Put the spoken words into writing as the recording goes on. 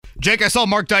Jake, I saw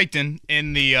Mark Dykton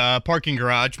in the parking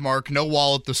garage. Mark, no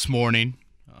wallet this morning,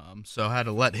 so I had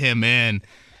to let him in.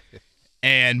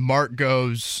 And Mark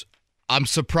goes, "I'm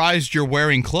surprised you're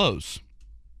wearing clothes."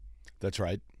 That's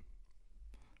right.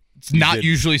 It's not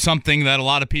usually something that a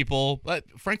lot of people, but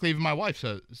frankly, even my wife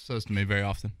says to me very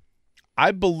often.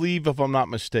 I believe, if I'm not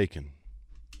mistaken,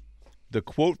 the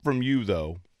quote from you,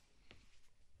 though,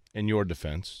 in your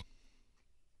defense,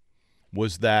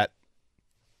 was that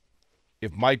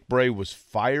if Mike Bray was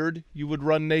fired, you would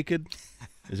run naked?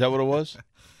 Is that what it was?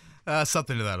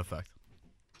 Something to that effect.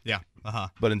 Yeah.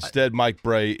 But instead, Mike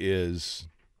Bray is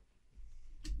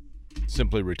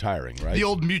simply retiring, right? The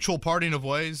old mutual parting of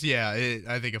ways? Yeah,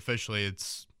 I think officially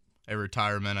it's a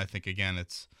retirement. I think, again,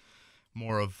 it's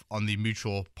more of on the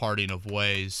mutual parting of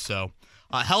ways. So,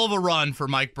 a hell of a run for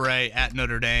Mike Bray at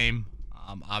Notre Dame.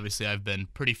 Obviously, I've been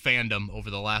pretty fandom over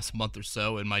the last month or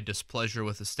so in my displeasure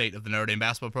with the state of the Notre Dame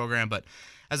basketball program. But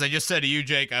as I just said to you,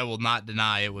 Jake, I will not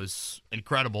deny it was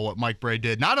incredible what Mike Bray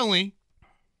did. Not only,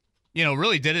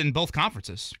 really did it in both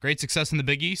conferences. Great success in the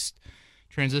Big East,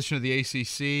 transition to the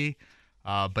ACC.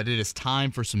 But it is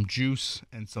time for some juice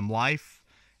and some life.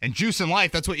 And juice and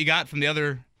life, that's what you got from the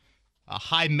other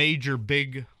high major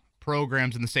big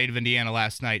programs in the state of Indiana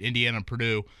last night, Indiana and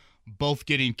Purdue. Both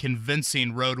getting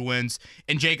convincing road wins.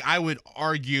 And, Jake, I would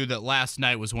argue that last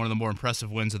night was one of the more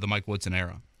impressive wins of the Mike Woodson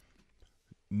era.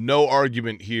 No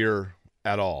argument here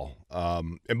at all.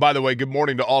 And, by the way, good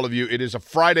morning to all of you. It is a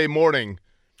Friday morning.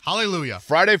 Hallelujah.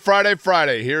 Friday.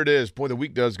 Here it is. Boy, the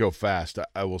week does go fast,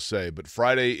 I will say. But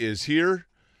Friday is here.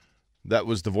 That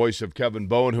was the voice of Kevin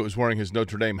Bowen, who was wearing his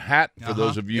Notre Dame hat. For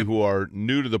those of you who are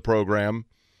new to the program,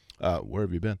 where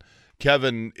have you been?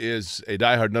 Kevin is a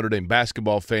diehard Notre Dame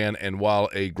basketball fan, and while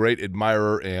a great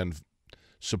admirer and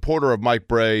supporter of Mike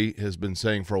Bray, has been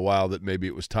saying for a while that maybe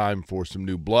it was time for some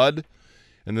new blood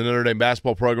in the Notre Dame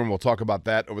basketball program. We'll talk about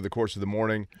that over the course of the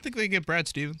morning. I think they get Brad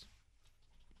Stevens.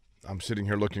 I'm sitting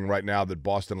here looking right now that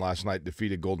Boston last night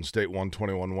defeated Golden State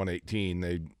 121-118.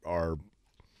 They are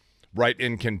right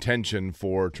in contention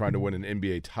for trying to win an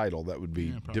NBA title. That would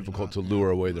be difficult to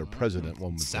lure away their president,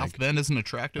 one would South think. Bend isn't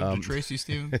attractive to Tracy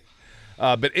Stevens.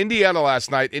 But Indiana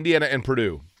last night, Indiana and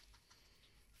Purdue.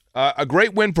 A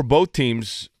great win for both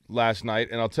teams last night,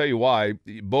 and I'll tell you why.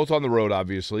 Both on the road,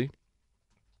 obviously.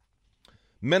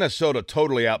 Minnesota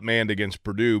totally outmanned against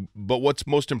Purdue, but what's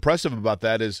most impressive about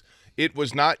that is it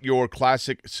was not your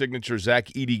classic signature Zach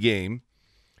Edey game,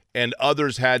 and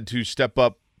others had to step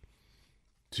up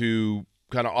to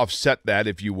kind of offset that,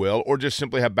 if you will, or just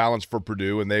simply have balance for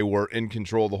Purdue, and they were in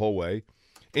control the whole way.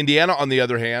 Indiana, on the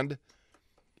other hand,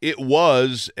 it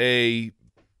was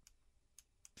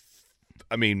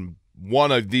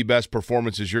one of the best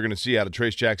performances you're going to see out of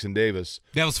Trace Jackson Davis.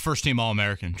 That was first-team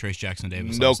All-American, Trace Jackson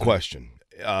Davis. No question.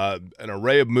 An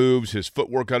array of moves, his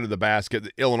footwork under the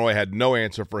basket. Illinois had no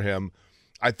answer for him.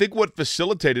 I think what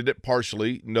facilitated it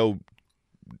partially, no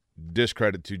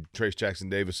discredit to Trace Jackson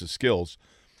Davis's skills,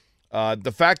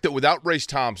 the fact that without Race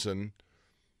Thompson,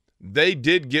 they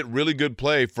did get really good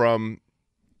play from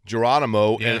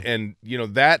Geronimo, and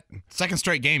that second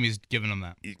straight game he's given them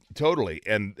that. Totally,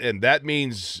 and that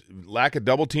means lack of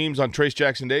double teams on Trace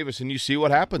Jackson Davis, and you see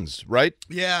what happens, right?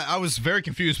 Yeah, I was very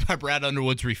confused by Brad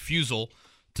Underwood's refusal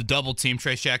to double team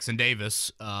Trace Jackson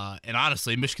Davis, and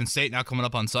honestly, Michigan State now coming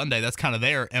up on Sunday, that's kind of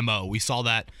their MO. We saw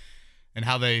that and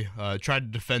how they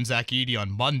tried to defend Zach Edey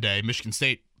on Monday. Michigan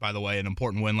State, by the way, an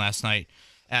important win last night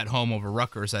at home over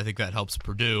Rutgers. I think that helps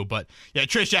Purdue. But, yeah,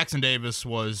 Trace Jackson Davis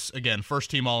was, again,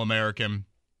 first-team All-American,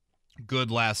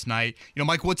 good last night.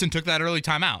 Mike Woodson took that early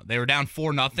timeout. They were down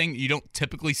 4-0. You don't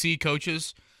typically see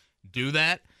coaches do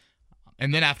that.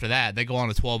 And then after that, they go on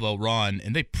a 12-0 run,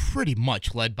 and they pretty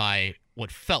much led by what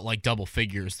felt like double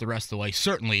figures the rest of the way,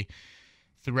 certainly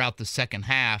throughout the second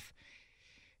half.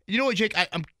 You know what, Jake?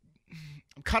 I'm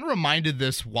kind of reminded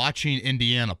this watching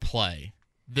Indiana play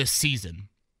this season.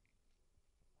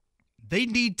 They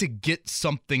need to get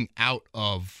something out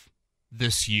of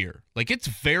this year. Like, it's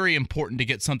very important to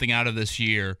get something out of this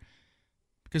year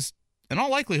because, in all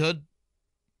likelihood,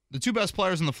 the two best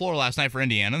players on the floor last night for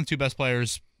Indiana, the two best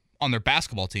players on their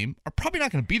basketball team, are probably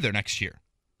not going to be there next year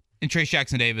in Trace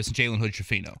Jackson Davis and Jalen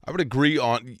Hood-Schifino. I would agree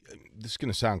on – this is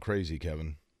going to sound crazy,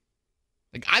 Kevin.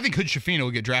 Like, I think Hood-Schifino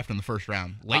will get drafted in the first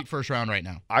round, late first round right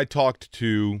now. I talked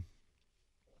to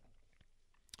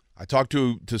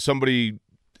somebody –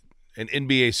 an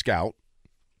NBA scout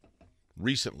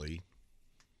recently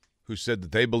who said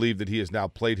that they believe that he has now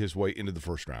played his way into the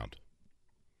first round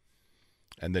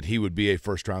and that he would be a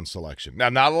first-round selection. Now,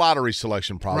 not a lottery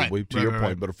selection probably, to your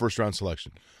point, but a first-round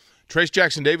selection. Trace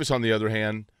Jackson Davis, on the other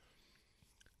hand,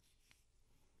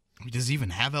 Does he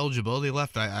even have eligibility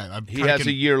left? He has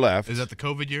a year left. Is that the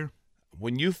COVID year?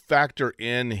 When you factor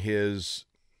in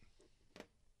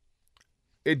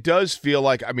it does feel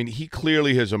like, I mean, he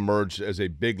clearly has emerged as a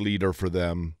big leader for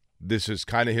them. This is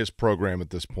kind of his program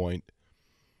at this point.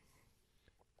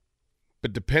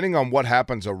 But depending on what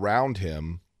happens around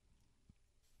him,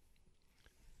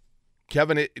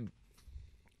 Kevin,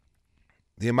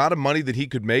 the amount of money that he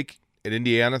could make at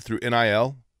Indiana through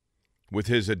NIL with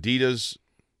his Adidas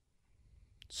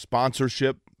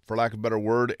sponsorship, for lack of a better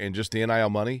word, and just the NIL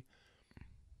money,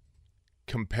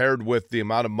 compared with the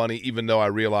amount of money, even though I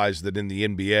realize that in the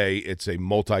NBA it's a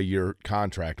multi-year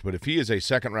contract, but if he is a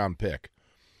second-round pick,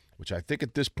 which I think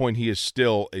at this point he is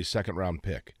still a second-round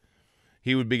pick,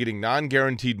 he would be getting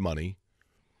non-guaranteed money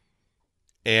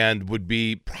and would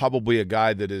be probably a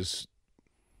guy that is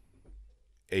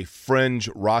a fringe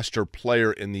roster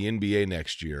player in the NBA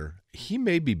next year. He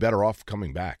may be better off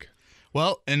coming back.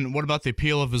 Well, and what about the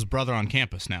appeal of his brother on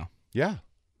campus now? Yeah.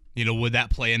 Would that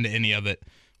play into any of it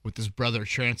with his brother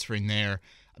transferring there?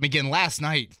 I mean, again, last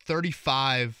night,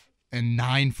 35-9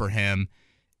 for him.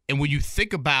 And when you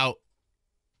think about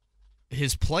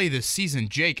his play this season,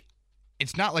 Jake,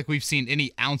 it's not like we've seen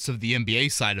any ounce of the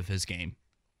NBA side of his game.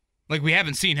 Like, we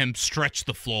haven't seen him stretch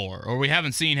the floor, or we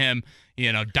haven't seen him,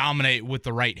 dominate with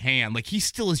the right hand. Like, he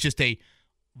still is just a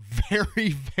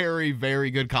very, very,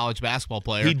 very good college basketball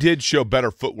player. He did show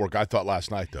better footwork, I thought, last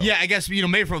night, though. Yeah, I guess,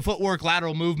 made from footwork,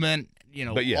 lateral movement,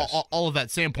 but yes. all of that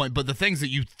standpoint. But the things that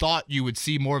you thought you would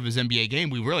see more of his NBA game,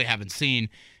 we really haven't seen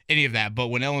any of that. But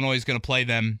when Illinois is going to play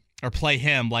them, or play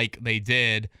him like they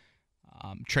did,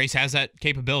 Trace has that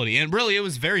capability. And really, it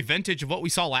was very vintage of what we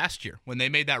saw last year when they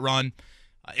made that run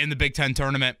in the Big Ten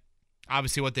tournament.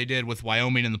 Obviously, what they did with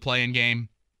Wyoming in the play-in game,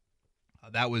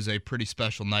 that was a pretty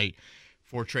special night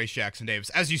for Trace Jackson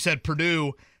Davis. As you said,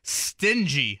 Purdue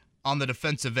stingy on the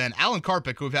defensive end. Alan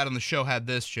Karpik, who we've had on the show, had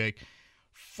this, Jake.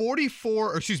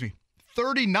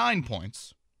 39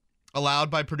 points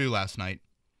allowed by Purdue last night.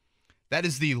 That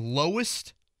is the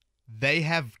lowest they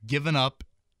have given up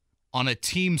on a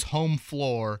team's home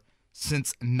floor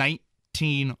since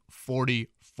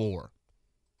 1944.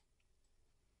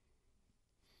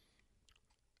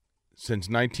 Since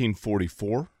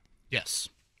 1944? Yes.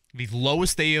 The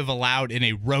lowest they have allowed in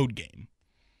a road game.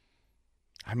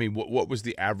 I mean, what was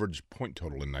the average point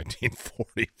total in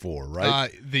 1944,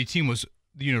 right? The team was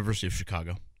the University of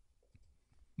Chicago.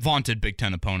 Vaunted Big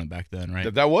Ten opponent back then,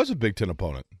 right? That was a Big Ten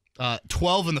opponent.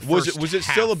 12 in the first Was it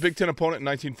half. still a Big Ten opponent in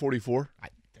 1944?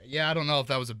 I don't know if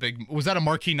that was was that a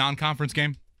marquee non-conference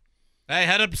game? Hey,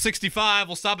 head up to 65.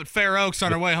 We'll stop at Fair Oaks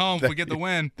on our way home if we get the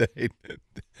win.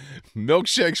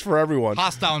 Milkshakes for everyone.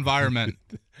 Hostile environment.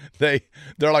 They're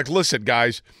like, listen,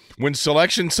 guys, when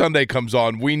Selection Sunday comes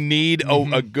on, we need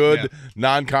a good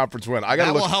non-conference win.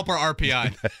 That will help our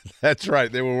RPI. That's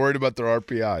right. They were worried about their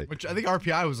RPI. Which I think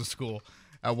RPI was a school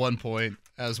at one point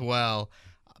as well.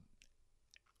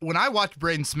 When I watched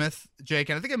Braden Smith, Jake,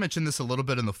 and I think I mentioned this a little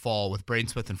bit in the fall with Braden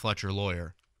Smith and Fletcher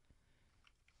Lawyer,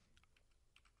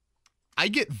 I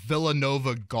get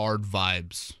Villanova guard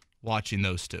vibes watching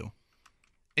those two.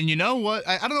 And you know what?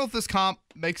 I don't know if this comp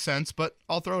makes sense, but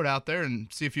I'll throw it out there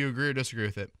and see if you agree or disagree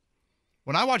with it.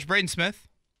 When I watch Braden Smith,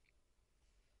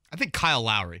 I think Kyle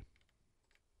Lowry.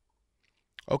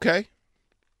 Okay.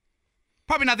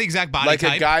 Probably not the exact body like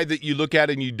type. Like a guy that you look at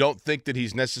and you don't think that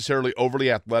he's necessarily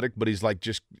overly athletic, but he's like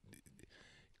just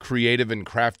creative and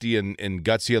crafty and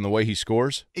gutsy on the way he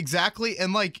scores. Exactly.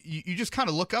 And like you just kind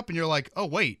of look up and you're like, oh,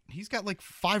 wait, he's got like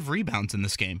 5 rebounds in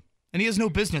this game. And he has no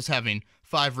business having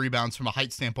 5 rebounds from a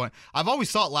height standpoint. I've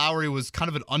always thought Lowry was kind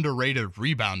of an underrated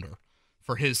rebounder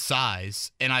for his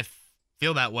size, and I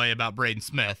feel that way about Braden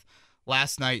Smith.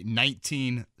 Last night,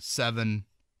 19, 7,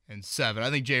 and 7. I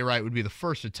think Jay Wright would be the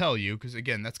first to tell you because,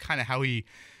 again, that's kind of how he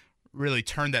really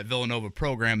turned that Villanova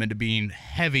program into being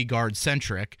heavy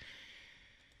guard-centric.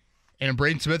 And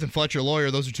Braden Smith and Fletcher Lawyer,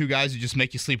 those are two guys who just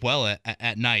make you sleep well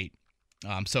at night.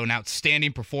 So an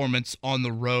outstanding performance on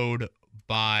the road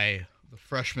by the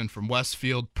freshman from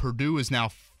Westfield. Purdue is now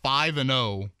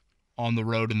 5-0 on the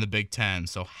road in the Big Ten.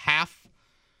 So half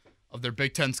of their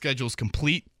Big Ten schedule is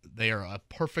complete. They are a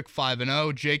perfect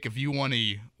 5-0. Jake, if you want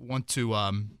to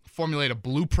formulate a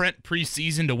blueprint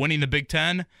preseason to winning the Big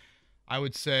Ten, I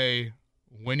would say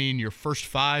winning your first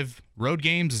 5 road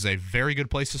games is a very good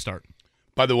place to start.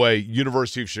 By the way,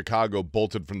 University of Chicago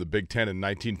bolted from the Big Ten in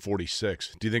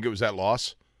 1946. Do you think it was that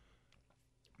loss?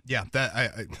 Yeah,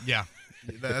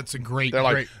 that's a great. They're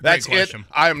like, great, that's great question. it.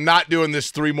 I am not doing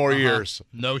this 3 more years.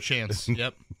 No chance.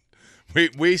 Yep.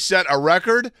 We set a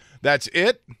record. That's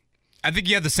it. I think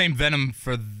you have the same venom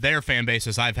for their fan base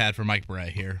as I've had for Mike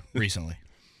Bray here recently.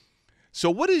 So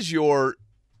what is your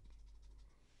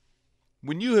 –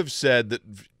 when you have said that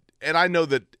 – and I know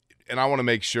that – and I want to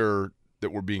make sure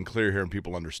that we're being clear here and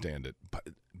people understand it.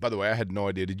 By the way, I had no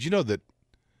idea. Did you know that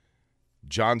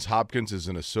Johns Hopkins is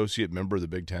an associate member of the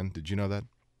Big Ten? Did you know that?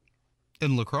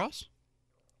 In lacrosse?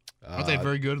 Aren't they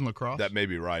very good in lacrosse? That may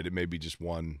be right. It may be just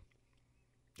one.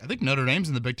 I think Notre Dame's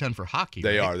in the Big Ten for hockey.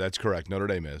 They are. That's correct. Notre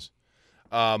Dame is.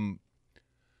 But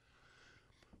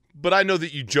I know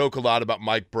that you joke a lot about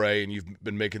Mike Bray, and you've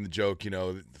been making the joke,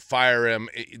 fire him.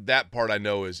 That part I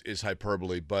know is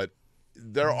hyperbole. But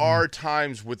there are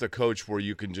times with a coach where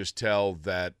you can just tell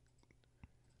that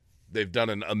they've done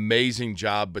an amazing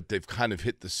job, but they've kind of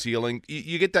hit the ceiling.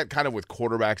 You get that kind of with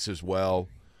quarterbacks as well.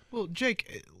 Well,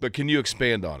 Jake. But can you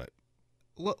expand on it?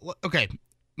 Okay.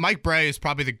 Mike Bray is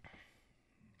probably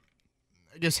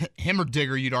I guess him or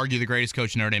Digger, you'd argue, the greatest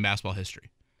coach in Notre Dame basketball history.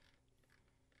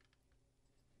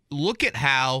 Look at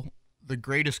how the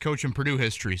greatest coach in Purdue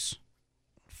history's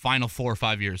final 4 or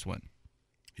 5 years went.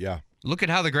 Yeah. Look at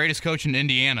how the greatest coach in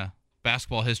Indiana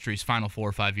basketball history's final 4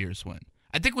 or 5 years went.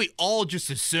 I think we all just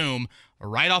assume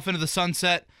right off into the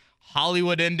sunset,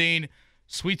 Hollywood ending,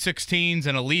 Sweet 16s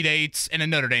and Elite 8s, and in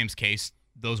Notre Dame's case,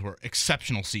 those were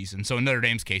exceptional seasons. So in Notre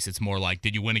Dame's case, it's more like,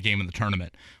 did you win a game in the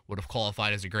tournament? Would have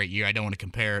qualified as a great year. I don't want to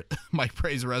compare Mike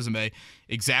Bray's resume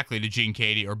exactly to Gene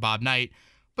Cady or Bob Knight,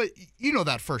 but you know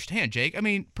that firsthand, Jake. I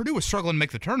mean, Purdue was struggling to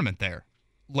make the tournament there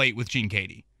late with Gene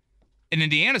Cady. In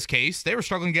Indiana's case, they were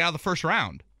struggling to get out of the first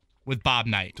round with Bob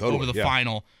Knight over the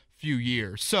final few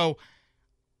years. So,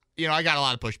 I got a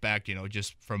lot of pushback,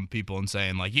 just from people and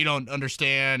saying, like, you don't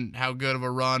understand how good of a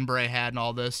run Bray had and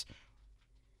all this.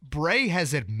 Bray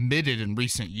has admitted in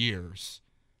recent years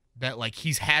that, like,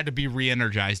 he's had to be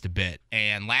re-energized a bit.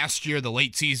 And last year, the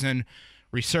late season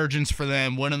resurgence for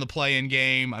them, winning the play-in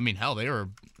game. I mean, hell, they were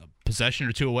a possession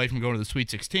or two away from going to the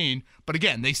Sweet 16. But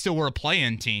again, they still were a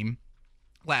play-in team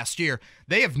last year.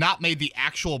 They have not made the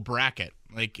actual bracket.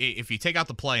 Like, if you take out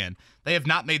the play-in, they have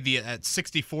not made the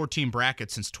 64-team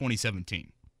bracket since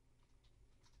 2017.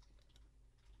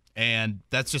 And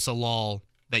that's just a lull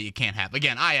that you can't have.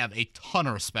 Again, I have a ton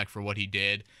of respect for what he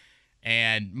did,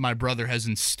 and my brother has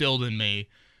instilled in me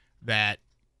that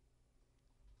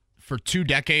for 2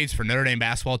 decades, for Notre Dame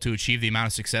basketball to achieve the amount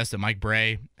of success that Mike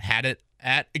Bray had it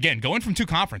at, again, going from 2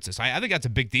 conferences, I think that's a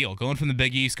big deal. Going from the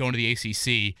Big East, going to the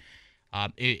ACC,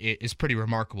 it is pretty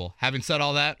remarkable. Having said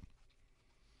all that,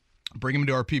 bring him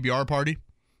to our PBR party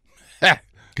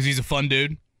because he's a fun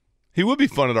dude. He would be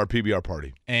fun at our PBR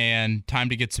party. And time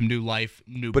to get some new life,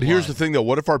 new But blood. here's the thing, though.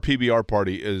 What if our PBR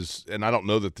party is, and I don't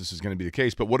know that this is going to be the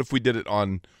case, but what if we did it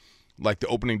on, like, the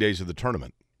opening days of the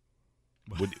tournament?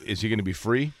 Is he going to be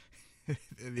free?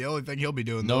 The only thing he'll be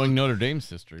doing, knowing Notre Dame's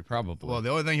history, probably. Well, the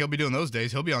only thing he'll be doing those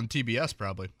days, he'll be on TBS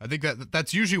probably. I think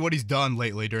that's usually what he's done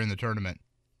lately during the tournament.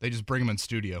 They just bring him in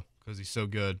studio because he's so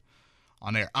good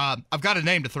on air. I've got a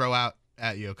name to throw out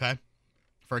at you, okay,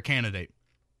 for a candidate.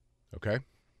 Okay.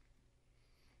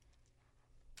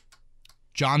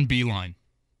 John Beilein.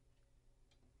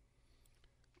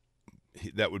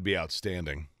 That would be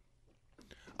outstanding.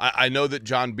 I know that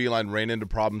John Beilein ran into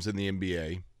problems in the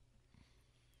NBA.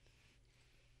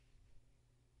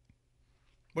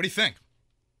 What do you think?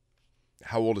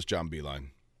 How old is John Beilein?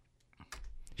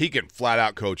 He can flat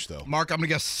out coach, though. Mark, I'm going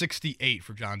to guess 68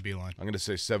 for John Beilein. I'm going to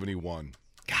say 71.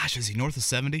 Gosh, is he north of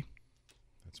 70?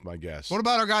 That's my guess. What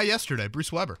about our guy yesterday,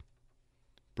 Bruce Weber?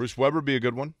 Bruce Weber would be a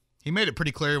good one. He made it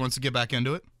pretty clear he wants to get back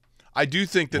into it. I do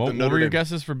think that the Notre Dame... What were your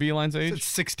guesses for Beilein's age? It's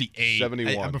 68.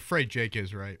 71. I'm afraid Jake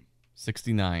is right.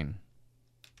 69.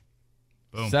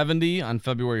 Boom. 70 on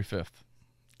February 5th.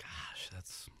 Gosh,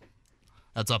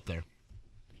 that's up there.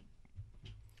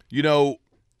 You know,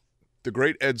 the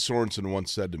great Ed Sorensen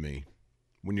once said to me,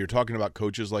 when you're talking about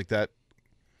coaches like that,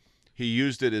 he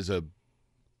used it as a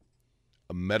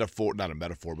metaphor, not a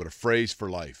metaphor, but a phrase for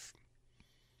life.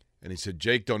 And he said,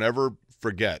 Jake, don't ever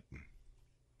forget,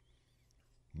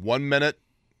 1 minute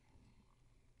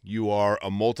you are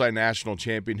a multinational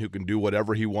champion who can do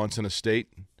whatever he wants in a state,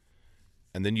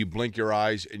 and then you blink your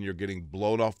eyes and you're getting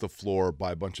blown off the floor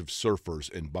by a bunch of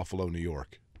surfers in Buffalo, New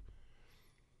York.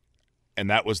 And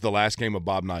that was the last game of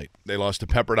Bob Knight. They lost to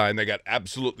Pepperdine. They got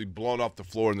absolutely blown off the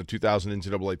floor in the 2000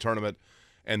 NCAA tournament,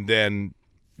 and then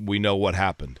we know what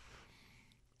happened.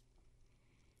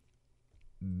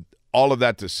 All of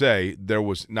that to say, there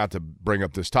was, not to bring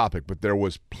up this topic, but there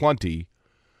was plenty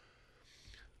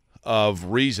of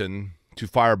reason to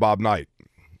fire Bob Knight.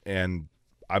 And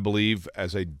I believe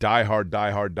as a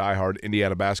diehard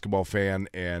Indiana basketball fan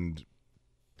and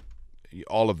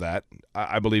all of that,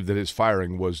 I believe that his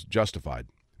firing was justified.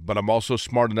 But I'm also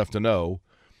smart enough to know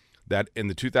that in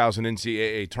the 2000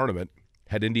 NCAA tournament,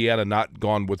 had Indiana not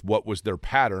gone with what was their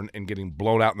pattern and getting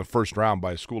blown out in the first round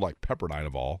by a school like Pepperdine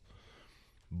of all.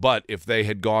 But if they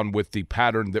had gone with the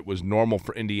pattern that was normal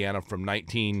for Indiana from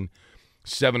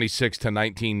 1976 to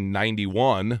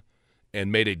 1991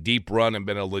 and made a deep run and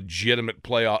been a legitimate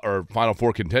playoff or Final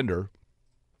Four contender,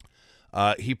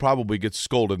 he probably gets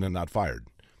scolded and not fired.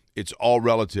 It's all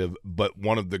relative, but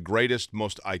one of the greatest,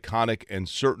 most iconic, and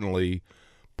certainly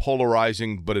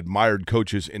polarizing but admired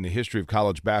coaches in the history of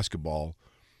college basketball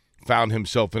found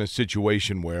himself in a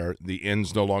situation where the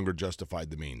ends no longer justified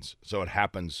the means. So it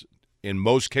happens in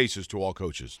most cases to all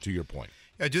coaches, to your point.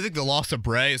 Yeah, I do think the loss of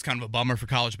Bray is kind of a bummer for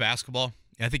college basketball.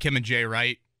 I think him and Jay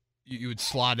Wright, you would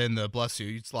slot in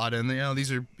you'd slot in,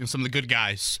 these are some of the good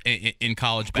guys in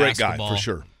college basketball. Great guy, for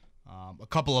sure. A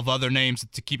couple of other names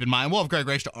to keep in mind. We'll have Greg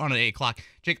Rakestraw on at 8 o'clock.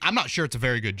 Jake, I'm not sure it's a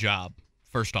very good job,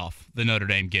 first off, the Notre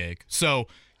Dame gig. So,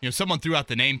 someone threw out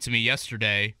the name to me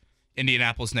yesterday,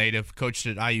 Indianapolis native, coached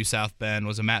at IU South Bend,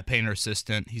 was a Matt Painter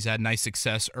assistant. He's had nice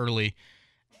success early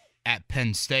at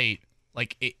Penn State.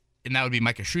 And that would be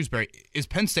Micah Shrewsbury. Is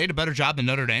Penn State a better job than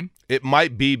Notre Dame? It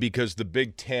might be because the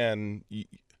Big Ten.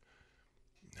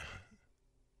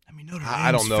 Notre Dame's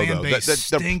I don't know, fan though. base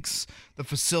stinks. The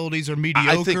facilities are mediocre.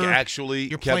 I think actually,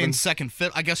 you're Kevin, playing second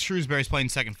fiddle. I guess Shrewsbury's playing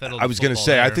second fiddle. I was going to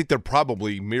say, I think they're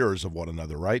probably mirrors of one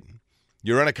another, right?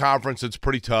 You're in a conference that's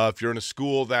pretty tough. You're in a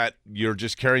school that you're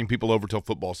just carrying people over till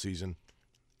football season.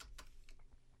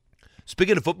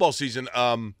 Speaking of football season,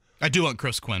 I do want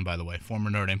Chris Quinn, by the way, former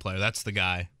Notre Dame player. That's the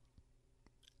guy.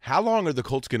 How long are the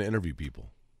Colts going to interview people?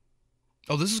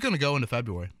 Oh, this is going to go into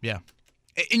February. Yeah.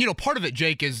 And, part of it,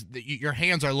 Jake, is that your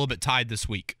hands are a little bit tied this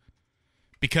week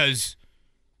because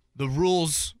the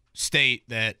rules state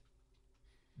that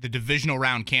the divisional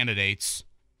round candidates,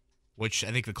 which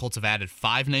I think the Colts have added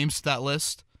 5 names to that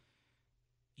list,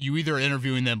 you either are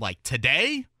interviewing them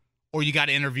today or you got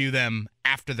to interview them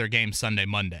after their game Sunday,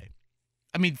 Monday.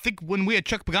 I mean, think when we had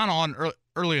Chuck Pagano on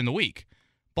earlier in the week,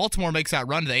 Baltimore makes that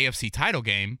run to the AFC title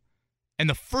game, and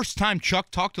the first time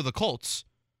Chuck talked to the Colts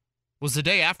was the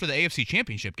day after the AFC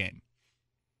Championship game.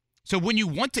 So when you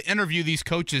want to interview these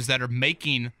coaches that are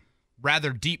making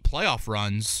rather deep playoff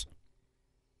runs,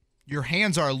 your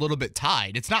hands are a little bit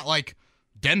tied. It's not like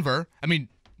Denver. I mean,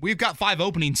 we've got 5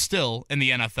 openings still in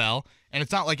the NFL, and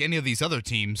it's not like any of these other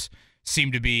teams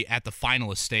seem to be at the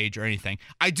finalist stage or anything.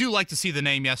 I do like to see the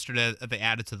name yesterday that they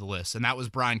added to the list, and that was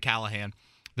Brian Callahan,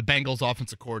 the Bengals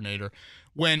offensive coordinator.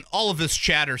 When all of this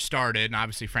chatter started, and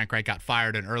obviously Frank Reich got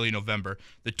fired in early November,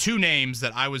 the 2 names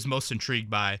that I was most intrigued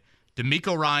by,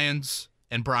 DeMeco Ryans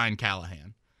and Brian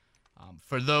Callahan.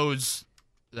 For those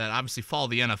that obviously follow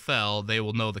the NFL, they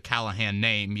will know the Callahan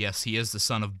name. Yes, he is the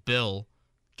son of Bill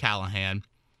Callahan.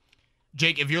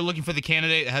 Jake, if you're looking for the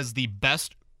candidate that has the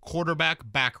best quarterback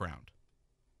background,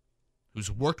 who's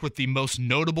worked with the most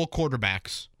notable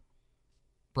quarterbacks,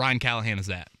 Brian Callahan is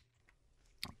that.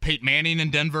 Peyton Manning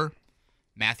in Denver,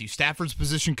 Matthew Stafford's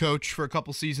position coach for a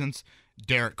couple seasons,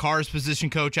 Derek Carr's position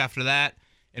coach after that,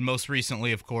 and most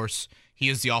recently, of course, he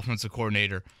is the offensive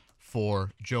coordinator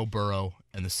for Joe Burrow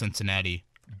and the Cincinnati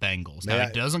Bengals. Now,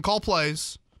 he doesn't call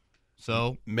plays,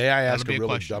 so may I ask a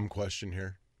really dumb question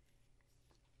here?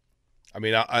 I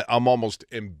mean, I'm almost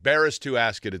embarrassed to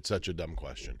ask it. It's such a dumb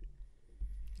question.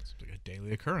 It's like a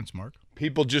daily occurrence, Mark.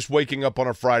 People just waking up on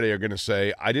a Friday are going to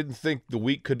say, I didn't think the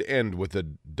week could end with a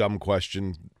dumb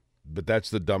question, but that's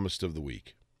the dumbest of the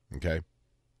week, okay?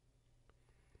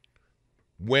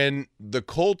 When the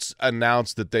Colts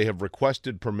announced that they have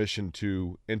requested permission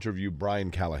to interview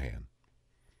Brian Callahan,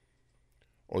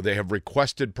 or they have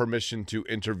requested permission to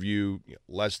interview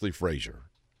Leslie Frazier,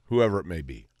 whoever it may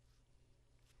be,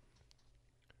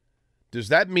 does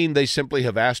that mean they simply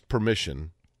have asked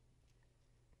permission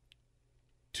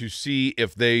to see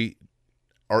if they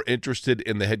are interested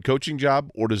in the head coaching job,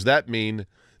 or does that mean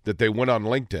that they went on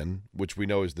LinkedIn, which we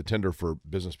know is the Tinder for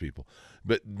business people,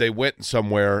 but they went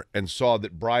somewhere and saw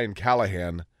that Brian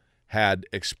Callahan had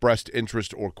expressed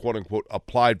interest or quote-unquote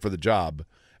applied for the job,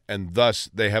 and thus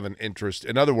they have an interest?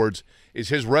 In other words, is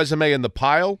his resume in the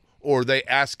pile, or are they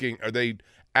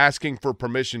asking for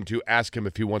permission to ask him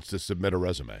if he wants to submit a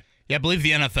resume? Yeah, I believe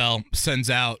the NFL sends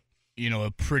out,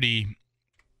 a pretty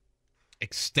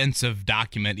extensive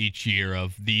document each year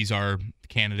of these are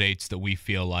candidates that we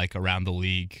feel like around the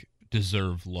league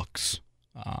deserve looks.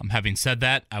 Having said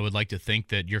that, I would like to think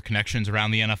that your connections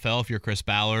around the NFL, if you're Chris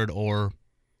Ballard or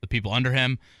the people under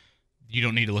him, you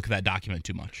don't need to look at that document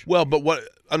too much. Well, but what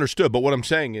I'm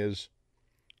saying is,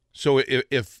 so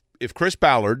if Chris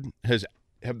Ballard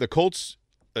have the Colts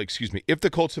if the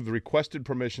Colts have requested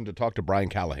permission to talk to Brian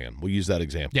Callahan, we'll use that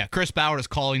example. Yeah, Chris Ballard is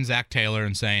calling Zach Taylor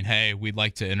and saying, hey, we'd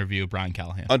like to interview Brian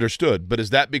Callahan. Understood. But is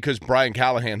that because Brian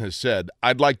Callahan has said,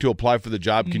 I'd like to apply for the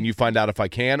job, can you find out if I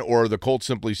can? Or are the Colts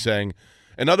simply saying,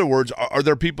 in other words, are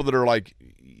there people that are like,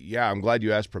 yeah, I'm glad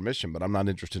you asked permission, but I'm not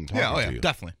interested in talking to you?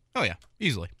 Definitely. Oh, yeah,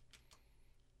 easily.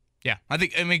 Yeah,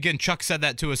 again, Chuck said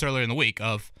that to us earlier in the week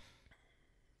of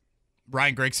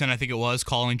Ryan Grigson, I think it was,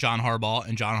 calling John Harbaugh,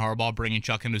 and John Harbaugh bringing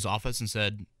Chuck into his office and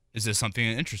said, is this something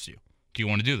that interests you? Do you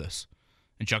want to do this?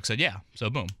 And Chuck said, yeah. So,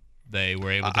 boom. They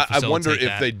were able to facilitate I wonder if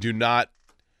that. they do not.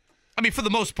 I mean, for the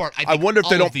most part, I wonder if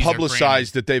they don't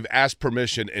publicize that they've asked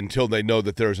permission until they know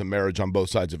that there's a marriage on both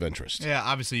sides of interest. Yeah,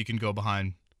 obviously you can go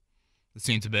behind the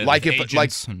scenes a bit. Like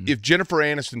if Jennifer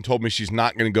Aniston told me she's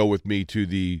not going to go with me to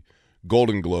the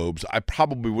Golden Globes, I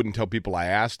probably wouldn't tell people I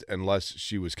asked unless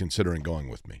she was considering going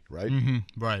with me, right? Mm-hmm.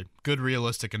 Right. Good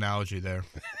realistic analogy there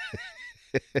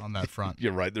on that front.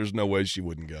 You're right. There's no way she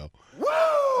wouldn't go.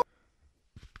 Woo!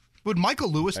 Would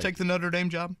Michael Lewis take the Notre Dame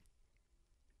job?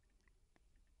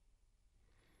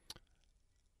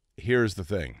 Here's the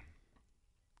thing.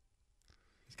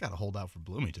 He's got to hold out for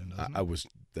Bloomington, doesn't he?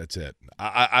 That's it.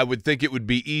 I would think it would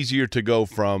be easier to go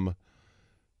from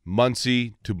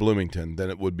Muncie to Bloomington than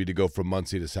it would be to go from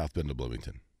Muncie to South Bend to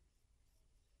Bloomington.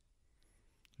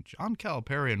 John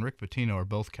Calipari and Rick Pitino are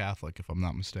both Catholic, if I'm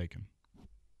not mistaken.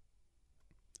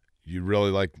 You really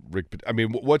like Rick? I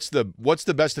mean, what's the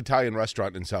best Italian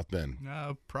restaurant in South Bend?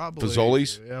 Probably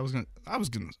Fazoli's. Yeah, I was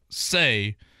gonna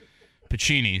say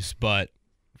Pacini's, but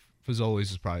Fazoli's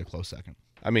is probably a close second.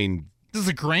 I mean, this is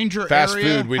a Granger fast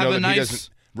area. Food. We know that he doesn't.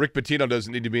 Rick Pitino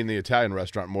doesn't need to be in the Italian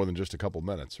restaurant more than just a couple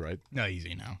minutes, right? No,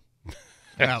 easy now.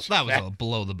 that was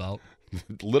below the belt.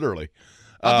 Literally.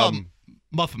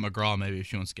 Muffin McGraw, maybe, if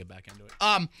she wants to get back into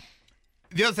it.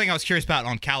 The other thing I was curious about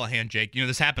on Callahan, Jake,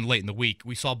 this happened late in the week.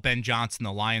 We saw Ben Johnson,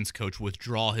 the Lions coach,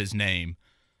 withdraw his name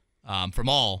from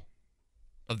all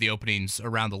of the openings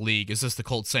around the league. Is this the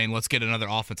Colts saying, let's get another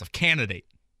offensive candidate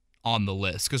on the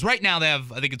list? Because right now they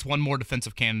have, I think it's one more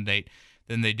defensive candidate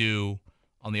than they do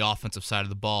on the offensive side of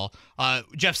the ball.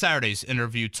 Jeff Saturday's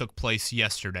interview took place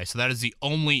yesterday, so that is the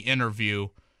only interview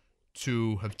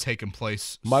to have taken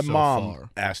place My so mom far.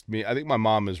 asked me, I think my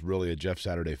mom is really a Jeff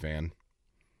Saturday fan.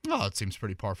 Oh, it seems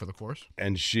pretty par for the course.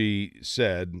 And she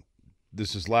said,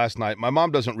 this is last night. My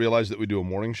mom doesn't realize that we do a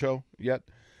morning show yet.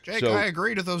 Jake, so, I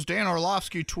agree to those Dan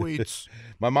Orlovsky tweets.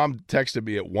 My mom texted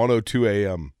me at 1:02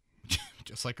 a.m.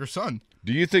 Just like her son.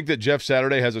 Do you think that Jeff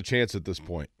Saturday has a chance at this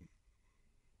point?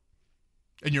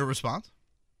 And your response?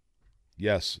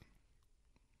 Yes.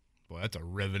 Boy, that's a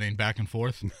riveting back and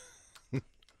forth.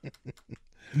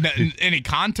 Any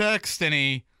context?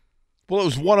 Any? Well, it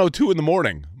was 1:02 in the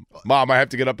morning. Mom, I have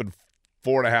to get up in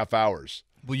 4.5 hours.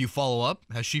 Will you follow up?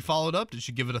 Has she followed up? Did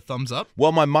she give it a thumbs up?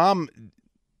 Well, my mom,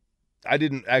 I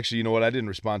didn't actually, you know what? I didn't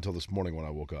respond until this morning when I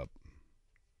woke up.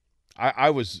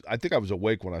 I think I was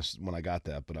awake when I got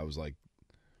that, but I was like,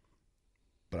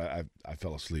 but I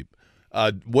fell asleep.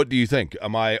 What do you think?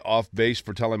 Am I off base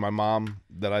for telling my mom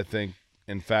that I think,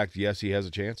 in fact, yes, he has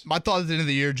a chance? My thought at the end of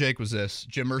the year, Jake, was this.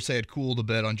 Jim Irsay had cooled a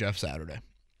bit on Jeff Saturday.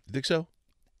 You think so?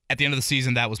 At the end of the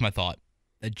season, that was my thought.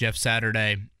 That Jeff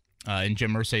Saturday, in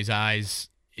Jim Irsay's eyes,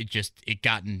 it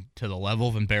gotten to the level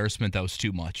of embarrassment that was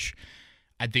too much.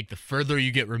 I think the further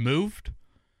you get removed,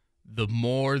 the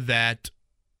more that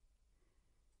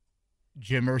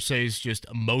Jim Irsay's just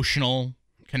emotional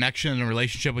connection and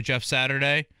relationship with Jeff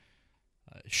Saturday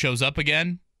shows up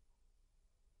again.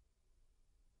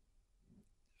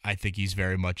 I think he's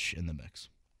very much in the mix.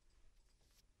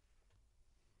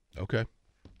 Okay.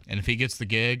 And if he gets the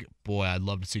gig, boy, I'd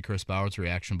love to see Chris Bauer's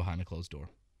reaction behind a closed door.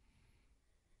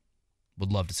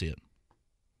 Would love to see it.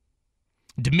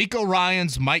 D'Amico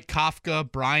Ryans, Mike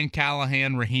Kafka, Brian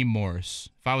Callahan, Raheem Morris.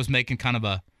 If I was making kind of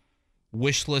a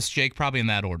wish list, Jake, probably in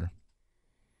that order.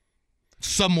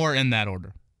 Somewhere in that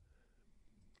order.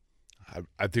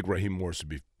 I think Raheem Morris would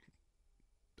be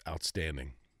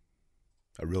outstanding.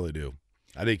 I really do.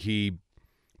 I think he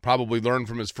probably learned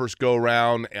from his first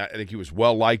go-around. I think he was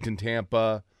well-liked in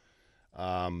Tampa.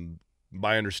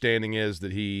 My understanding is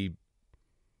that he,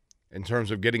 in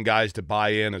terms of getting guys to buy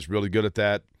in, is really good at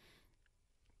that.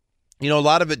 You know, a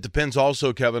lot of it depends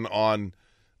also, Kevin, on,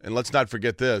 and let's not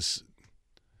forget this,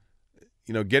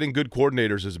 getting good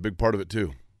coordinators is a big part of it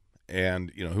too.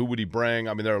 And, who would he bring?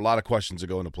 I mean, there are a lot of questions that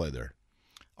go into play there.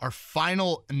 Our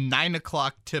final 9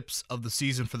 o'clock tips of the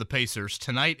season for the Pacers,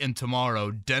 tonight and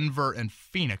tomorrow, Denver and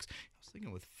Phoenix. I was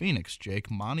thinking with Phoenix, Jake,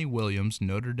 Monty Williams,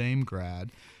 Notre Dame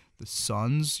grad. The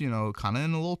Suns, kind of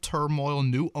in a little turmoil,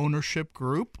 new ownership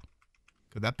group.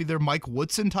 Could that be their Mike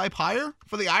Woodson type hire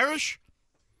for the Irish?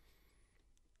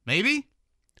 Maybe?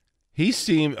 He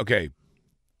seemed okay.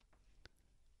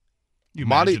 You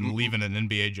imagine leaving an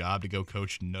NBA job to go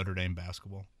coach Notre Dame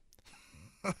basketball?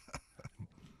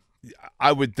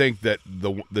 I would think that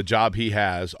the job he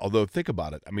has, although think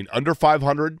about it. I mean, under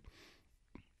 500,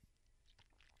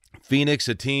 Phoenix,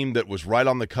 a team that was right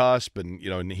on the cusp, and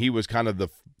and he was kind of the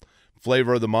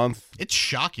flavor of the month. It's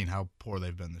shocking how poor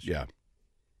they've been this year.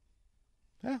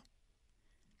 Yeah.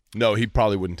 No, he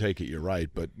probably wouldn't take it. You're right,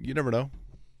 but you never know.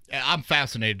 I'm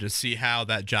fascinated to see how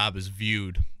that job is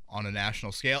viewed on a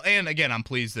national scale. And again, I'm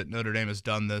pleased that Notre Dame has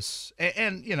done this,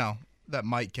 and that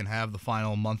Mike can have the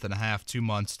final month and a half, 2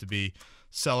 months to be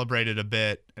celebrated a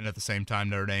bit, and at the same time,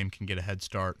 Notre Dame can get a head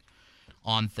start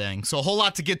on things. So a whole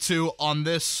lot to get to on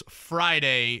this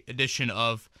Friday edition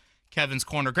of Kevin's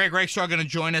Corner. Greg Rakestraw going to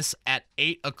join us at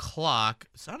 8 o'clock.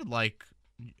 Sounded like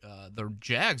the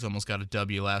Jags almost got a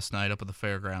W last night up at the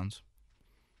fairgrounds.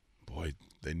 Boy,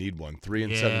 they need one.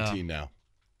 3-17 now.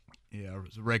 Yeah,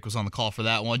 Rake was on the call for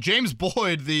that one. James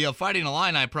Boyd, the Fighting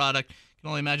Illini product, can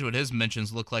only imagine what his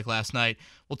mentions looked like last night.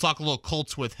 We'll talk a little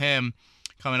Colts with him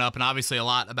coming up, and obviously a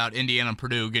lot about Indiana and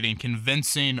Purdue getting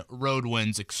convincing road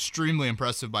wins. Extremely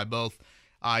impressive by both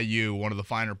IU. One of the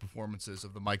finer performances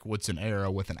of the Mike Woodson era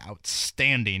with an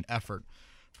outstanding effort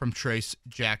from Trace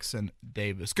Jackson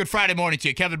Davis. Good Friday morning to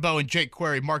you. Kevin Bowen, Jake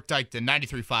Query, Mark Dykton,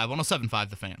 93.5, 107.5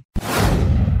 The Fan.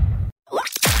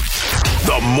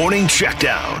 The Morning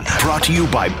Checkdown, brought to you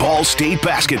by Ball State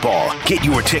Basketball. Get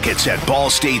your tickets at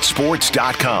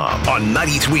ballstatesports.com on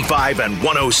 93.5 and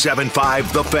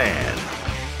 107.5 The Fan.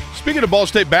 Speaking of Ball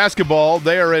State basketball,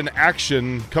 they are in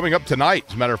action coming up tonight.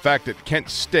 As a matter of fact, at Kent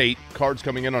State, Cards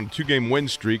coming in on a 2-game win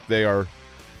streak. They are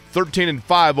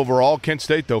 13-5 overall. Kent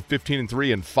State, though,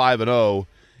 15-3 and 5-0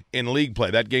 in league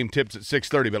play. That game tips at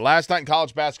 6:30. But last night in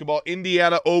college basketball,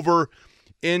 Indiana over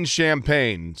in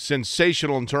Champaign.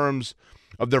 Sensational in terms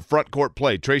of their front court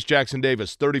play. Trace Jackson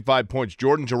Davis, 35 points.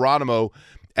 Jordan Geronimo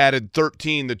added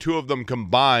 13. The two of them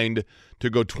combined to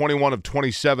go 21 of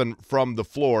 27 from the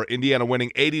floor. Indiana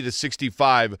winning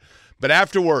 80-65. But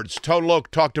afterwards, Tone Loc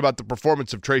talked about the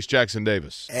performance of Trace Jackson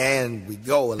Davis. And we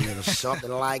go a little something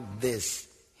like this.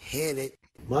 Hit it.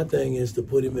 My thing is to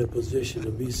put him in a position to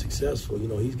be successful.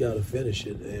 He's got to finish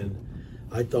it. And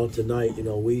I thought tonight,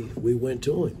 we went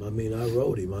to him. I mean, I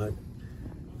rode him.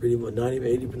 Pretty much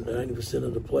 90%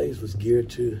 of the plays was geared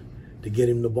to get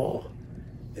him the ball.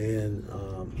 And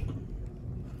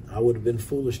I would have been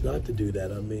foolish not to do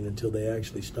that, until they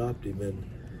actually stopped him. And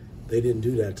they didn't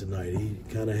do that tonight. He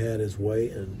kind of had his way,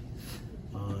 and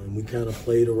we kind of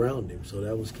played around him. So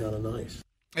that was kind of nice.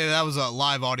 Hey, that was a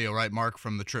live audio, right, Mark,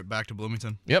 from the trip back to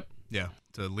Bloomington? Yep. Yeah,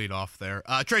 to lead off there.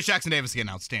 Trace Jackson Davis, again,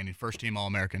 outstanding. First-team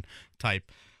All-American type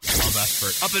of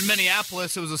effort. Up in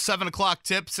Minneapolis, it was a 7 o'clock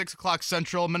tip, 6 o'clock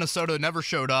Central. Minnesota never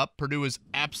showed up. Purdue was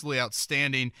absolutely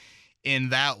outstanding in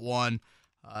that one.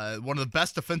 One of the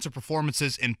best defensive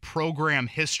performances in program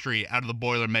history out of the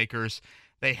Boilermakers.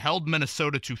 They held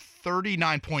Minnesota to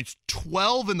 39 points,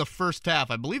 12 in the first half.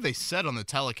 I believe they said on the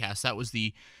telecast that was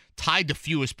the tied to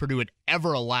fewest Purdue had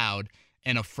ever allowed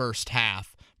in a first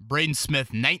half. Braden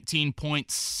Smith, 19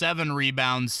 points, 7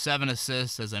 rebounds, 7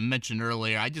 assists. As I mentioned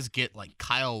earlier, I just get like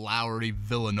Kyle Lowry,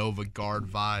 Villanova guard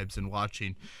vibes and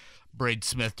watching Braden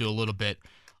Smith do a little bit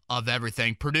of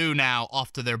everything. Purdue now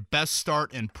off to their best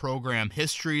start in program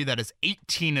history. That is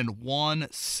 18-1,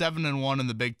 7-1 in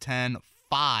the Big Ten.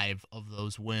 5 of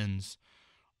those wins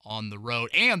on the road.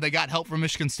 And they got help from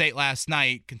Michigan State last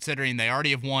night, considering they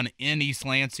already have won in East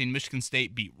Lansing. Michigan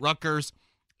State beat Rutgers.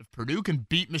 If Purdue can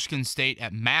beat Michigan State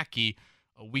at Mackey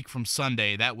a week from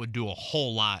Sunday, that would do a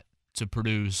whole lot to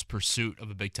Purdue's pursuit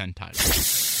of a Big Ten title. Last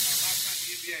night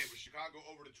in the NBA was Chicago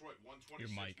over Detroit,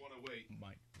 126-108.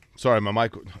 Mike. Sorry, my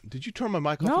mic. Did you turn my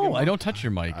mic off? No, again? I don't touch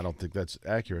your mic. I don't think that's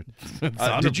accurate.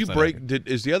 It's Did you 100% break? accurate.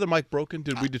 Is the other mic broken?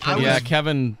 Did we determine? Yeah,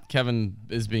 this? Kevin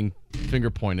is being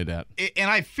finger pointed at. And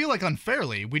I feel like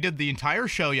unfairly, we did the entire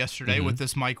show yesterday with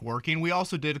this mic working. We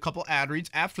also did a couple ad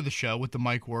reads after the show with the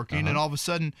mic working, and all of a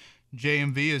sudden,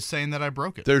 JMV is saying that I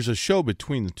broke it. There's a show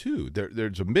between the two.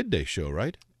 There's a midday show,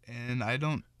 right? And I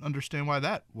don't understand why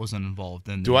that wasn't involved.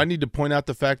 Do I need to point out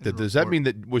the fact that does that mean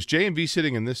that was JMV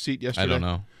sitting in this seat yesterday? I don't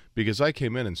know. Because I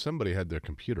came in and somebody had their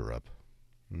computer up.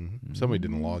 Mm-hmm. Somebody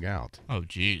didn't log out. Oh,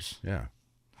 geez. Yeah.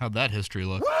 How'd that history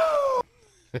look?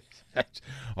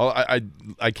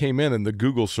 I came in and the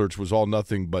Google search was all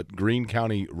nothing but Greene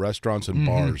County restaurants and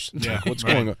bars. Yeah, What's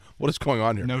going on? What is going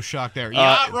on here? No shock there.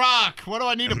 Yacht Rock! What do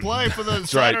I need to play for the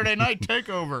Saturday night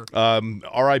takeover?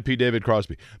 R.I.P. David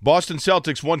Crosby. Boston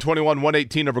Celtics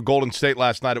 121-118 over Golden State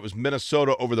last night. It was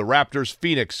Minnesota over the Raptors,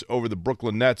 Phoenix over the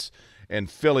Brooklyn Nets, and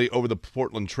Philly over the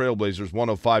Portland Trailblazers,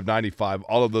 105-95.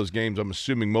 All of those games, I'm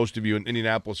assuming most of you in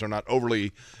Indianapolis are not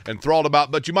overly enthralled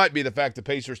about, but you might be. The fact the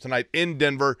Pacers tonight in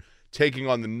Denver taking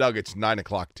on the Nuggets, 9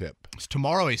 o'clock tip. Is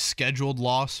tomorrow a scheduled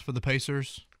loss for the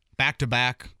Pacers?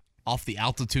 Back-to-back off the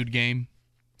altitude game.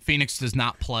 Phoenix does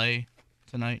not play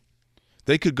tonight.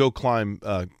 They could go climb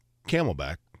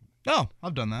Camelback. Oh,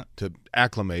 I've done that. To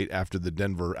acclimate after the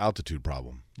Denver altitude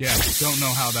problem. Yeah, don't know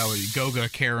how that would be. Goga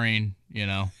carrying,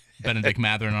 Benedict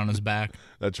Mathurin on his back.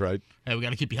 That's right. Hey, we got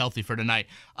to keep you healthy for tonight.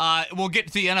 We'll get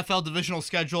to the NFL divisional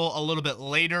schedule a little bit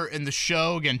later in the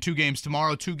show. Again, 2 games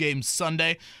tomorrow, 2 games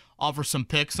Sunday. Offer some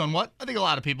picks on what I think a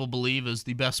lot of people believe is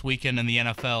the best weekend in the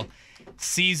NFL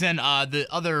season. The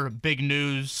other big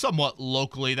news, somewhat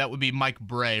locally, that would be Mike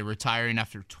Bray retiring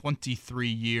after 23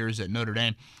 years at Notre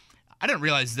Dame. I didn't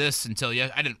realize this until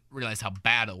I didn't realize how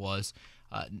bad it was.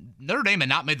 Notre Dame had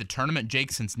not made the tournament,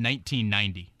 Jake, since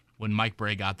 1990 when Mike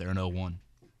Bray got there in 2001.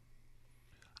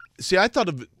 See, I thought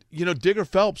of, Digger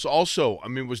Phelps also. I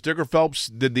mean, was Digger Phelps,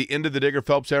 did the end of the Digger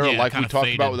Phelps era, like we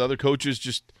talked about with other coaches,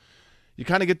 just you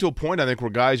kind of get to a point, I think,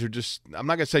 where guys are just, I'm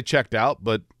not going to say checked out,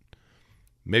 but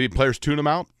maybe players tune them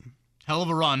out. Hell of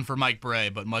a run for Mike Bray,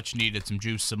 but much needed, some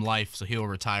juice, some life, so he'll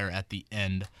retire at the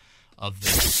end of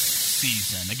this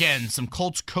season. Again, some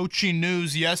Colts coaching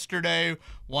news yesterday.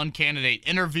 One candidate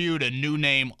interviewed, a new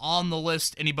name on the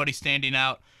list. Anybody standing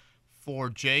out for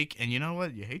Jake? And you know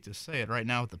what? You hate to say it right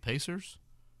now with the Pacers.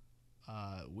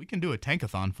 We can do a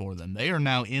tankathon for them. They are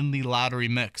now in the lottery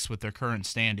mix with their current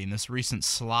standing. This recent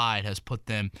slide has put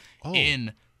them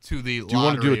in to the lottery. Do you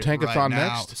want to do a tankathon right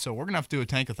next? So we're going to have to do a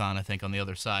tankathon, I think, on the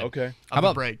other side. Okay. How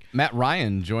about break? Matt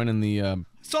Ryan joining the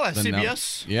Saw that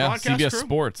CBS CBS crew?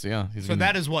 Sports, yeah. So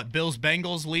that is what,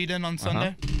 Bills-Bengals lead-in on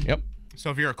Sunday? Yep. So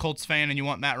if you're a Colts fan and you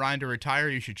want Matt Ryan to retire,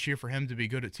 you should cheer for him to be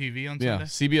good at TV on Sunday? Yeah,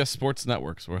 CBS Sports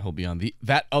Networks where he'll be on.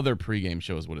 That other pregame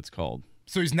show is what it's called.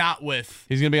 So he's not with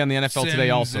He's going to be on the NFL Sims Today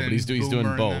also, but he's doing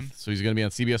Boomer both. So he's going to be on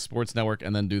CBS Sports Network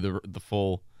and then do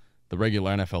the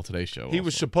regular NFL Today show. He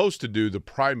was supposed to do the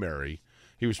primary.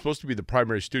 He was supposed to be the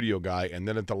primary studio guy, and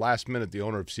then at the last minute, the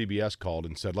owner of CBS called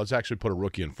and said, let's actually put a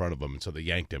rookie in front of him, and so they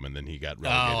yanked him, and then he got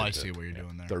relegated. Oh, I see what you're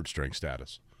doing there. Third-string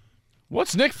status.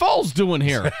 What's Nick Foles doing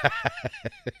here?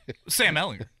 Sam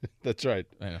Ellinger. That's right.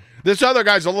 Yeah. This other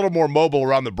guy's a little more mobile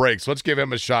around the breaks. Let's give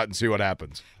him a shot and see what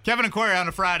happens. Kevin and Corey on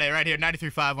a Friday right here,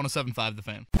 93.5, 107.5 The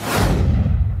Fan.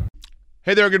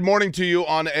 Hey there, good morning to you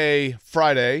on a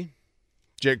Friday.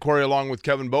 Jake Corey along with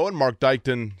Kevin Bowen. Mark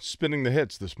Dykton spinning the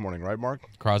hits this morning, right, Mark?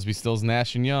 Crosby, Stills,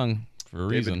 Nash, and Young for a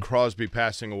reason. David Crosby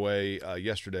passing away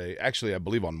yesterday. Actually, I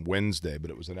believe on Wednesday, but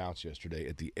it was announced yesterday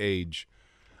at the age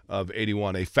of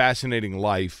 81. A fascinating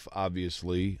life,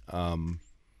 obviously. I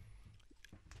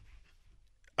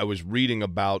was reading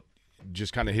about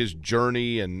just kind of his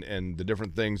journey and the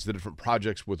different things, the different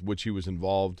projects with which he was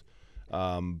involved.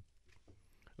 Of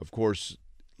course,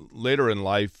 later in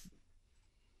life,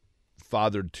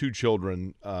 fathered 2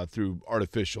 children through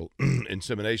artificial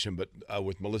insemination, but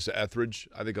with Melissa Etheridge.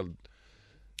 I think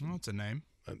What's a name?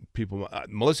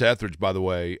 Melissa Etheridge, by the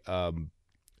way,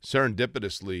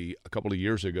 serendipitously, a couple of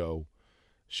years ago,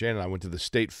 Shannon and I went to the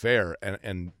state fair,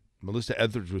 and Melissa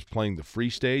Etheridge was playing the free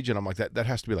stage, and I'm like, that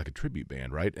has to be like a tribute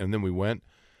band, right? And then we went.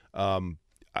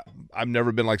 I've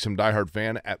never been like some diehard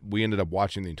fan. We ended up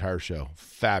watching the entire show.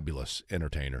 Fabulous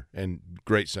entertainer and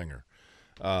great singer.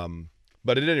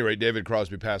 But at any rate, David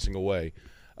Crosby passing away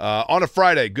on a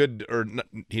Friday.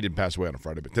 He didn't pass away on a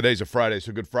Friday, but today's a Friday,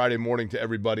 so good Friday morning to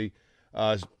everybody.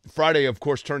 Friday, of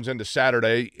course, turns into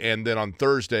Saturday, and then on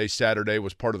Thursday, Saturday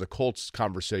was part of the Colts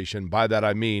conversation. By that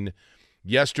I mean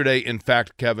yesterday, in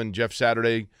fact, Kevin, Jeff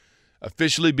Saturday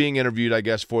officially being interviewed, I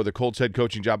guess, for the Colts head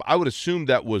coaching job. I would assume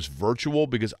that was virtual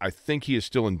because I think he is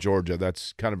still in Georgia.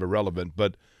 That's kind of irrelevant,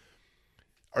 but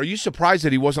are you surprised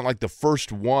that he wasn't like the first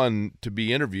one to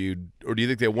be interviewed, or do you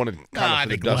think they wanted kind of for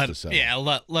the dust to settle? Yeah,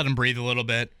 let him breathe a little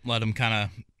bit. Let him kind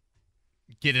of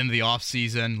get into the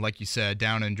offseason, like you said,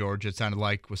 down in Georgia, it sounded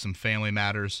like, with some family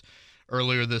matters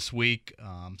earlier this week.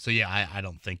 So, yeah, I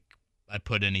don't think I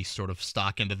put any sort of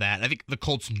stock into that. I think the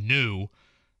Colts knew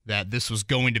that this was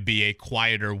going to be a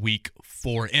quieter week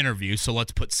for interviews, so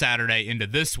let's put Saturday into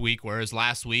this week, whereas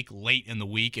last week, late in the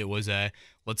week, it was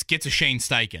let's get to Shane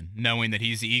Steichen, knowing that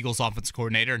he's the Eagles' offensive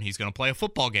coordinator and he's going to play a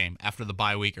football game after the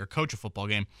bye week, or coach a football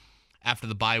game after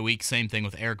the bye week. Same thing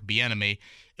with Eric Bieniemy.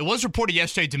 It was reported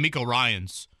yesterday DeMeco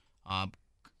Ryans, I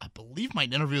believe,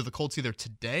 might interview the Colts either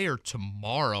today or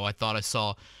tomorrow. I thought I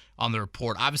saw on the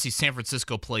report. Obviously, San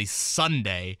Francisco plays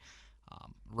Sunday.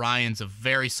 Ryan's a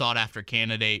very sought-after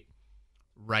candidate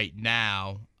right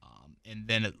now. And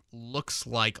then it looks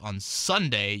like on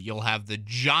Sunday you'll have the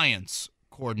Giants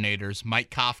coordinators, Mike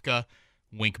Kafka,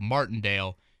 Wink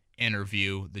Martindale,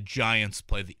 interview. The Giants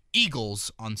play the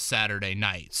Eagles on Saturday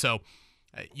night. So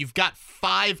you've got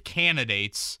 5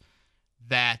 candidates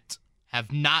that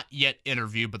have not yet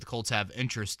interviewed, but the Colts have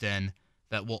interest in,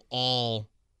 that will all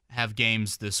have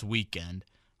games this weekend.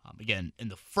 Again, in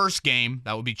the first game,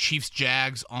 that would be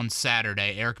Chiefs-Jags on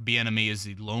Saturday. Eric Bieniemy is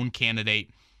the lone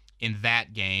candidate in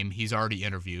that game. He's already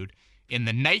interviewed. In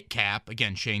the nightcap,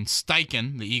 again, Shane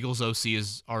Steichen, the Eagles OC,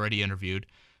 is already interviewed.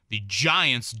 The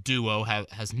Giants duo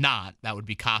has not. That would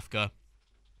be Kafka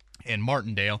and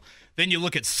Martindale. Then you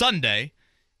look at Sunday.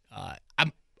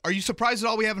 Are you surprised at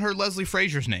all we haven't heard Leslie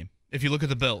Frazier's name, if you look at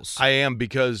the Bills? I am,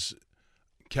 because,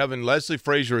 Kevin, Leslie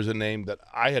Frazier is a name that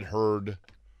I had heard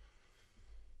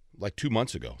like 2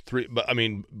 months ago. But I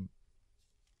mean,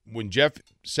 when Jeff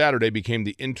Saturday became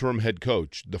the interim head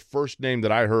coach, the first name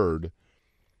that I heard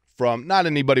from not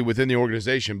anybody within the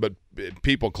organization, but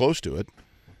people close to it,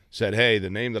 said, hey, the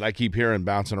name that I keep hearing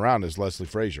bouncing around is Leslie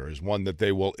Frazier, is one that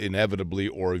they will inevitably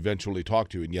or eventually talk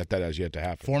to, and yet that has yet to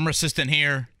happen. Former assistant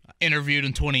here, interviewed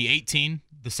in 2018.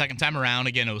 The second time around,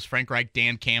 again, it was Frank Reich,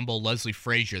 Dan Campbell, Leslie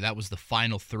Frazier. That was the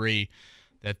final 3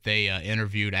 that they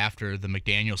interviewed after the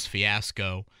McDaniels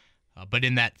fiasco. But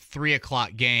in that 3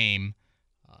 o'clock game,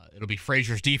 it'll be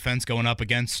Frazier's defense going up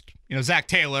against Zach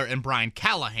Taylor and Brian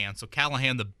Callahan. So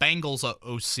Callahan, the Bengals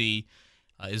OC,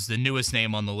 is the newest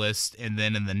name on the list. And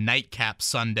then in the nightcap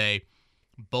Sunday,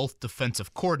 both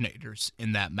defensive coordinators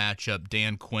in that matchup,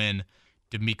 Dan Quinn,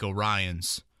 DeMeco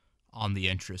Ryans, on the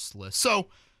interest list. So,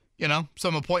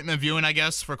 some appointment viewing, I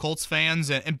guess, for Colts fans.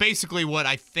 And basically what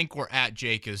I think we're at,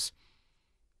 Jake, is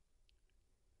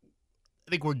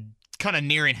I think we're kind of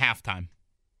nearing halftime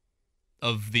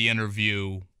of the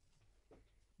interview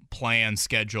plan,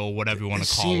 schedule, whatever you want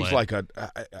to call it. It seems like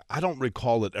I don't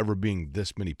recall it ever being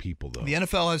this many people, though. The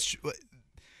NFL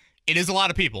it is a lot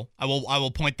of people. I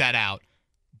will point that out.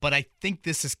 But I think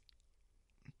this is,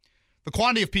 the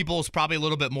quantity of people is probably a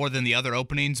little bit more than the other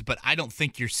openings, but I don't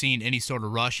think you're seeing any sort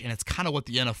of rush, and it's kind of what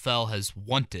the NFL has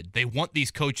wanted. They want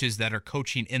these coaches that are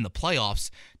coaching in the playoffs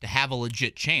to have a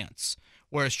legit chance.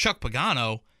 Whereas Chuck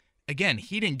Pagano, again,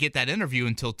 he didn't get that interview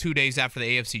until 2 days after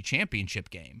the AFC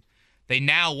Championship game. They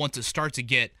now want to start to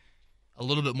get a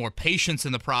little bit more patience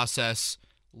in the process,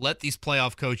 let these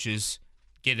playoff coaches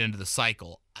get into the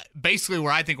cycle. Basically,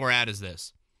 where I think we're at is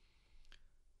this.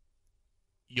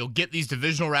 You'll get these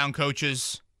divisional round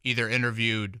coaches either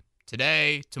interviewed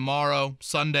today, tomorrow,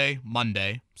 Sunday,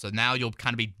 Monday. So now you'll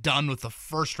kind of be done with the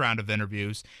first round of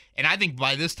interviews. And I think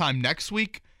by this time next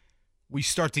week, we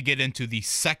start to get into the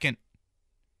second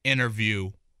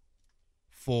interview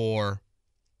for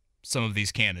some of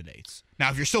these candidates.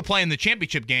 Now, if you're still playing the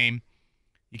championship game,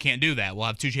 you can't do that. We'll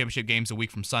have 2 championship games a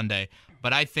week from Sunday.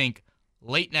 But I think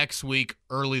late next week,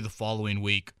 early the following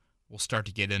week, we'll start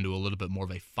to get into a little bit more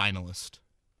of a finalist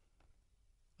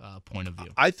point of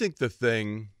view. I think the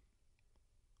thing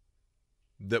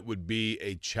that would be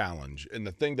a challenge, and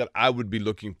the thing that I would be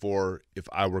looking for if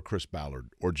I were Chris Ballard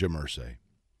or Jim Irsay,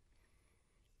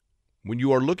 when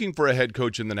you are looking for a head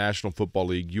coach in the National Football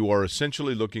League, you are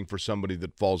essentially looking for somebody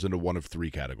that falls into one of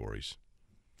 3 categories,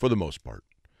 for the most part.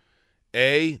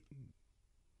 A,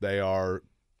 they are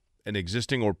an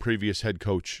existing or previous head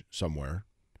coach somewhere.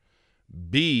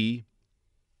 B,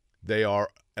 they are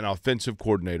an offensive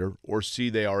coordinator. Or C,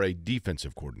 they are a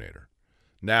defensive coordinator.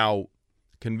 Now,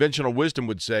 conventional wisdom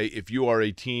would say if you are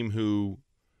a team who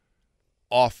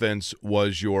offense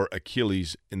was your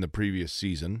Achilles in the previous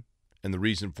season, and the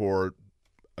reason for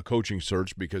a coaching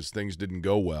search because things didn't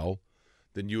go well,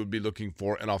 then you would be looking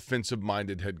for an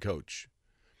offensive-minded head coach.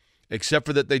 Except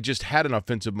for that they just had an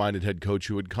offensive-minded head coach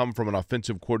who had come from an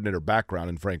offensive coordinator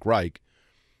background in Frank Reich,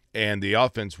 and the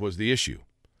offense was the issue.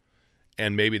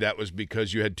 And maybe that was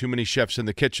because you had too many chefs in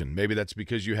the kitchen. Maybe that's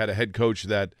because you had a head coach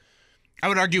that I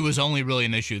would argue was only really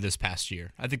an issue this past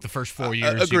year. I think the first 4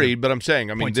 years. Agreed, but I'm saying,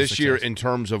 this year in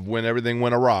terms of when everything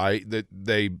went awry, that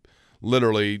they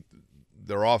literally –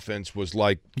 their offense was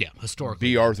like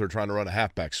historically B. Arthur trying to run a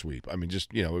halfback sweep.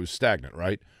 It was stagnant,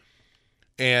 right?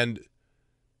 And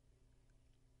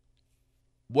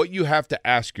what you have to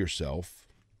ask yourself,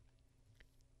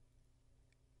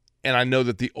 and I know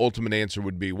that the ultimate answer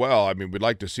would be, we'd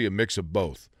like to see a mix of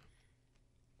both.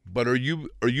 But are you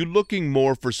looking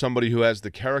more for somebody who has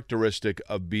the characteristic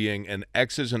of being an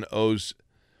X's and O's,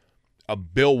 a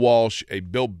Bill Walsh, a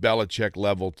Bill Belichick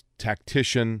level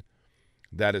tactician,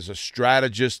 that is a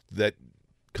strategist that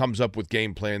comes up with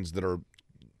game plans that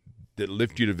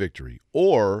lift you to victory?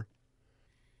 Or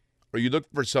are you looking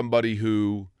for somebody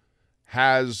who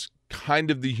has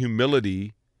kind of the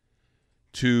humility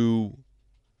to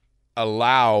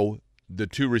allow the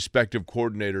two respective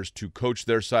coordinators to coach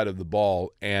their side of the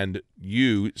ball, and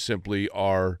you simply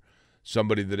are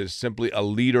somebody that is simply a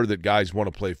leader that guys want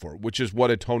to play for, which is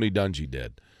what a Tony Dungy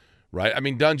did, right? I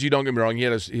mean, Dungy, don't get me wrong, he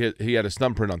had his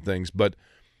thumbprint on things, but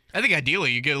I think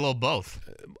ideally you get a little both.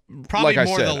 Probably like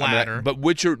more I said, the latter. but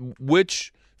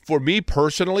which for me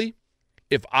personally,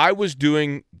 if I was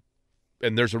doing,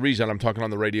 and there's a reason I'm talking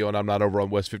on the radio and I'm not over on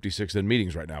West 56 in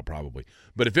meetings right now probably,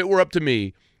 but if it were up to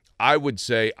me, I would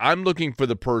say I'm looking for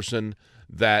the person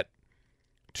that,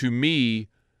 to me,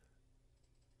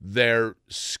 their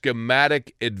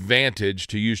schematic advantage,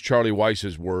 to use Charlie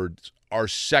Weiss's words, are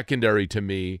secondary to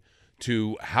me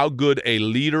to how good a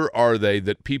leader are they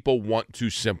that people want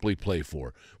to simply play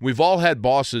for. We've all had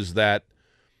bosses that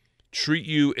treat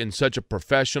you in such a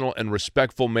professional and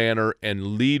respectful manner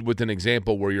and lead with an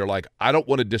example where you're like, I don't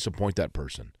want to disappoint that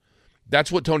person.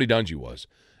 That's what Tony Dungy was.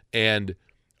 And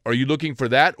are you looking for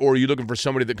that, or are you looking for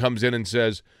somebody that comes in and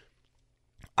says,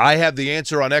 I have the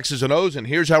answer on X's and O's, and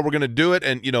here's how we're going to do it?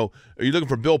 And, are you looking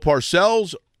for Bill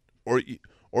Parcells, or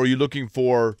are you looking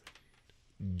for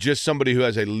just somebody who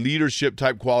has a leadership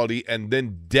type quality and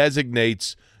then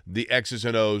designates the X's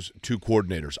and O's to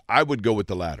coordinators? I would go with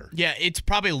the latter. Yeah, it's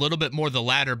probably a little bit more the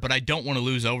latter, but I don't want to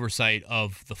lose oversight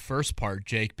of the first part,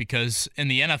 Jake, because in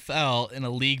the NFL, in a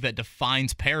league that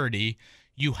defines parity,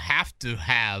 you have to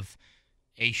have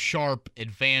a sharp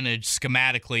advantage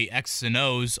schematically, X's and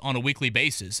O's, on a weekly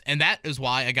basis. And that is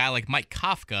why a guy like Mike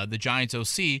Kafka, the Giants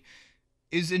OC,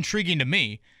 is intriguing to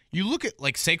me. You look at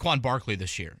like Saquon Barkley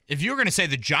this year. If you were going to say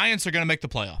the Giants are going to make the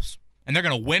playoffs and they're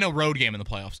going to win a road game in the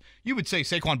playoffs, you would say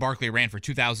Saquon Barkley ran for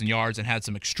 2,000 yards and had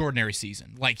some extraordinary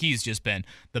season. Like, he's just been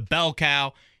the bell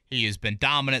cow. He has been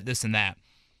dominant, this and that.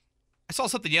 I saw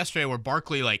something yesterday where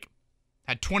Barkley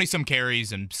had 20-some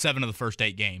carries in 7 of the first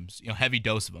 8 games, heavy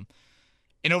dose of them.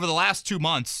 And over the last 2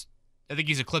 months, I think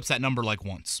he's eclipsed that number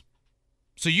once.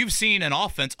 So you've seen an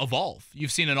offense evolve.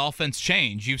 You've seen an offense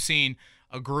change. You've seen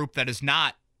a group that is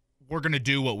not, we're going to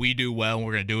do what we do well, and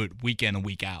we're going to do it week in and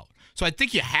week out. So I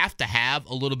think you have to have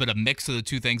a little bit of mix of the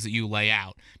two things that you lay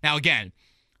out. Now, again,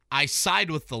 I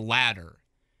side with the latter,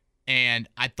 and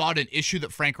I thought an issue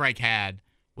that Frank Reich had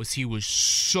was he was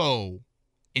so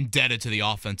indebted to the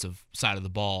offensive side of the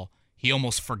ball, he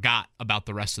almost forgot about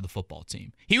the rest of the football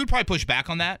team. He would probably push back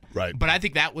on that, right? But I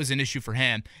think that was an issue for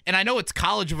him. And I know it's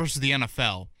college versus the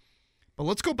NFL, but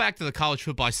let's go back to the college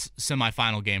football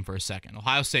semifinal game for a second.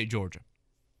 Ohio State, Georgia.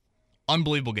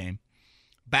 Unbelievable game.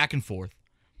 Back and forth.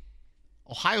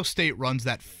 Ohio State runs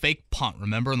that fake punt,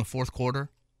 remember, in the fourth quarter?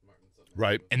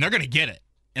 Right. And they're going to get it.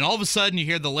 And all of a sudden, you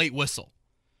hear the late whistle.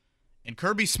 And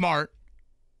Kirby Smart,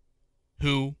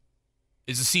 who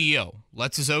is the CEO,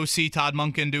 lets his OC, Todd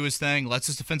Monken, do his thing, lets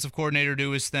his defensive coordinator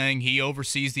do his thing. He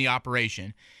oversees the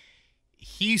operation.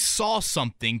 He saw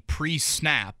something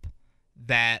pre-snap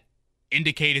that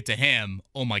indicated to him,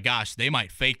 oh my gosh, they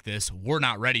might fake this. We're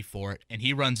not ready for it. And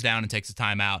he runs down and takes a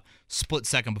timeout, split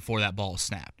second before that ball is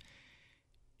snapped.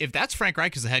 If that's Frank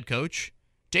Reich as the head coach,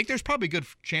 Jake, there's probably a good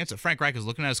chance that Frank Reich is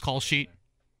looking at his call sheet,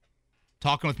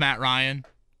 talking with Matt Ryan,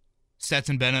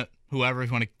 Stetson Bennett, whoever, if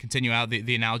you want to continue out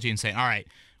the analogy, and saying, all right,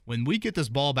 when we get this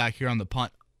ball back here on the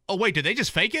punt, oh, wait, did they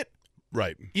just fake it?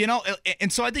 Right.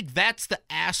 And so I think that's the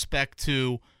aspect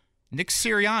to Nick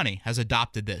Sirianni has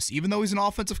adopted this. Even though he's an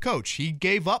offensive coach, he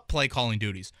gave up play-calling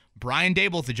duties. Brian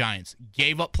Dable at the Giants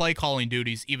gave up play-calling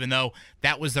duties, even though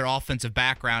that was their offensive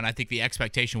background. I think the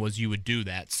expectation was you would do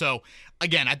that. So,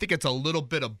 again, I think it's a little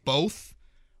bit of both,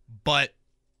 but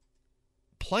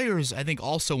players, I think,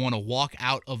 also want to walk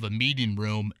out of a meeting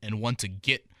room and want to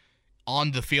get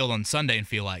on the field on Sunday and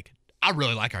feel like, I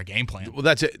really like our game plan. Well,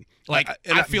 that's it.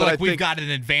 I feel like we've got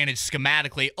an advantage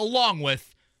schematically, along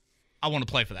with I want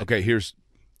to play for that. Okay,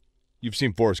 you've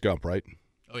seen Forrest Gump, right?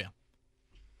 Oh, yeah.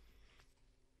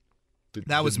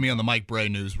 That was me on the Mike Bray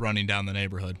news running down the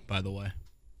neighborhood, by the way.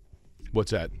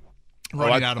 What's that?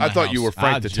 Running out of my I thought house. you were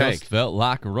Frank the Tank. I just felt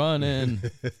like running.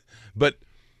 But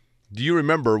do you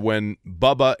remember when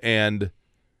Bubba and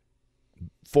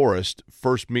Forrest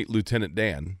first meet Lieutenant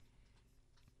Dan,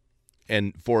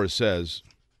 and Forrest says,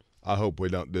 I hope we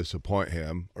don't disappoint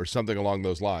him, or something along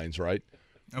those lines, right?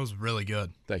 That was really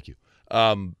good. Thank you.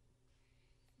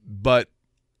 But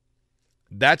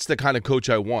that's the kind of coach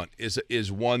I want,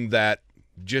 is one that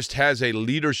just has a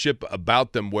leadership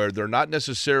about them where they're not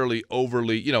necessarily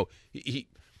overly,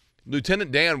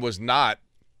 Lieutenant Dan was not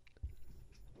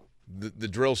the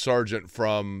drill sergeant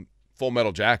from Full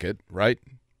Metal Jacket, right?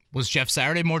 Was Jeff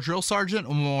Saturday more drill sergeant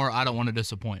or more I don't want to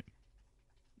disappoint?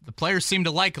 The players seem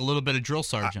to like a little bit of drill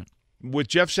sergeant. With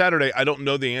Jeff Saturday, I don't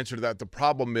know the answer to that. The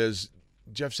problem is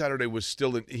Jeff Saturday was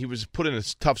he was put in a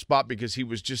tough spot because he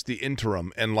was just the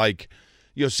interim. And,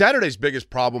 Saturday's biggest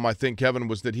problem, I think, Kevin,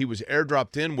 was that he was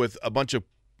airdropped in with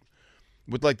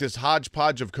this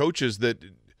hodgepodge of coaches that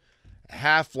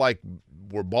half,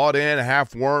 were bought in,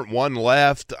 half weren't, one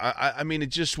left. I mean, it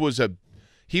just was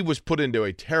he was put into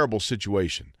a terrible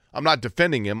situation. I'm not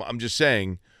defending him. I'm just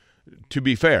saying, to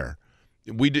be fair,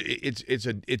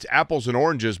 it's apples and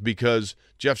oranges because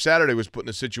Jeff Saturday was put in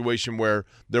a situation where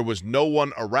there was no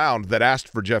one around that asked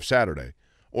for Jeff Saturday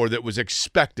or that was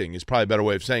expecting, is probably a better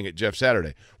way of saying it, Jeff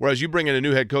Saturday. Whereas you bring in a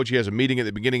new head coach, he has a meeting at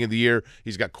the beginning of the year.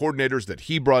 He's got coordinators that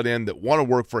he brought in that want to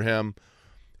work for him.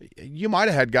 You might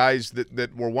have had guys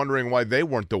that were wondering why they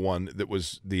weren't the one that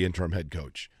was the interim head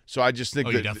coach. So I just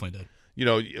think you definitely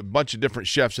did. A bunch of different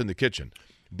chefs in the kitchen.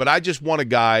 But I just want a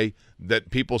guy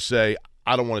that people say,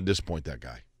 I don't want to disappoint that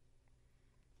guy.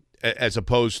 As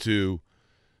opposed to,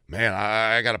 man,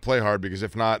 I got to play hard because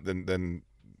if not, then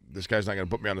this guy's not going to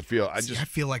put me on the field. I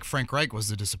feel like Frank Reich was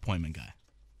the disappointment guy.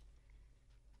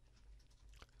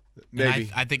 Maybe.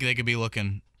 I think they could be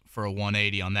looking for a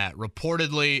 180 on that.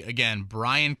 Reportedly, again,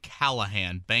 Brian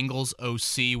Callahan, Bengals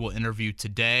OC, will interview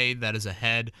today. That is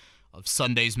ahead of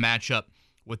Sunday's matchup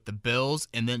with the Bills.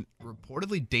 And then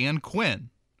reportedly Dan Quinn,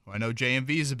 who I know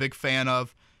JMV is a big fan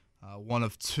of, one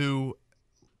of two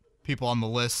people on the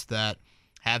list that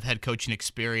have head coaching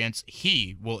experience.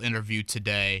 He will interview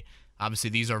today.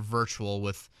 Obviously, these are virtual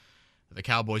with the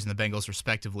Cowboys and the Bengals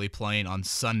respectively playing on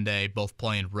Sunday, both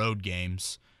playing road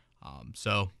games.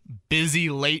 So busy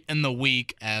late in the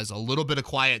week as a little bit of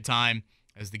quiet time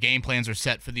as the game plans are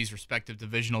set for these respective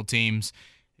divisional teams.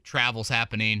 Travel's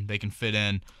happening. They can fit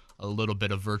in a little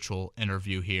bit of virtual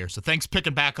interview here. So thanks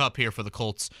picking back up here for the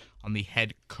Colts on the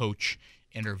head coach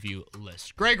interview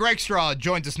list. Greg Rakestraw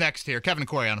joins us next here. Kevin and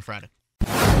Corey on a Friday.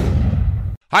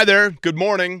 Hi there. Good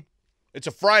morning. It's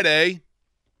a Friday.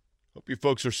 Hope you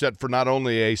folks are set for not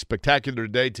only a spectacular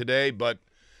day today, but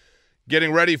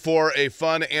getting ready for a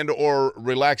fun and or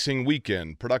relaxing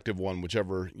weekend, productive one,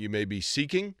 whichever you may be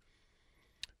seeking.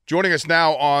 Joining us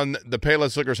now on the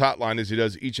Payless Liquors hotline, as he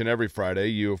does each and every Friday,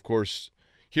 you, of course,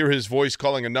 hear his voice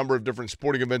calling a number of different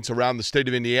sporting events around the state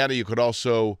of Indiana. You could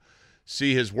also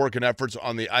see his work and efforts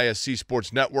on the ISC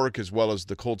Sports Network, as well as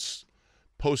the Colts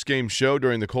post-game show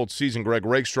during the Colts season. Greg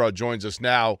Rakestraw joins us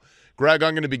now. Greg,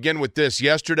 I'm going to begin with this.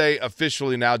 Yesterday,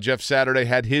 officially now, Jeff Saturday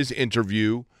had his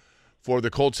interview for the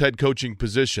Colts head coaching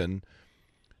position.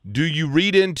 Do you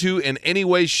read into, in any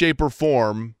way, shape, or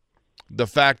form, the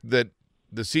fact that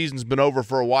the season's been over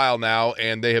for a while now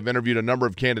and they have interviewed a number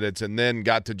of candidates and then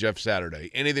got to Jeff Saturday?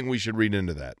 Anything we should read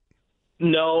into that?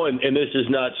 No, and this is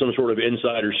not some sort of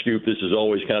insider scoop. This is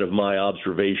always kind of my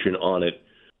observation on it.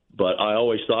 But I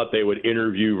always thought they would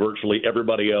interview virtually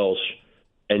everybody else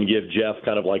and give Jeff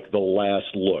kind of like the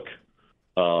last look.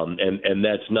 And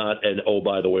that's not an, oh,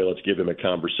 by the way, let's give him a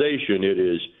conversation. It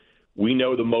is, we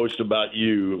know the most about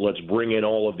you. Let's bring in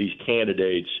all of these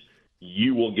candidates.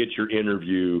 You will get your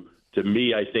interview. To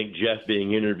me, I think Jeff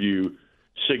being interviewed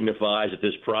signifies that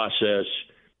this process,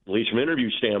 at least from an interview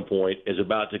standpoint, is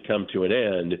about to come to an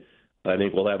end. I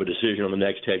think we'll have a decision on the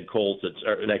next head coach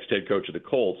of the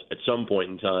Colts at some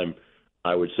point in time,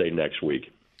 I would say next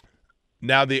week.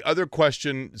 Now, the other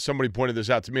question, somebody pointed this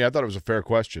out to me. I thought it was a fair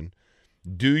question.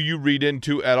 Do you read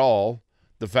into at all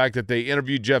the fact that they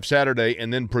interviewed Jeff Saturday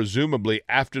and then presumably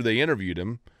after they interviewed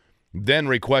him, then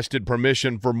requested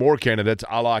permission for more candidates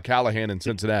a la Callahan in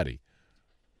Cincinnati?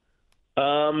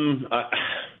 I'm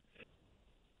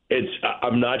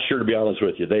not sure, to be honest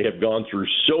with you. They have gone through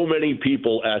so many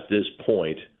people at this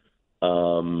point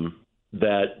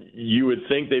that you would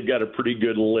think they've got a pretty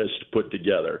good list put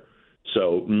together.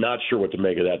 So not sure what to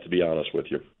make of that, to be honest with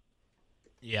you.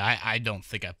 Yeah, I don't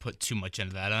think I put too much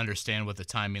into that. I understand what the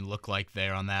timing looked like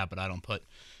there on that, but I don't put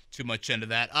too much into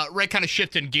that. Ray, kind of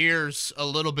shifting gears a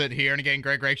little bit here. And again,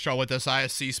 Greg Rakestraw with us,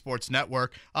 ISC Sports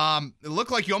Network. It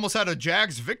looked like you almost had a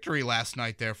Jags victory last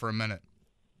night there for a minute.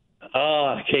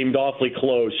 Came awfully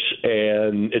close,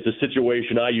 and it's a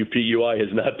situation IUPUI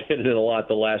has not been in a lot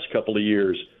the last couple of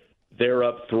years. They're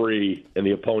up 3, and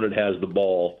the opponent has the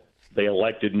ball. They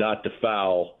elected not to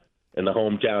foul, and the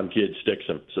hometown kid sticks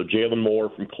him. So Jalen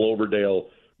Moore from Cloverdale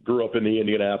grew up in the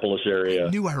Indianapolis area. I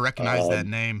knew I recognized that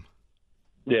name.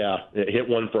 Yeah, it hit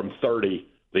one from 30,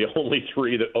 the only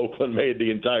 3 that Oakland made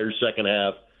the entire second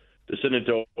half to send it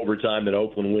to overtime, then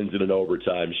Oakland wins it in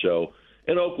overtime. So,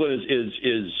 and Oakland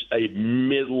is a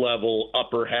mid-level,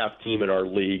 upper half team in our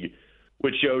league,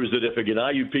 which shows that if an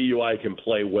IUPUI can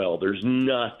play well, there's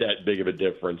not that big of a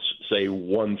difference, say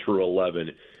 1 through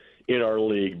 11 in our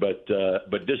league. But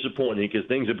disappointing because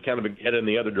things have kind of been headed in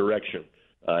the other direction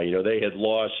They had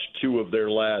lost 2 of their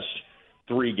last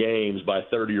 3 games by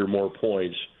 30 or more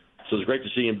points. So it's great to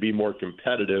see him be more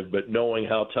competitive, but knowing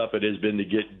how tough it has been to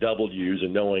get W's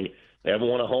and knowing they haven't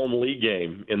won a home league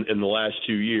game in the last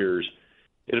 2 years,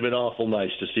 it would have been awful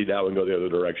nice to see that one go the other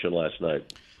direction last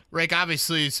night. Rick,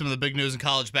 obviously some of the big news in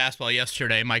college basketball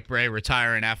yesterday, Mike Brey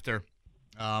retiring after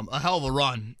a hell of a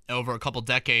run over a couple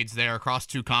decades there across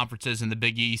 2 conferences in the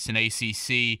Big East and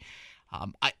ACC.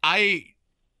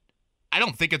 I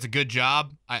don't think it's a good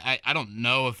job. I don't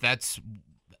know if that's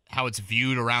how it's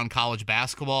viewed around college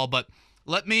basketball, but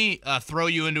let me throw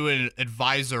you into an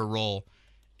advisor role.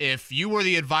 If you were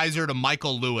the advisor to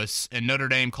Michael Lewis and Notre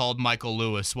Dame called Michael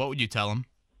Lewis, what would you tell him?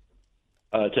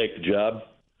 Take the job.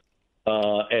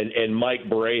 And Mike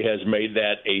Brey has made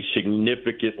that a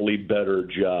significantly better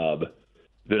job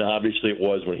than obviously it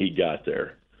was when he got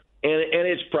there. And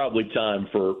it's probably time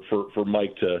for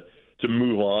Mike to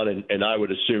move on, and I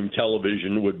would assume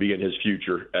television would be in his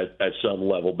future at some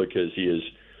level because he is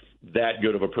that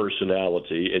good of a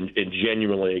personality and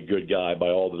genuinely a good guy by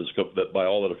all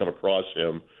that have come across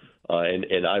him.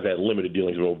 And I've had limited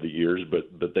dealings with him over the years,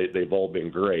 but they've all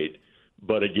been great.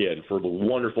 But again, for the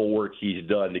wonderful work he's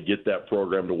done to get that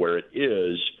program to where it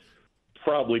is,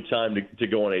 probably time to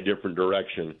go in a different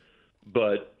direction.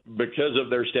 But because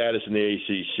of their status in the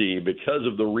ACC, because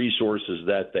of the resources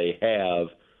that they have,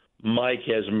 Mike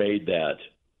has made that,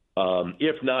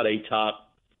 if not a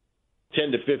top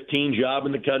 10 to 15 job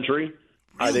in the country, really?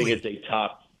 I think it's a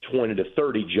top 20 to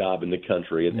 30 job in the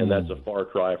country, and that's a far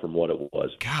cry from what it was.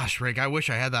 Gosh, Rick, I wish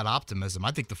I had that optimism.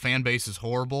 I think the fan base is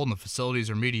horrible and the facilities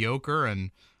are mediocre,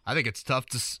 and I think it's tough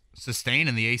to sustain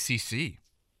in the ACC.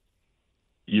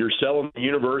 You're selling the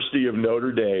University of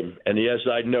Notre Dame, and yes,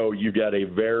 I know you got a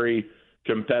very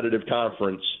competitive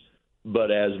conference,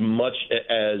 but as much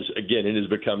as, again, it has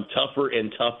become tougher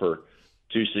and tougher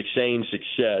to sustain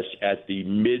success at the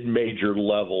mid-major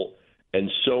level, and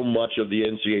so much of the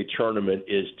NCAA tournament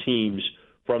is teams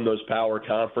from those power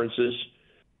conferences,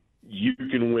 you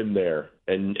can win there.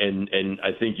 And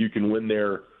I think you can win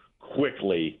there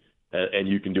quickly, and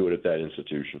you can do it at that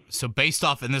institution. So based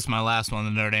off, and this is my last one,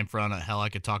 the Notre Dame front, hell, I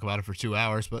could talk about it for 2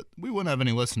 hours, but we wouldn't have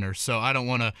any listeners, so I don't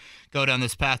want to go down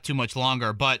this path too much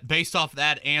longer. But based off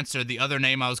that answer, the other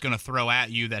name I was going to throw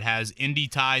at you that has Indy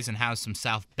ties and has some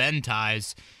South Bend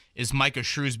ties is Micah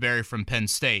Shrewsbury from Penn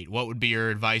State. What would be your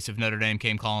advice if Notre Dame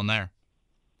came calling there?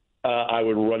 I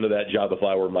would run to that job if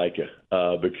I were Micah,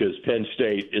 because Penn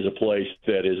State is a place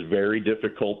that is very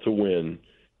difficult to win.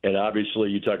 And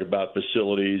obviously you talk about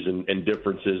facilities and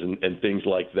differences and things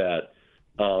like that.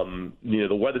 The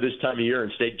weather this time of year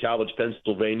in State College,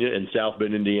 Pennsylvania, and South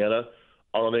Bend, Indiana,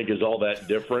 I don't think is all that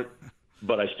different.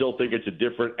 But I still think it's a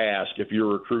different ask if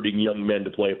you're recruiting young men to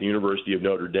play at the University of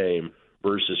Notre Dame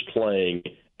versus playing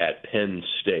at Penn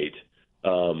State.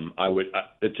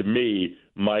 To me,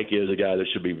 Mike is a guy that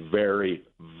should be very,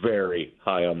 very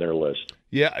high on their list.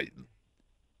 Yeah,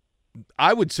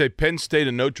 I would say Penn State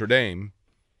and Notre Dame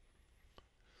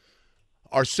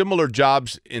are similar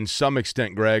jobs in some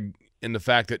extent, Greg, in the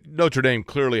fact that Notre Dame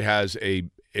clearly has a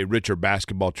richer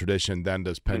basketball tradition than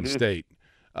does Penn State.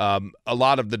 A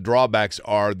lot of the drawbacks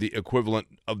are the equivalent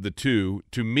of the two.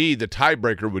 To me, the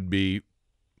tiebreaker would be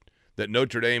that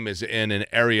Notre Dame is in an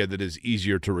area that is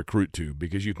easier to recruit to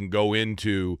because you can go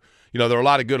into, there are a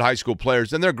lot of good high school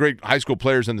players, and there are great high school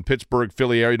players in the Pittsburgh,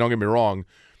 Philly area, don't get me wrong,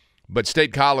 but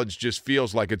State College just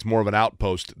feels like it's more of an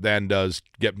outpost than does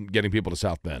getting people to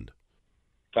South Bend.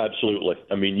 Absolutely.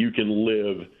 I mean, you can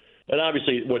live, and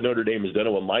obviously what Notre Dame has done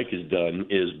and what Mike has done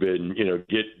is been,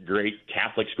 get great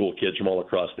Catholic school kids from all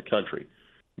across the country.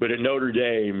 But at Notre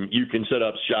Dame, you can set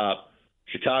up shop,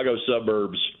 Chicago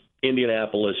suburbs,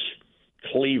 Indianapolis,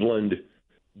 Cleveland,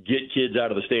 get kids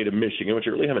out of the state of Michigan, which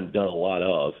you really haven't done a lot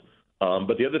of.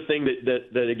 But the other thing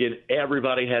that again,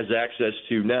 everybody has access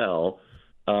to now,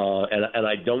 and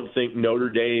I don't think Notre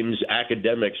Dame's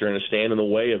academics are going to stand in the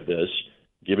way of this,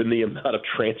 given the amount of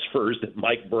transfers that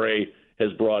Mike Brey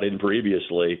has brought in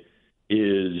previously,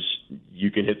 is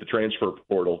you can hit the transfer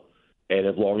portal. And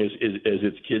as long as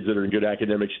it's kids that are in good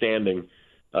academic standing,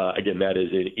 again, that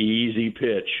is an easy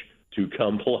pitch to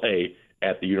come play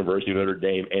at the University of Notre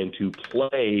Dame and to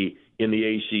play in the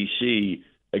ACC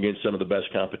against some of the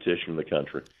best competition in the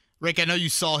country. Rick, I know you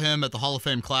saw him at the Hall of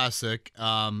Fame Classic,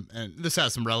 and this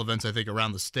has some relevance, I think,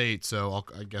 around the state, so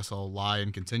I guess I'll lie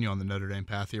and continue on the Notre Dame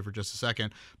path here for just a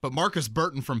second. But Marcus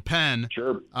Burton from Penn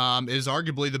is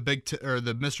arguably the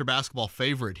Mr. Basketball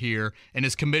favorite here and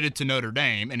is committed to Notre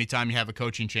Dame. Anytime you have a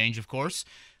coaching change, of course,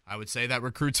 I would say that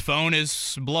recruit's phone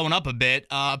is blowing up a bit.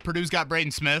 Purdue's got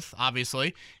Braden Smith,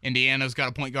 obviously. Indiana's got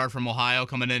a point guard from Ohio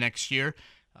coming in next year.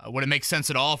 Would it make sense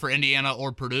at all for Indiana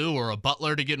or Purdue or a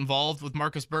Butler to get involved with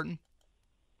Marcus Burton?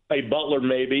 A Butler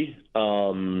maybe,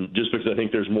 just because I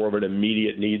think there's more of an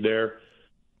immediate need there.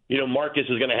 Marcus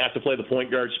is going to have to play the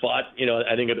point guard spot.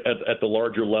 I think at the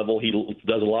larger level, he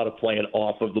does a lot of playing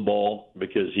off of the ball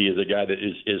because he is a guy that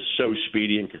is so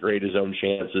speedy and can create his own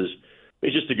chances.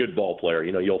 He's just a good ball player.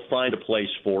 You'll find a place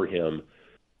for him.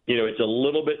 It's a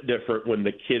little bit different when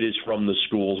the kid is from the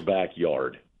school's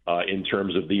backyard in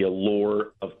terms of the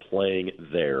allure of playing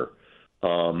there.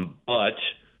 But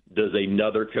does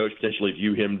another coach potentially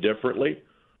view him differently?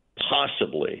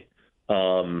 Possibly.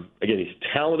 Again, he's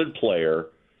a talented player.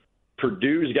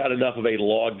 Purdue's got enough of a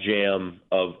logjam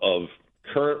of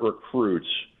current recruits.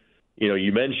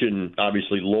 You mentioned,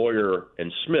 obviously, Lawyer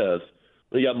and Smith.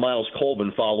 You got Miles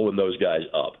Colvin following those guys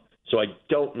up. So I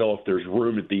don't know if there's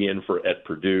room at the end at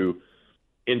Purdue.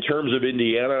 In terms of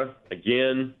Indiana,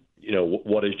 again,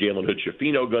 what is Jalen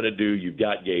Hood-Schifino going to do? You've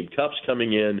got Gabe Cupps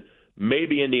coming in.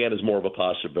 Maybe Indiana's more of a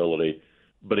possibility.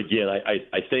 But again,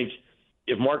 I think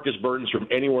if Marcus Burton's from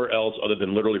anywhere else other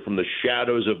than literally from the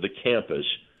shadows of the campus,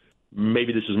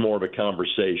 maybe this is more of a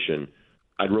conversation.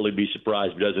 I'd really be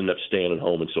surprised if he doesn't end up staying at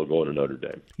home and still going to Notre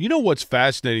Dame. You know what's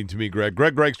fascinating to me, Greg?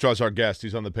 Greg Rakestraw is our guest.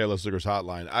 He's on the Payless Liquors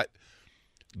hotline.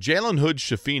 Jalen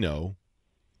Hood-Schifino,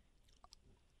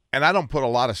 and I don't put a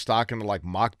lot of stock into like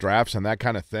mock drafts and that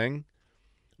kind of thing,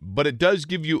 but it does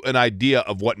give you an idea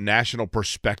of what national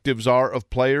perspectives are of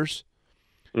players.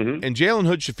 Mm-hmm. And Jalen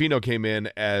Hood-Schifino came in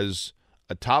as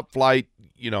a top-flight,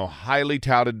 highly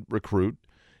touted recruit.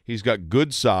 He's got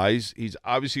good size. He's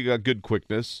obviously got good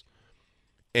quickness.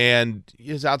 And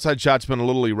his outside shot's been a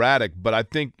little erratic, but I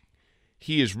think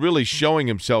he is really showing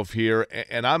himself here.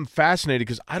 And I'm fascinated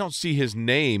because I don't see his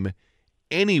name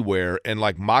anywhere in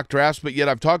like mock drafts, but yet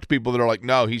I've talked to people that are like,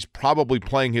 no, he's probably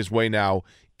playing his way now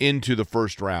into the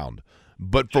first round.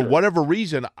 But for whatever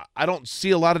reason, I don't see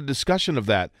a lot of discussion of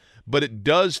that. But it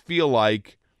does feel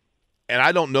like, and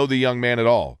I don't know the young man at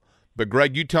all, but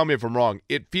Greg, you tell me if I'm wrong,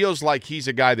 it feels like he's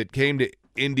a guy that came to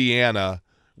Indiana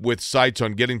with sights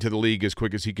on getting to the league as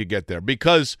quick as he could get there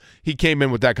because he came in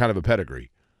with that kind of a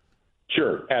pedigree.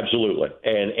 Sure, absolutely.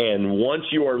 And once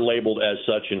you are labeled as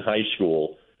such in high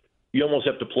school, you almost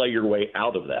have to play your way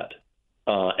out of that.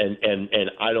 And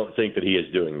I don't think that he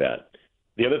is doing that.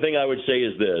 The other thing I would say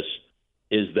is this,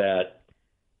 is that,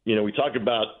 we talk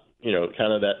about,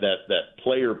 kind of that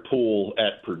player pool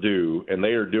at Purdue, and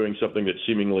they are doing something that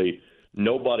seemingly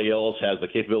nobody else has the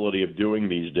capability of doing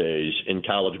these days in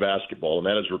college basketball, and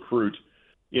that is recruit,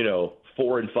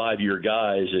 4 and 5 year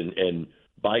guys, and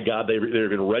by God, they're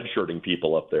going to redshirting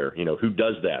people up there. Who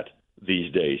does that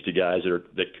these days to guys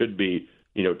that could be,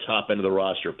 top end of the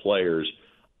roster players?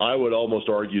 I would almost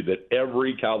argue that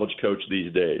every college coach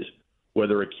these days,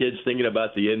 whether a kid's thinking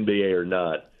about the NBA or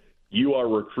not, you are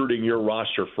recruiting your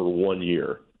roster for 1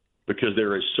 year because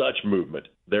there is such movement,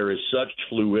 there is such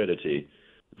fluidity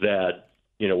that,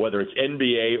 whether it's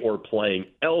NBA or playing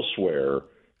elsewhere,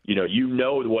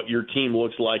 what your team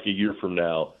looks like a year from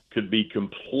now could be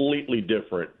completely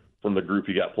different from the group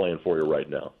you got playing for you right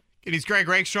now. And he's Greg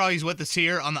Rakestraw. He's with us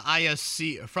here on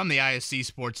the from the ISC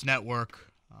Sports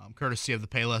Network, courtesy of the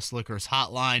Payless Liquors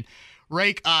hotline.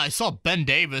 Rake, I saw Ben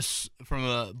Davis from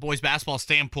a boys basketball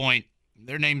standpoint.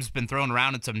 Their name's been thrown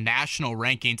around in some national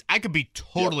rankings. I could be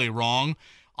totally wrong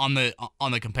on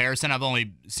the comparison. I've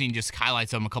only seen just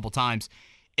highlights of them a couple times.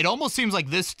 It almost seems like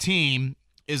this team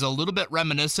is a little bit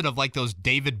reminiscent of like those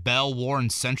David Bell Warren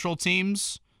Central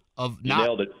teams of not, you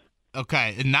nailed it.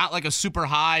 Okay, and not like a super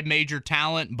high major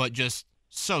talent, but just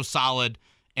so solid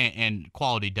and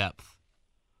quality depth.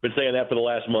 Been saying that for the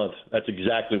last month. That's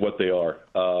exactly what they are.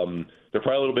 They're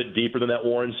probably a little bit deeper than that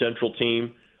Warren Central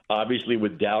team. Obviously,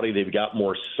 with Dowdy, they've got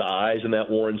more size in that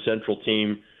Warren Central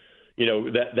team.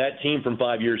 That team from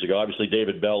 5 years ago, obviously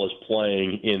David Bell is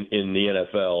playing in the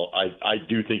NFL. I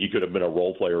do think he could have been a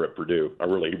role player at Purdue.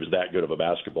 He was that good of a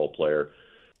basketball player.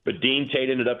 But Dean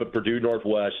Tate ended up at Purdue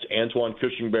Northwest. Antoine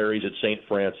Cushingberry's at St.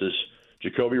 Francis.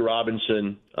 Jacoby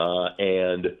Robinson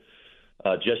and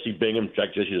Jesse Bingham. In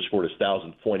fact, Jesse just scored his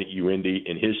 1,000th point at UIndy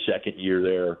in his second year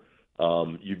there.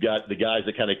 You've got the guys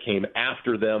that kind of came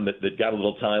after them that got a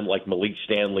little time, like Malik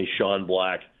Stanley, Sean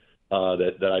Black,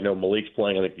 that I know Malik's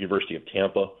playing at the University of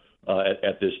Tampa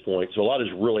at this point. So a lot of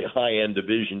really high-end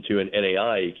Division II and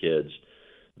NAIA kids.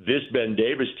 This Ben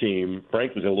Davis team,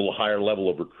 frankly, is a little higher level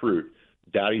of recruit.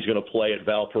 Dowdy's going to play at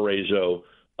Valparaiso.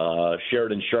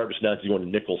 Sheridan Sharp is now going to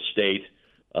Nicholls State.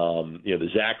 The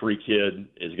Zachary kid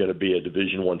is going to be a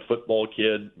Division I football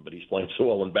kid, but he's playing so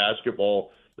well in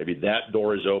basketball. Maybe that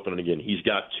door is open. And again, he's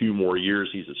got 2 more years.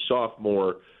 He's a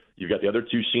sophomore. You've got the other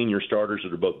 2 senior starters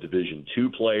that are both Division II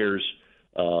players.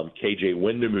 KJ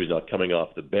Wyndham, who's now coming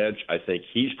off the bench. I think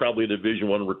he's probably a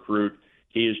Division I recruit.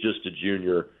 He is just a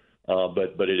junior,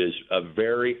 but it is a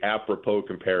very apropos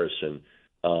comparison.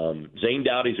 Zane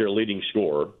Dowdy's their leading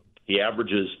scorer. He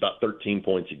averages about 13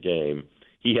 points a game.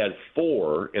 He had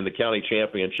 4 in the county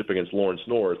championship against Lawrence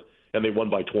North, and they won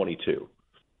by 22.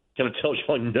 Kind of tells you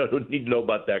all you need to know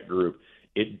about that group.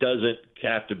 It doesn't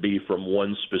have to be from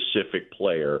one specific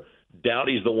player.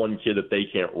 Dowdy's the one kid that they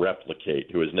can't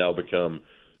replicate, who has now become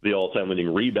the all-time leading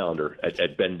rebounder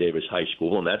at Ben Davis High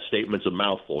School, and that statement's a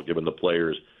mouthful given the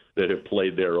players that have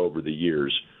played there over the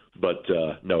years. But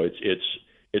no,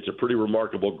 it's a pretty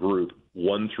remarkable group,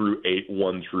 1 through 8,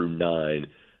 1 through 9,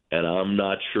 and I'm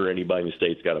not sure anybody in the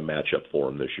state's got a matchup for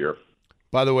them this year.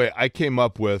 By the way, I came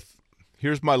up with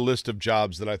here's my list of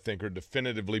jobs that I think are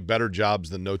definitively better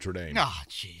jobs than Notre Dame. Ah,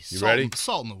 jeez. You ready?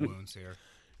 Salt in the wounds here.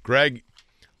 Greg,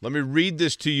 let me read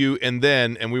this to you, and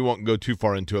we won't go too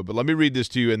far into it, but let me read this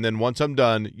to you, and then once I'm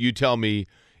done, you tell me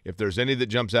if there's any that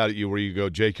jumps out at you where you go,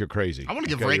 Jake, you're crazy. I want to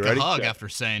give Rake a hug after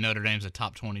saying Notre Dame's a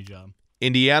top 20 job.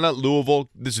 Indiana,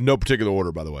 Louisville, this is no particular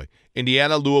order, by the way.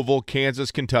 Indiana, Louisville,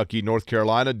 Kansas, Kentucky, North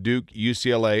Carolina, Duke,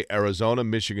 UCLA, Arizona,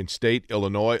 Michigan State,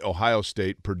 Illinois, Ohio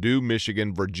State, Purdue,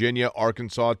 Michigan, Virginia,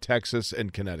 Arkansas, Texas,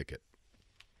 and Connecticut.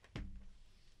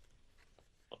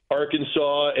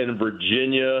 Arkansas and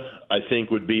Virginia, I think,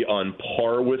 would be on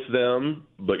par with them,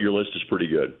 but your list is pretty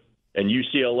good. And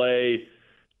UCLA,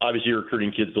 obviously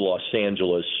recruiting kids to Los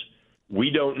Angeles. We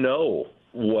don't know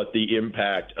what the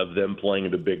impact of them playing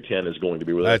in the Big Ten is going to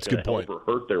be. Whether that's going to help or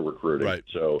hurt their recruiting. Right.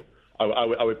 So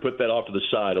I would put that off to the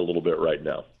side a little bit right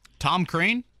now. Tom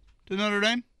Crean to Notre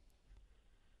Dame?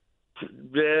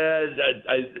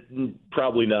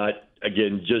 Probably not.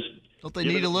 Again, just don't they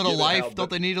need a little life? Don't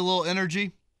they need a little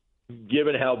energy?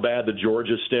 Given how bad the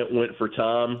Georgia stint went for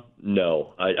Tom,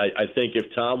 no. I think if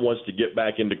Tom wants to get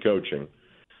back into coaching,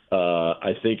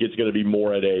 I think it's going to be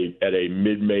more at a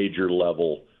mid-major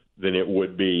level than it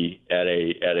would be at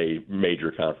a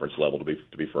major conference level, to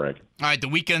be frank. All right, the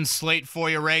weekend slate for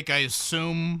you, Rake. I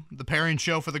assume the pairing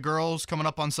show for the girls coming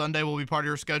up on Sunday will be part of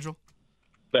your schedule?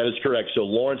 That is correct. So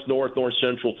Lawrence North, North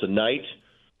Central tonight,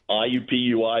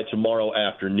 IUPUI tomorrow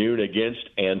afternoon against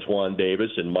Antoine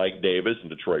Davis and Mike Davis and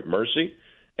Detroit Mercy.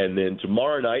 And then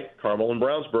tomorrow night, Carmel and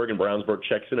Brownsburg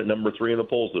checks in at number 3 in the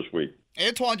polls this week.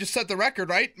 Antoine just set the record,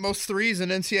 right? Most threes in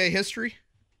NCAA history?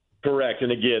 Correct.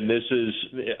 And again,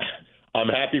 I'm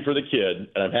happy for the kid,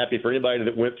 and I'm happy for anybody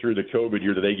that went through the COVID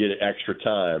year that they get extra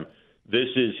time. This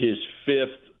is his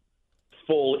 5th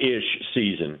full-ish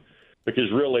season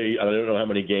because really, I don't know how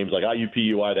many games, like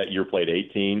IUPUI that year played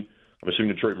 18. I'm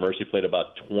assuming Detroit Mercy played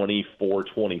about 24,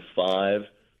 25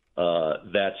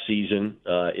 that season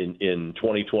in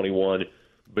 2021.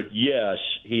 But yes,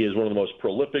 he is one of the most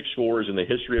prolific scorers in the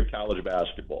history of college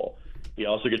basketball. He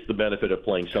also gets the benefit of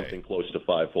playing something close to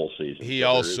 5 full seasons. He so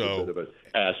also there is a bit of an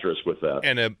asterisk with that.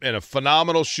 And a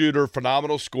phenomenal shooter,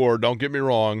 phenomenal scorer. Don't get me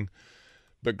wrong.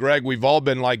 But, Greg, we've all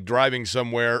been, like, driving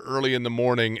somewhere early in the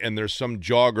morning, and there's some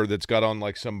jogger that's got on,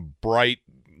 like, some bright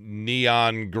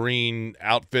neon green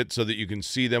outfit so that you can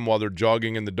see them while they're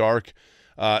jogging in the dark.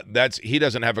 He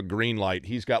doesn't have a green light.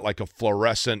 He's got, like, a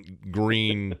fluorescent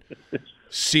green,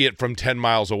 see it from 10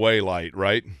 miles away light,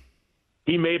 right?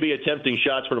 He may be attempting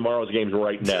shots for tomorrow's games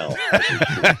right now,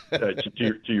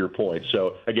 to your point.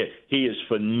 So, again, he is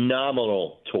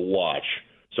phenomenal to watch.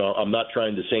 So I'm not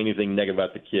trying to say anything negative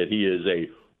about the kid. He is a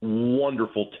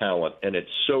wonderful talent, and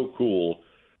it's so cool.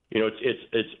 You know,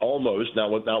 it's almost,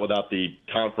 not without the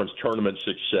conference tournament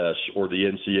success or the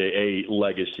NCAA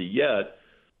legacy yet,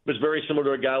 but it's very similar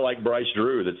to a guy like Bryce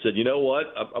Drew that said, you know what,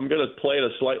 I'm going to play at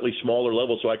a slightly smaller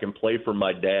level so I can play for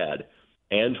my dad.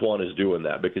 Antoine is doing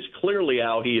that because clearly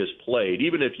how he has played,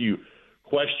 even if you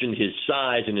questioned his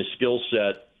size and his skill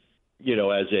set, you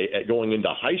know, as going into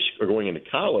high school or going into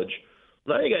college,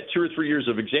 now you got 2 or 3 years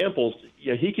of examples.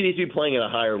 You know, he could easily be playing at a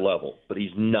higher level, but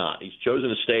he's not. He's chosen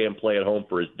to stay and play at home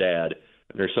for his dad,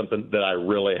 and there's something that I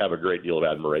really have a great deal of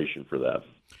admiration for that.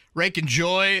 Rake,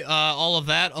 enjoy all of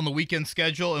that on the weekend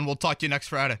schedule, and we'll talk to you next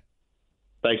Friday.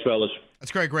 Thanks, fellas.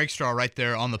 That's Greg Rakestraw right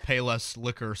there on the Payless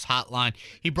Liquors hotline.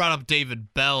 He brought up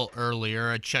David Bell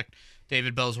earlier. I checked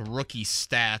David Bell's rookie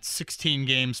stats. 16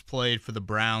 games played for the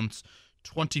Browns,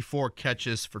 24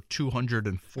 catches for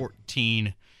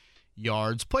 214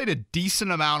 yards. Played a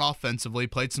decent amount offensively,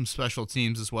 played some special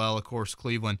teams as well. Of course,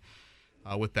 Cleveland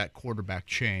with that quarterback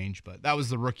change. But that was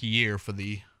the rookie year for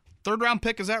the third-round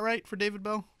pick. Is that right for David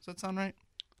Bell? Does that sound right?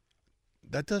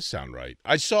 That does sound right.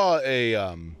 I saw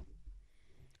the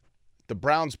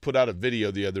Browns put out a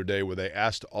video the other day where they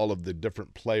asked all of the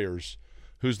different players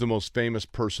who's the most famous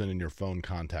person in your phone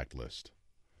contact list.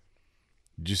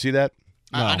 Did you see that?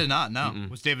 No. I did not, no.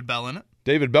 Was David Bell in it?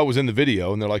 David Bell was in the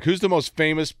video, and they're like, who's the most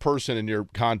famous person in your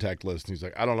contact list? And he's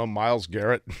like, I don't know, Myles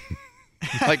Garrett.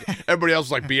 Like, everybody else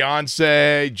was like,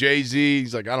 Beyonce, Jay-Z.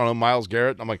 He's like, I don't know, Myles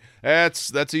Garrett. I'm like,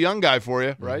 that's a young guy for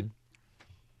you, right?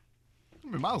 I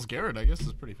mean, Myles Garrett, I guess,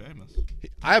 is pretty famous.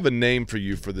 I have a name for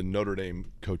you for the Notre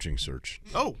Dame coaching search.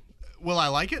 Oh, will I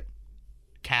like it?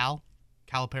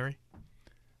 Calipari?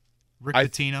 Rick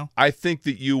Pitino? I think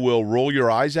that you will roll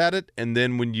your eyes at it, and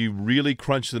then when you really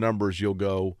crunch the numbers, you'll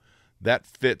go, that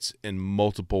fits in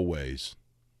multiple ways.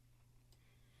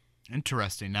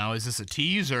 Interesting. Now, is this a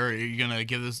tease, or are you going to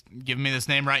give me this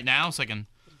name right now so I can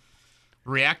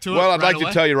react to it? Well, I'd right like away?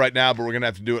 to tell you right now, but we're going to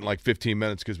have to do it in like 15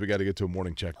 minutes because we got to get to a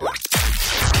morning check down.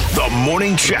 The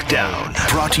Morning Checkdown,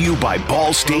 brought to you by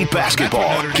Ball State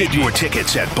Basketball. Get your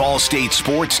tickets at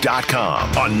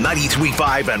ballstatesports.com on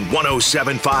 93.5 and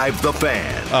 107.5 The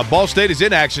Fan. Ball State is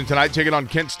in action tonight, taking on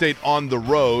Kent State on the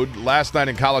road. Last night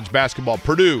in college basketball,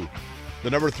 Purdue, the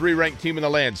number 3 ranked team in the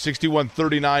land,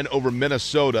 61-39 over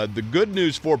Minnesota. The good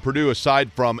news for Purdue,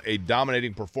 aside from a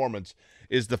dominating performance,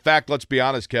 is the fact, let's be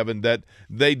honest, Kevin, that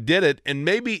they did it, and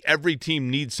maybe every team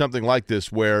needs something like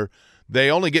this where they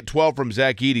only get 12 from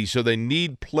Zach Edey, so they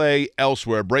need play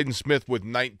elsewhere. Braden Smith with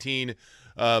 19.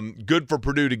 Good for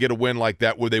Purdue to get a win like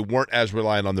that where they weren't as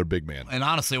reliant on their big man. And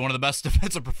honestly, one of the best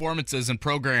defensive performances in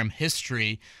program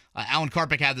history. Alan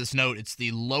Karpick had this note. It's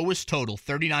the lowest total,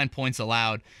 39 points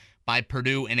allowed by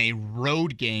Purdue in a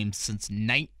road game since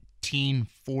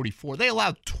 1944. They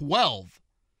allowed 12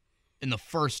 in the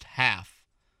first half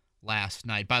last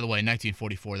night. By the way,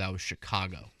 1944, that was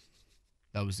Chicago.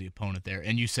 That was the opponent there.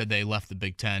 And you said they left the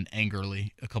Big Ten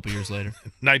angrily a couple years later.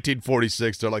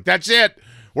 1946, they're like, that's it.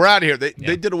 We're out of here.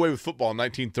 They did away with football in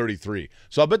 1933.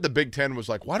 So I bet the Big Ten was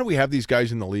like, why do we have these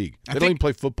guys in the league? They don't even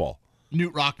play football.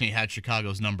 Newt Rockne had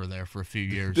Chicago's number there for a few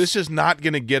years. This is not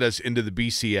going to get us into the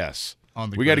BCS.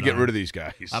 We got to get rid of these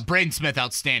guys. Braden Smith,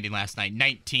 outstanding last night.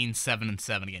 19, 7, and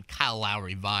 7. Again, Kyle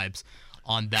Lowry vibes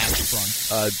on that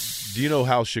front. Do you know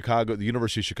how the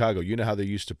University of Chicago, you know how they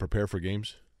used to prepare for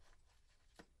games?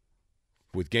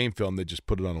 With game film, they just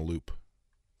put it on a loop.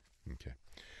 Okay.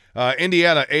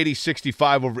 Indiana,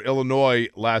 80-65 over Illinois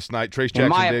last night. Trace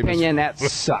Jackson Davis. In my opinion, that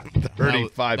sucked.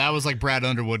 35. That was like Brad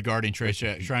Underwood guarding Trace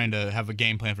Jackson, trying to have a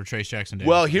game plan for Trace Jackson Davis.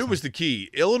 Well, here was the key.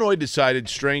 Illinois decided,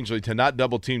 strangely, to not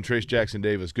double-team Trace Jackson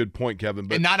Davis. Good point, Kevin.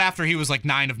 But and not after he was like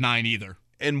 9 of 9 either.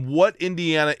 And what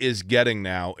Indiana is getting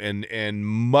now, and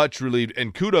much relieved,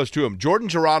 and kudos to him, Jordan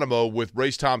Geronimo, with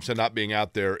Race Thompson not being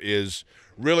out there, is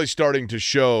really starting to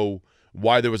show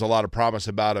why there was a lot of promise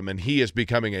about him, and he is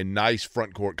becoming a nice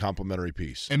front court complementary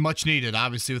piece. And much needed,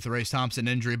 obviously, with the Race Thompson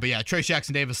injury. But yeah, Trace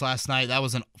Jackson Davis last night, that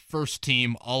was a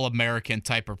first-team All-American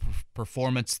type of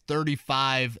performance,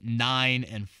 35, 9,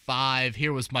 and 5.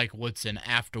 Here was Mike Woodson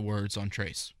afterwards on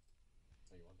Trace.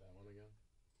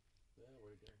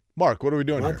 Mark, what are we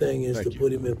doing here? My thing is to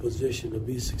put him in position to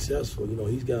be successful. You know,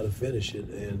 he's got to finish it.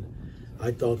 And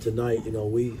I thought tonight, you know,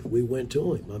 we went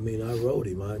to him. I mean, I rode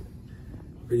him.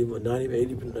 Pretty much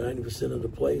 90% of the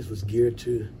plays was geared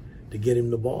to get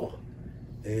him the ball.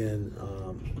 And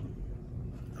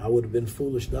I would have been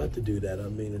foolish not to do that, I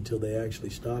mean, until they actually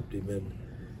stopped him. And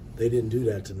they didn't do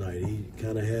that tonight. He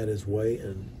kind of had his way,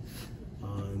 and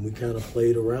we kind of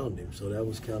played around him. So that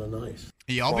was kind of nice.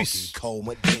 He always There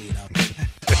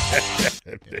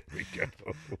we go.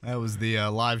 That was the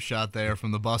live shot there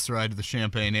from the bus ride to the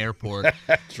Champaign Airport.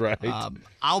 That's right.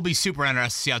 I'll be super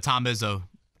interested to see how Tom Izzo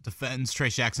defends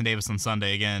Trace Jackson Davis on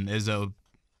Sunday again. Izzo,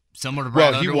 similar to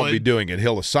Brad Underwood. He won't be doing it.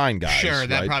 He'll assign guys. Sure,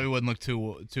 that right? probably wouldn't look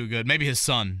too good. Maybe his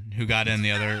son, who got in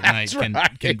the other night,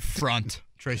 can front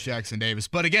Trace Jackson Davis.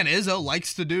 But again, Izzo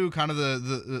likes to do kind of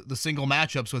the single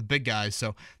matchups with big guys,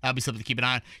 so that'll be something to keep an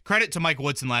eye on. Credit to Mike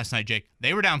Woodson last night, Jake.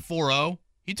 They were down 4-0.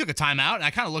 He took a timeout, and I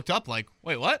kind of looked up like,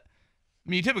 wait, what? I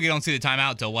mean, you typically don't see the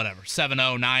timeout until whatever,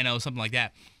 7-0, 9-0, something like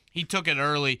that. He took it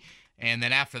early, and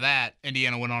then after that,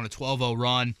 Indiana went on a 12-0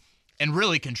 run and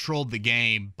really controlled the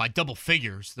game by double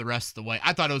figures the rest of the way.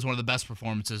 I thought it was one of the best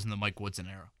performances in the Mike Woodson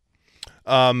era.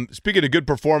 Speaking of good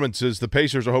performances, the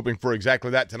Pacers are hoping for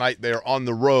exactly that tonight. They are on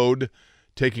the road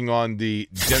taking on the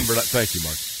Denver. Thank you,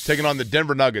 Mark. Taking on the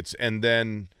Denver Nuggets, and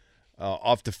then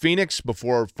off to Phoenix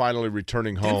before finally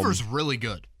returning home. Denver's really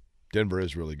good. Denver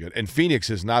is really good, and Phoenix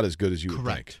is not as good as you would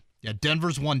think. Yeah,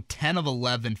 Denver's won 10 of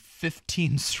 11,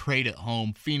 15 straight at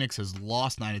home. Phoenix has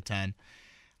lost 9 of 10.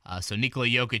 So Nikola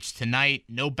Jokic tonight,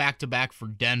 no back-to-back for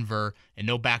Denver, and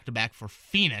no back-to-back for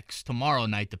Phoenix. Tomorrow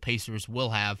night, the Pacers will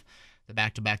have the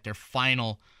back-to-back, their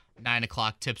final 9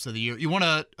 o'clock tips of the year. You want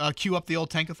to cue up the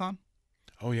old Tankathon?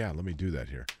 Oh, yeah, let me do that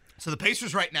here. So the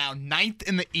Pacers right now, 9th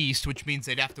in the East, which means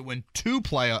they'd have to win 2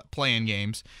 play-in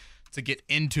games to get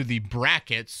into the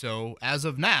bracket. So as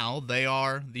of now, they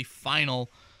are the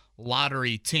final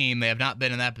lottery team. They have not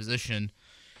been in that position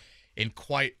in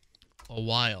quite a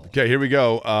while. Okay, here we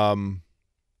go.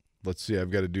 Let's see.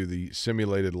 I've got to do the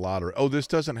simulated lottery. Oh, this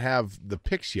doesn't have the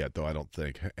picks yet, though, I don't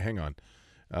think. Hang on.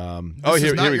 This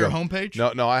is not here we your go.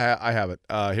 homepage? No, I have it.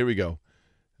 Here we go.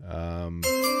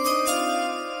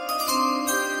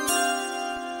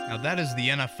 Now, that is the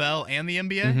NFL and the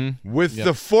NBA? Mm-hmm. With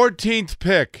the 14th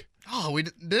pick Oh, we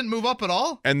didn't move up at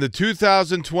all? and the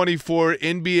 2024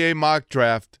 NBA mock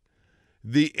draft,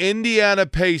 the Indiana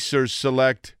Pacers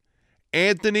select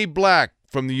Anthony Black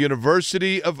from the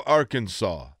University of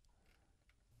Arkansas.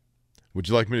 Would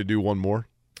you like me to do one more?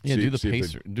 Yeah, See- do the see if they-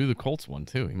 Pacers. Do the Colts one,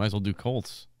 too. You might as well do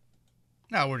Colts.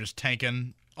 No, we're just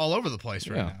tanking all over the place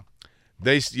right Yeah.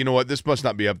 now. You know what? This must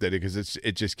not be updated because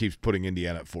it just keeps putting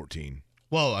Indiana at 14.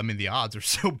 Well, I mean, the odds are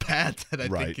so bad that I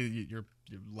Right. think you're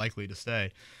likely to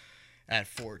stay at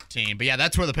 14. But yeah,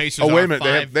 that's where the Pacers Oh, are. wait a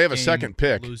minute. They have a 5-game second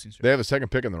pick. losing streak. They have a second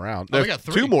pick in the round. Oh, they got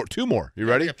 3. Two more. You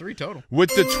ready? They got 3 total.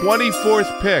 With the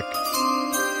 24th pick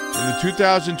in the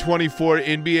 2024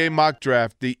 NBA mock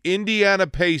draft, the Indiana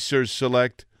Pacers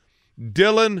select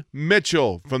Dylan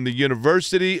Mitchell from the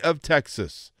University of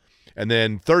Texas. And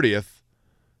then 30th,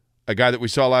 a guy that we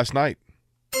saw last night,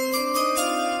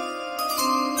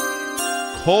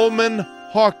 Coleman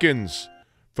Hawkins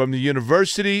from the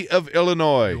University of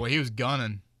Illinois. Well, he was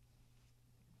gunning.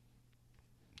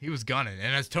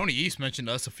 And as Tony East mentioned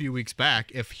to us a few weeks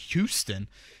back, if Houston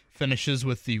finishes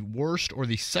with the worst or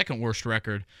the second worst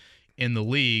record in the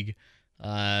league,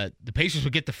 the Pacers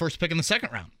would get the first pick in the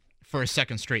second round for a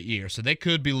second straight year. So they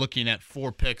could be looking at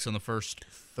 4 picks in the first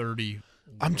 30.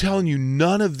 I'm telling you,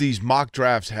 none of these mock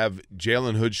drafts have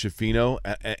Jalen Hood-Schifino,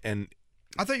 and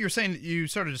I thought you were saying that you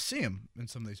started to see him in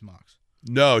some of these mocks.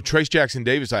 no, Trace Jackson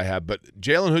Davis I have, but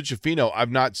Jalen Hood-Schifino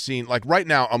I've not seen. Like right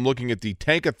now, I'm looking at the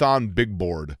Tankathon big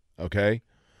board, okay?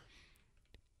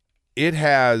 It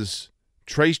has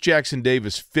Trace Jackson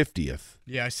Davis 50th.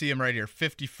 Yeah, I see him right here,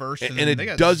 51st. And then it they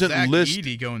got doesn't Zach list-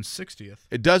 Edey going 60th.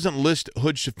 It doesn't list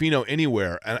Hood-Schifino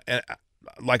anywhere. And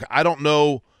like, I don't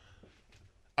know.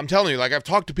 I'm telling you, like, I've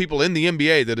talked to people in the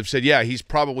NBA that have said, yeah, he's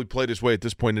probably played his way at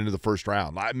this point into the first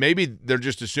round. Maybe they're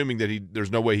just assuming that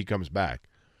there's no way he comes back.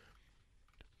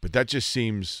 But that just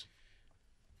seems.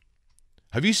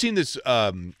 Have you seen this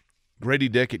Grady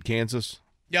Dick at Kansas?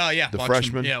 Yeah. The Watched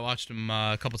freshman? Him, watched him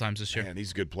a couple times this year. Man,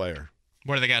 he's a good player.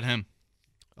 Where do they got him?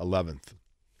 11th.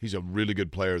 He's a really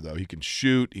good player, though. He can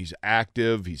shoot. He's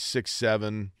active. He's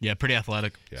 6'7". Yeah, pretty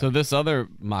athletic. Yeah. So this other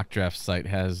mock draft site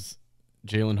has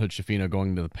Jalen Hood-Schifino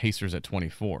going to the Pacers at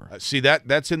 24. See,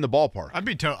 that's in the ballpark. I'd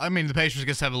be. I mean, the Pacers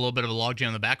just have a little bit of a logjam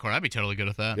in the backcourt. I'd be totally good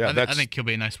with that. Yeah, I think he'll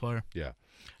be a nice player. Yeah.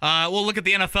 We'll look at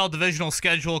the NFL divisional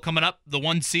schedule coming up. The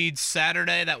 1 seed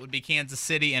Saturday, that would be Kansas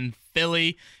City and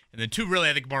Philly. And the 2 really,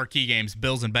 I think, marquee games,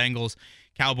 Bills and Bengals,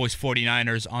 Cowboys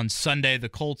 49ers on Sunday. The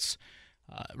Colts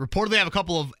reportedly have a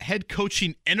couple of head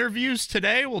coaching interviews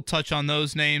today. We'll touch on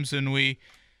those names when we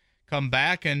come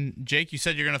back. And, Jake, you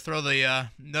said you're going to throw the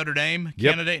Notre Dame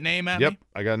candidate name at me? Yep,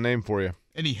 I got a name for you.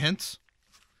 Any hints?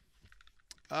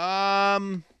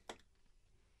 Kind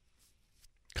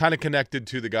of connected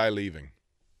to the guy leaving.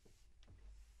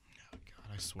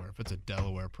 God, I swear, if it's a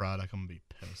Delaware product, I'm going to be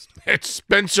pissed. It's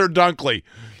Spencer Dunkley.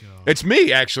 It's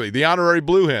me, actually, the honorary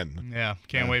Blue Hen. Yeah,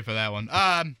 can't wait for that one.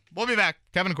 We'll be back.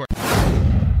 Kevin and Court.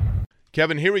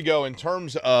 Kevin, here we go in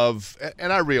terms of,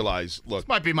 and I realize, look, This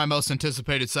might be my most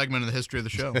anticipated segment in the history of the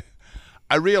show.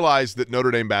 I realize that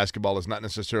Notre Dame basketball is not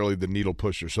necessarily the needle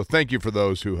pusher, so thank you for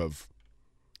those who have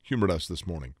humored us this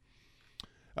morning.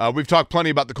 We've talked plenty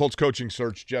about the Colts coaching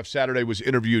search. Jeff Saturday was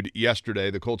interviewed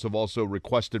yesterday. The Colts have also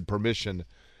requested permission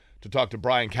to talk to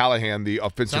Brian Callahan, the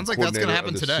offensive Sounds like that's coordinator gonna of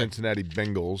happen the today. Cincinnati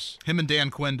Bengals. Him and Dan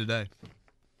Quinn today.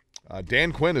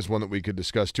 Dan Quinn is one that we could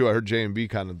discuss, too. I heard J&B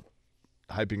kind of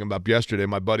hyping him up yesterday.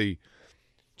 My buddy,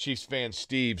 Chiefs fan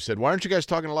Steve, said, why aren't you guys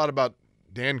talking a lot about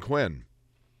Dan Quinn?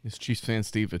 Is Chiefs fan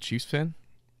Steve a Chiefs fan?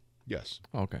 Yes,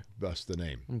 Oh, okay. thus the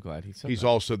name. I'm glad he said He's that.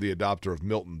 also the adopter of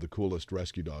Milton, the coolest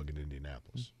rescue dog in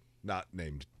Indianapolis. Not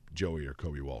named Joey or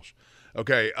Kobe Walsh.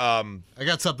 Okay. I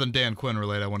got something Dan Quinn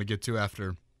related I want to get to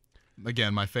after,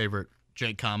 again, my favorite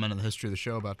Jake comment in the history of the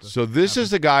show about this. So this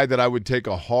is the guy that I would take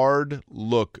a hard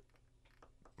look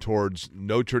towards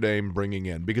Notre Dame bringing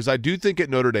in, because I do think at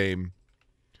Notre Dame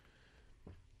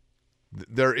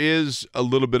there is a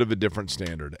little bit of a different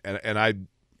standard, and I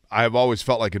have always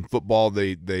felt like in football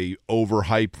they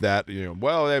overhype that,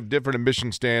 well, they have different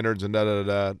admission standards and da da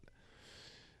da.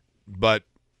 But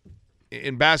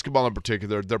in basketball in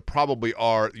particular,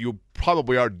 you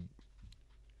probably are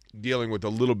dealing with a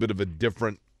little bit of a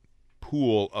different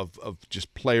pool of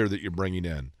just player that you're bringing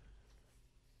in.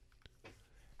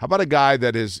 How about a guy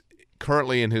that is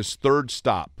currently in his third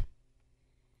stop?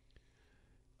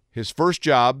 His first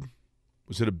job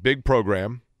was at a big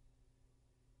program.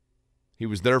 He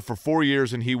was there for 4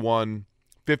 years, and he won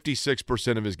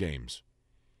 56% of his games.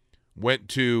 Went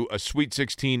to a Sweet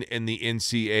 16 in the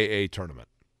NCAA tournament.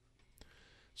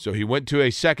 So he went to a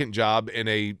second job in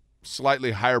a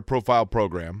slightly higher profile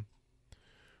program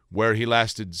where he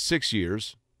lasted 6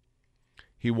 years.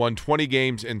 He won 20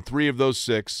 games in 3 of those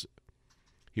 6.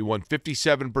 He won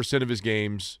 57% of his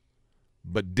games,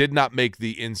 but did not make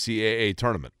the NCAA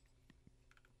tournament.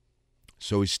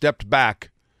 So he stepped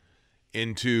back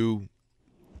into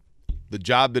the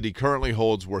job that he currently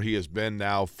holds, where he has been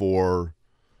now for,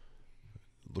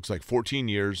 looks like 14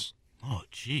 years. Oh,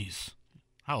 jeez.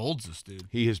 How old's this dude?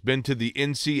 He has been to the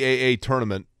NCAA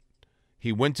tournament.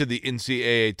 He went to the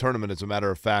NCAA tournament, as a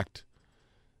matter of fact,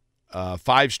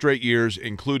 5 straight years,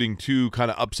 including 2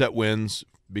 kind of upset wins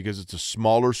because it's a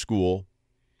smaller school.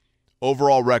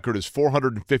 Overall record is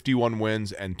 451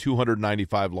 wins and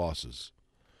 295 losses.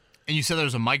 And you said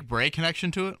there's a Mike Bray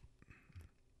connection to it?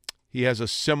 He has a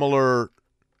similar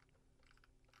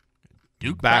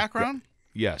Duke background?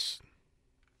 Yes.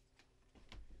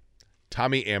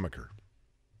 Tommy Amaker.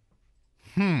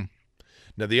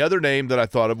 Now, the other name that I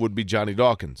thought of would be Johnny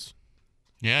Dawkins.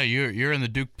 Yeah, you're in the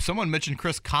Duke. Someone mentioned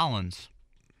Chris Collins.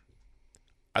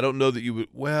 I don't know that you would.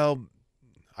 Well,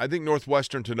 I think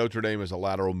Northwestern to Notre Dame is a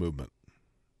lateral movement.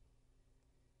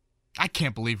 I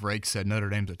can't believe Rake said Notre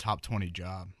Dame's a top 20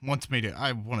 job.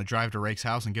 I want to drive to Rake's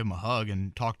house and give him a hug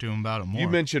and talk to him about it more. You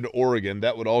mentioned Oregon.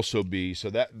 That would also be. So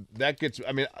that gets,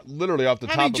 I mean, literally off the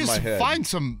top of my head. Just find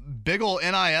some big ol'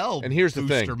 NIL and here's the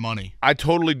booster thing. Money. I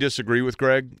totally disagree with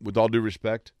Greg, with all due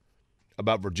respect,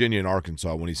 about Virginia and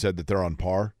Arkansas when he said that they're on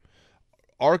par.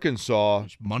 Arkansas.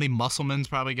 Money Musselman's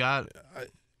probably got.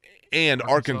 And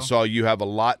Arkansas, you have a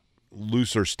lot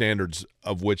looser standards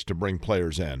of which to bring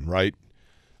players in, right?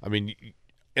 I mean,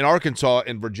 in Arkansas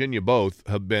and Virginia both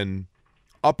have been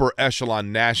upper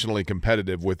echelon nationally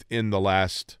competitive within the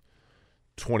last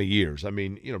 20 years. I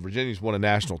mean, Virginia's won a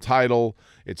national title.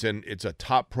 It's a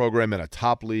top program in a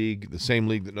top league, the same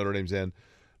league that Notre Dame's in.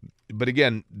 But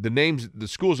again, the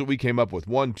schools that we came up with,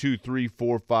 1, 2, 3,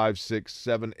 4, 5, 6,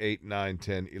 7, 8, 9,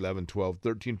 10, 11, 12,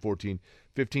 13, 14,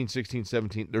 15, 16,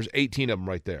 17. There's 18 of them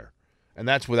right there. And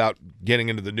that's without getting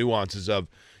into the nuances of,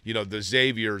 the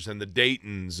Xaviers and the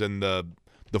Daytons and the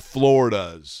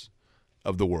Floridas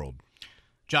of the world.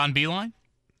 John Beilein?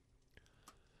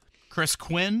 Chris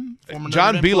Quinn?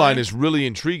 John Beilein is really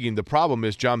intriguing. The problem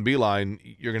is John Beilein,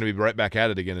 you're going to be right back at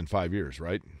it again in 5 years,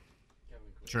 right?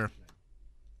 Sure.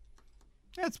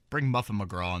 Let's bring Muffin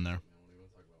McGraw in there.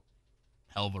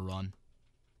 Hell of a run.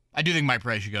 I do think Mike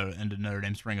Bray should go into Notre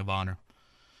Dame's Ring of Honor.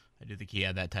 I do think he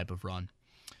had that type of run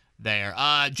there.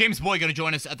 James Boyd going to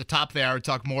join us at the top of the hour to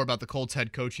talk more about the Colts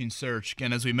head coaching search.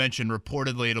 Again, as we mentioned,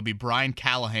 reportedly it'll be Brian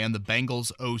Callahan, the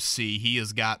Bengals OC. He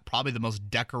has got probably the most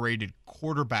decorated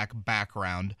quarterback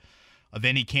background of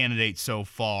any candidate so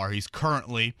far. He's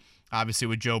currently, obviously,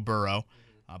 with Joe Burrow,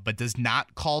 but does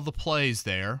not call the plays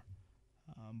there.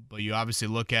 But you obviously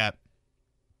look at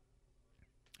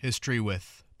history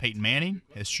with Peyton Manning,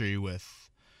 history with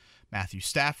Matthew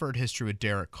Stafford, history with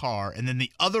Derek Carr, and then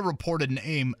the other reported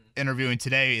name interviewing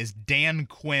today is Dan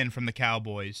Quinn from the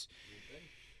Cowboys.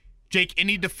 Jake,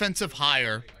 any defensive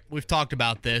hire, we've talked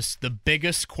about this, the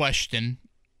biggest question,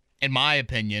 in my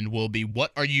opinion, will be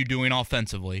what are you doing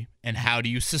offensively, and how do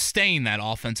you sustain that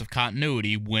offensive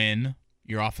continuity when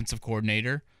your offensive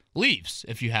coordinator leaves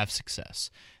if you have success.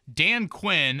 Dan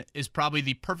Quinn is probably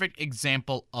the perfect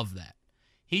example of that.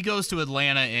 He goes to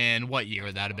Atlanta in what year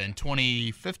would that have been?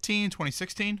 2015,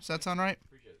 2016? Does that sound right?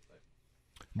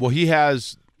 Well, he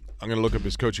has – I'm going to look up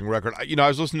his coaching record. I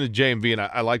was listening to JMV, and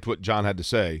I liked what John had to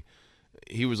say.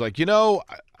 He was like,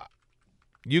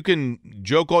 you can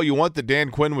joke all you want that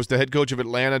Dan Quinn was the head coach of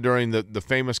Atlanta during the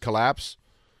famous collapse,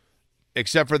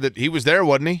 except for that he was there,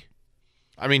 wasn't he?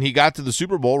 I mean, he got to the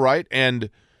Super Bowl, right? And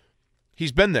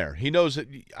he's been there. He knows that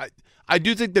I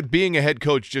do think that being a head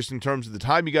coach, just in terms of the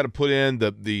time you got to put in,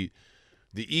 the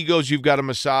egos you've got to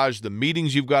massage, the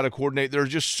meetings you've got to coordinate, there's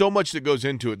just so much that goes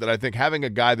into it that I think having a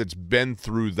guy that's been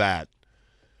through that,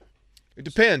 it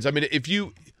depends. I mean,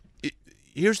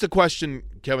 here's the question,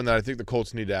 Kevin, that I think the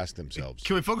Colts need to ask themselves.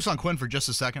 Can we focus on Quinn for just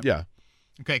a second? Yeah.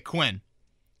 Okay, Quinn,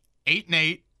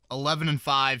 8-8,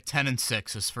 11-5,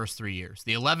 10-6 his first 3 years.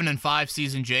 The 11-5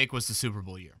 season, Jake, was the Super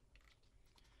Bowl year.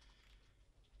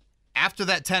 After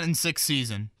that 10-6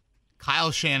 season,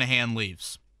 Kyle Shanahan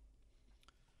leaves.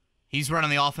 He's running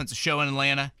the offensive show in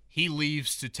Atlanta. He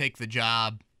leaves to take the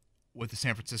job with the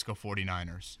San Francisco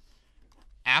 49ers.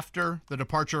 After the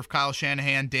departure of Kyle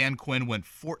Shanahan, Dan Quinn went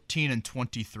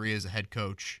 14-23 as a head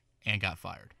coach and got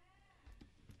fired.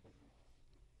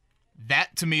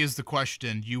 That, to me, is the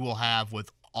question you will have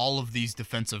with all of these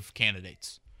defensive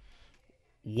candidates.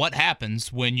 What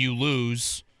happens when you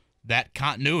lose that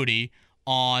continuity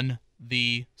on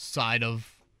the side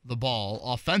of the ball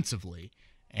offensively?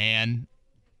 And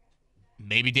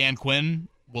maybe Dan Quinn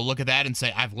will look at that and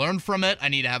say, I've learned from it. I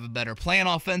need to have a better plan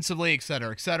offensively, et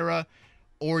cetera, et cetera.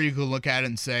 Or you could look at it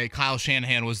and say Kyle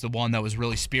Shanahan was the one that was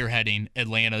really spearheading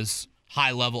Atlanta's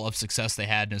high level of success they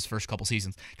had in his first couple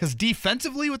seasons. Because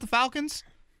defensively with the Falcons,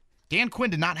 Dan Quinn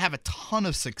did not have a ton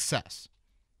of success,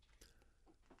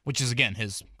 which is, again,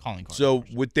 his calling card. So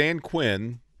with Dan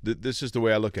Quinn, this is the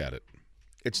way I look at it.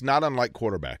 It's not unlike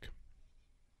quarterback.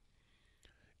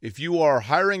 If you are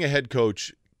hiring a head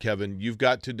coach, Kevin, you've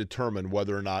got to determine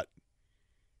whether or not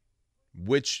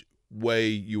which way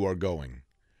you are going.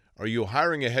 Are you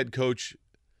hiring a head coach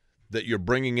that you're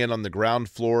bringing in on the ground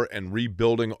floor and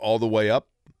rebuilding all the way up?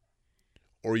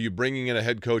 Or are you bringing in a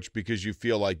head coach because you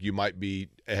feel like you might be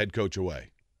a head coach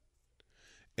away?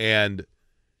 And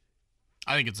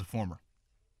I think it's the former.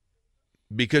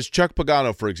 Because Chuck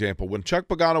Pagano, for example, when Chuck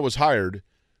Pagano was hired,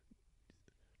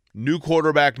 new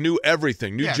quarterback, new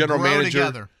everything, new general manager.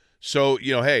 Together. So,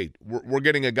 hey, we're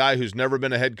getting a guy who's never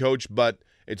been a head coach, but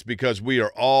it's because we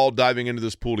are all diving into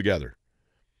this pool together.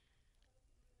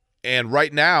 And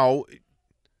right now,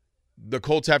 the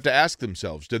Colts have to ask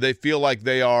themselves, do they feel like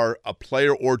they are a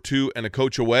player or two and a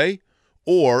coach away,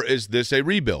 or is this a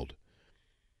rebuild?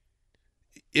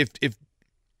 If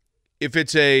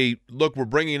it's a, look, we're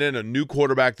bringing in a new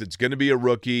quarterback that's going to be a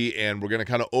rookie and we're going to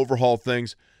kind of overhaul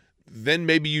things, then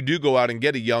maybe you do go out and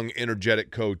get a young, energetic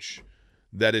coach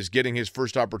that is getting his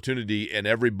first opportunity, and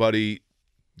everybody,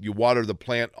 you water the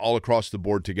plant all across the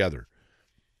board together.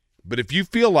 But if you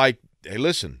feel like, hey,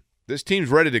 listen, this team's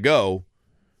ready to go,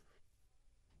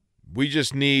 we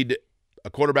just need a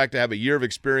quarterback to have a year of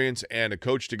experience and a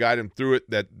coach to guide him through it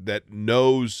that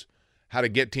knows how to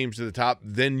get teams to the top,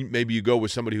 then maybe you go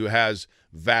with somebody who has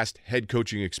vast head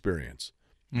coaching experience.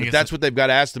 But that's what they've got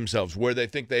to ask themselves, where they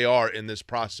think they are in this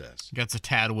process. That's a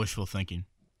tad wishful thinking.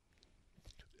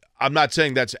 I'm not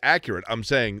saying that's accurate. I'm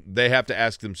saying they have to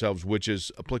ask themselves which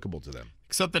is applicable to them.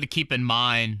 Something to keep in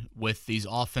mind with these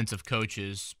offensive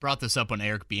coaches, brought this up when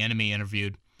Eric Bieniemy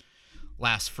interviewed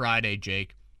last Friday,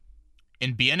 Jake.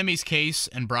 In Bieniemy's case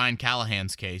and Brian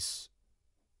Callahan's case,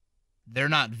 they're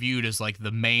not viewed as like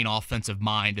the main offensive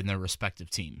mind in their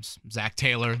respective teams. Zach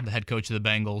Taylor, the head coach of the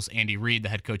Bengals, Andy Reid, the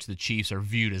head coach of the Chiefs, are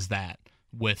viewed as that,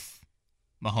 with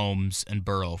Mahomes and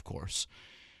Burrow, of course.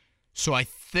 So I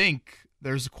think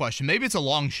there's a question. Maybe it's a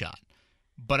long shot,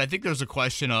 but I think there's a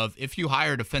question of, if you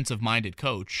hire a defensive-minded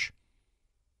coach,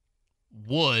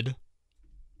 would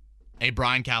a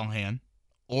Brian Callahan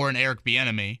or an Eric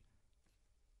Bieniemy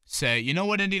say, you know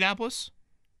what, Indianapolis?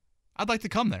 I'd like to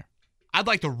come there. I'd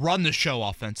like to run the show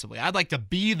offensively. I'd like to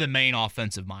be the main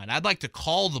offensive mind. I'd like to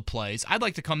call the plays. I'd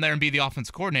like to come there and be the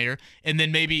offensive coordinator, and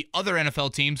then maybe other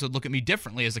NFL teams would look at me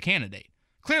differently as a candidate.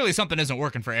 Clearly something isn't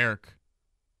working for Eric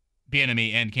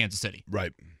Bieniemy and Kansas City.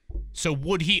 Right. So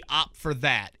would he opt for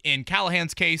that? In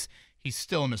Callahan's case, he's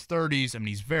still in his 30s. I mean,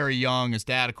 he's very young. His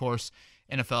dad, of course,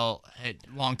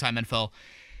 longtime NFL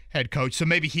head coach. So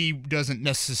maybe he doesn't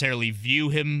necessarily view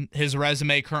his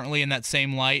resume currently in that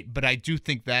same light, but I do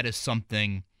think that is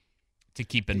something to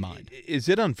keep in mind. Is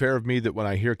it unfair of me that when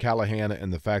I hear Callahan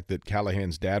and the fact that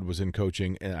Callahan's dad was in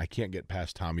coaching and I can't get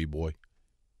past Tommy Boy?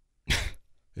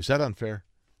 Is that unfair?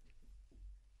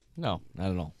 No,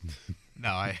 not at all. No,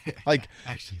 I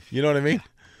actually, you know what I mean?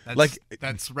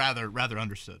 That's rather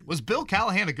understood. Was Bill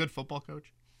Callahan a good football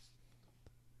coach?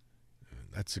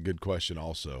 That's a good question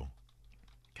also.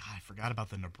 God, I forgot about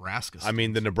the Nebraska stuff. I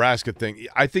mean, the Nebraska thing,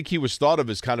 I think he was thought of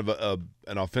as kind of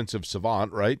an offensive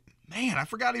savant, right? Man, I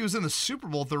forgot he was in the Super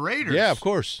Bowl with the Raiders. Yeah, of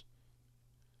course.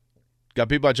 Got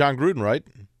beat by John Gruden, right?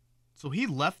 So he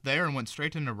left there and went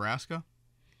straight to Nebraska?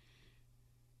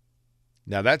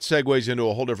 Now, that segues into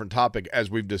a whole different topic,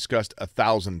 as we've discussed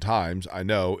 1,000 times. I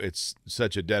know it's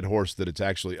such a dead horse that it's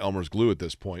actually Elmer's glue at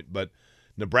this point. But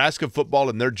Nebraska football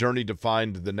and their journey to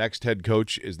find the next head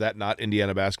coach, is that not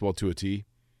Indiana basketball to a T?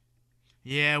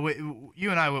 Yeah,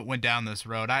 you and I went down this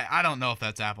road. I don't know if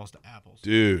that's apples to apples.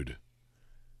 Dude,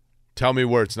 tell me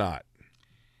where it's not.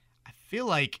 I feel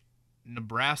like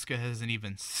Nebraska hasn't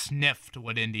even sniffed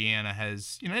what Indiana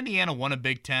has. Indiana won a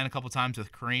Big Ten a couple times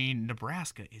with Crean.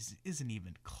 Nebraska isn't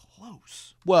even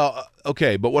close. Well,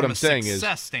 okay, but what I'm saying is,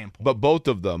 success standpoint. but both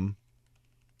of them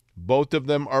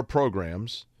are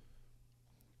programs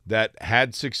that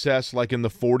had success like in the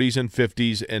 40s and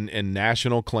 50s and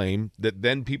national claim that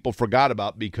then people forgot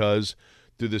about because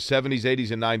through the 70s,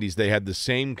 80s, and 90s, they had the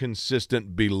same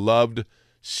consistent, beloved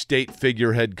state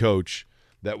figurehead coach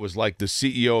that was like the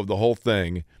CEO of the whole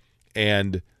thing,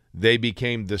 and they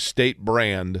became the state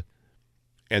brand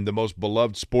and the most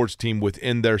beloved sports team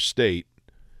within their state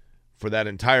for that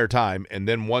entire time. And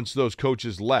then once those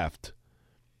coaches left,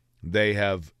 they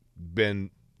have been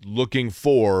looking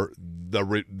for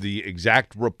the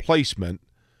exact replacement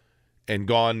and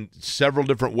gone several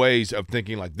different ways of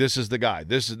thinking like, this is the guy.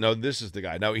 This is the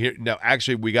guy. Now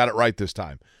actually we got it right this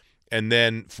time. And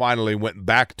then finally went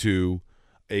back to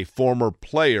a former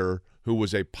player who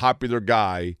was a popular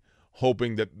guy,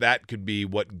 hoping that could be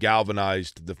what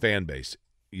galvanized the fan base.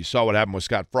 You saw what happened with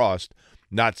Scott Frost.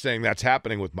 Not saying that's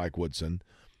happening with Mike Woodson,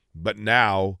 but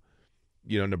now,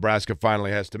 Nebraska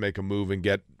finally has to make a move and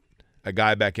get a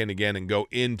guy back in again and go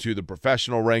into the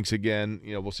professional ranks again.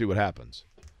 We'll see what happens.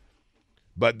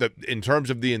 But in terms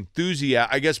of the enthusiasm,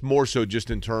 I guess more so just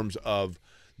in terms of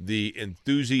the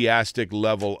enthusiastic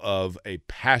level of a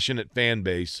passionate fan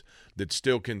base that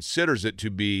still considers it to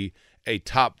be a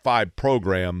top 5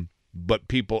 program, but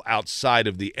people outside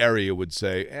of the area would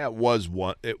say, it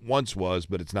once was,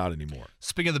 but it's not anymore.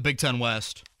 Speaking of the Big Ten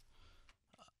West,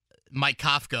 Mike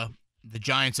Kafka, the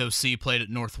Giants OC, played at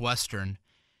Northwestern.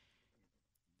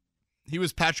 He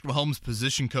was Patrick Mahomes'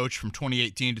 position coach from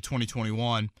 2018 to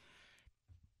 2021.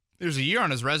 There's a year on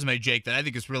his resume, Jake, that I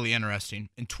think is really interesting.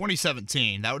 In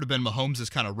 2017, that would have been Mahomes'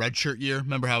 kind of redshirt year.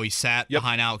 Remember how he sat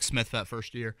behind Alex Smith that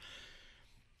first year?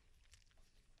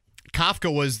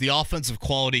 Kafka was the offensive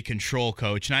quality control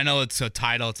coach, and I know it's a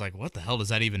title. It's like, what the hell does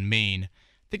that even mean?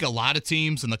 I think a lot of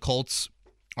teams, and the Colts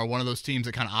are one of those teams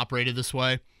that kind of operated this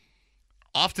way.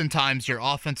 Oftentimes, your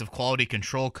offensive quality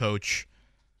control coach,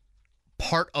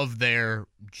 part of their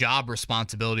job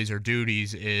responsibilities or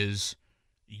duties is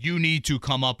you need to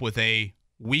come up with a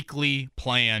weekly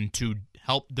plan to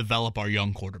help develop our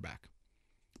young quarterback.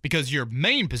 Because your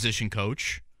main position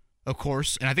coach, of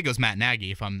course, and I think it was Matt Nagy,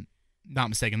 if I'm not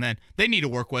mistaken then, they need to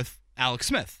work with Alex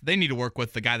Smith. They need to work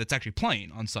with the guy that's actually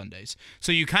playing on Sundays.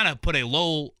 So you kind of put a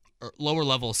lower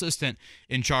level assistant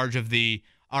in charge of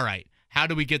all right, how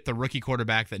do we get the rookie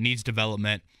quarterback that needs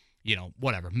development,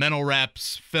 mental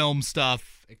reps, film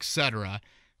stuff, etc.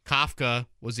 Kafka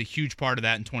was a huge part of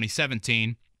that in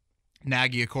 2017.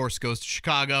 Nagy, of course, goes to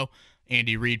Chicago.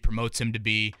 Andy Reid promotes him to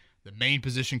be the main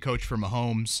position coach for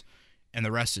Mahomes, and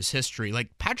the rest is history.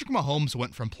 Like, Patrick Mahomes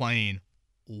went from playing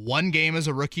one game as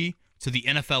a rookie to the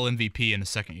NFL MVP in his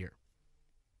second year.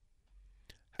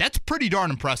 That's pretty darn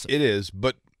impressive. It is,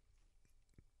 but...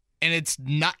 And it's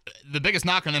not... The biggest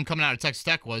knock on him coming out of Texas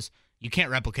Tech was you can't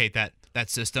replicate that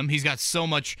system. He's got so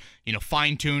much,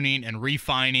 fine-tuning and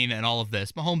refining and all of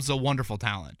this. Mahomes is a wonderful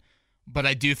talent. But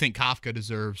I do think Kafka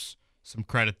deserves some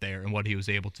credit there in what he was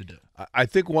able to do. I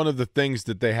think one of the things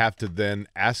that they have to then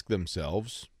ask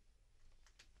themselves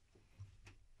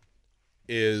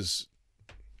is,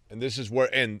 and this is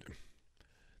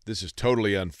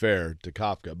totally unfair to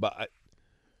Kafka, but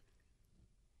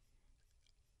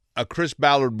a Chris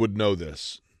Ballard would know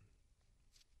this.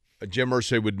 A Jim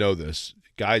Irsay would know this.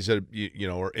 Guys that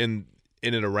are in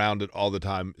and around it all the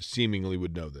time seemingly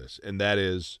would know this, and that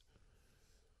is,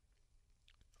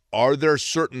 are there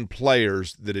certain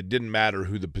players that it didn't matter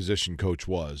who the position coach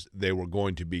was, they were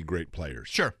going to be great players?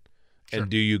 Sure. And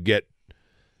do you get...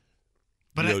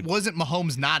 But wasn't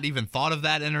Mahomes not even thought of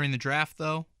that entering the draft,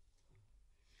 though?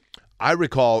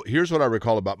 Here's what I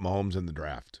recall about Mahomes in the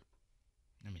draft.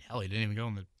 I mean, hell, he didn't even go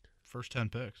in the first 10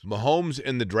 picks. Mahomes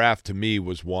in the draft, to me,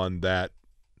 was one that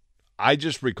I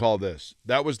just recall this.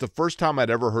 That was the first time I'd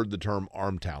ever heard the term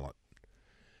arm talent.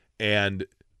 And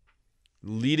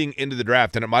leading into the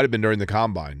draft, and it might have been during the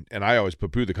combine, and I always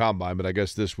poo-poo the combine, but I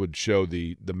guess this would show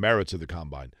the merits of the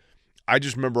combine. I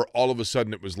just remember all of a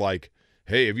sudden it was like,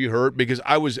 hey, have you heard? Because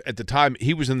I was, at the time,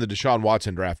 he was in the Deshaun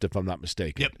Watson draft, if I'm not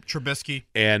mistaken. Yep, Trubisky.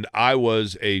 And I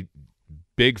was a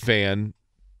big fan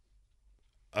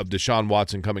of Deshaun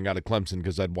Watson coming out of Clemson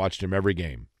because I'd watched him every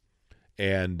game.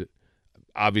 And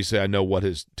obviously I know what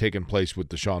has taken place with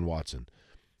Deshaun Watson.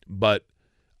 But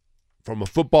from a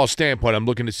football standpoint, I'm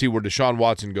looking to see where Deshaun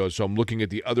Watson goes, so I'm looking at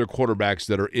the other quarterbacks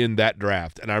that are in that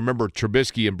draft. And I remember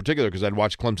Trubisky in particular because I'd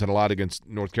watched Clemson a lot against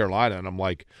North Carolina, and I'm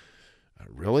like,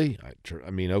 really?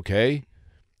 I mean, okay.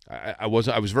 I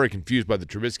was very confused by the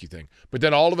Trubisky thing. But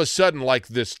then all of a sudden, like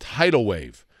this tidal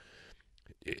wave,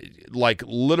 like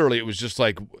literally it was just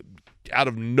like out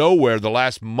of nowhere the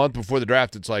last month before the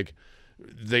draft, it's like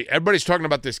everybody's talking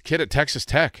about this kid at Texas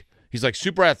Tech. He's like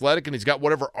super athletic and he's got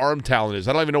whatever arm talent is.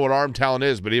 I don't even know what arm talent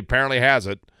is, but he apparently has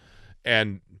it.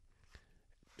 And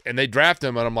they draft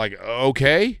him and I'm like,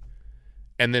 okay.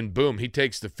 And then boom, he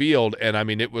takes the field. And I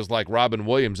mean, it was like Robin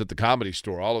Williams at the Comedy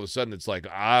Store. All of a sudden it's like,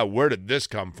 where did this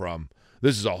come from?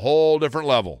 This is a whole different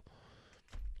level.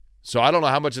 So I don't know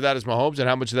how much of that is Mahomes and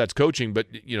how much of that's coaching, but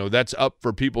that's up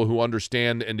for people who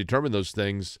understand and determine those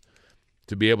things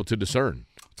to be able to discern.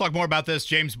 We'll talk more about this.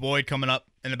 James Boyd coming up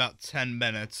in about 10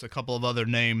 minutes. A couple of other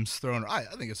names thrown. I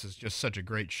think this is just such a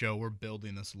great show. We're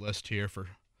building this list here for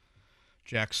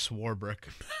Jack Swarbrick,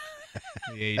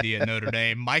 the AD at Notre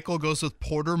Dame. Michael goes with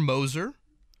Porter Moser.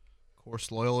 Of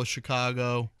course, Loyola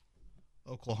Chicago,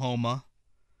 Oklahoma.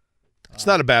 It's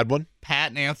not a bad one.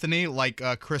 Pat and Anthony like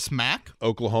Chris Mack.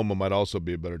 Oklahoma might also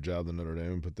be a better job than Notre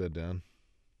Dame. Put that down.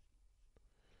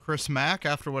 Chris Mack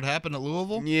after what happened at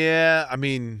Louisville? Yeah, I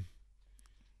mean,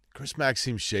 Chris Mack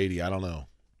seems shady. I don't know.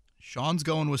 Sean's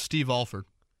going with Steve Alford.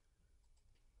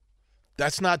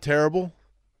 That's not terrible.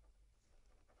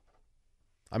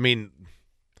 I mean,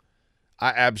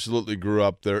 I absolutely grew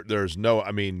up there.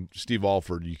 Steve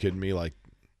Alford, you kidding me? Like,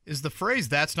 is the phrase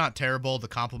 "that's not terrible" the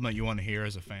compliment you want to hear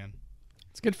as a fan?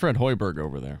 Let's get Fred Hoiberg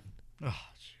over there. Oh,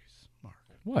 jeez, Mark.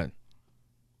 What?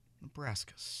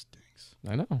 Nebraska stinks.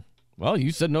 I know. Well,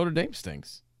 you said Notre Dame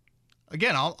stinks.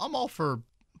 Again, I'm all for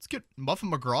let's get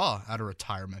Muffin McGraw out of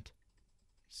retirement.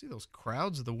 See those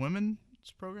crowds the women's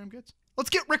program gets? Let's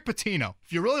get Rick Pitino.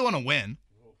 If you really want to win.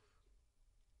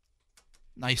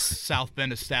 Nice South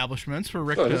Bend establishments for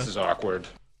Rick. This is awkward.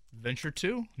 Venture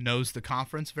to. Knows the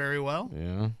conference very well.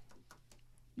 Yeah.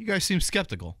 You guys seem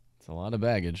skeptical. It's a lot of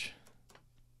baggage.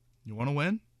 You want to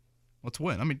win? Let's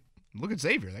win. I mean, look at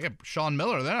Xavier. They got Sean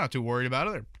Miller. They're not too worried about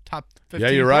it. They're top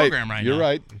 15 program right now. You're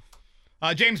right.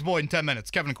 James Boyd in 10 minutes.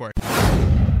 Kevin and Corey.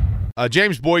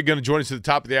 James Boyd going to join us at the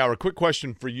top of the hour. Quick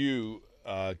question for you,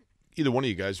 either one of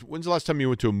you guys. When's the last time you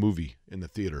went to a movie in the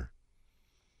theater?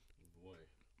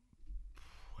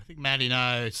 I think Maddie and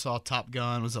I saw Top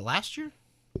Gun. Was it last year?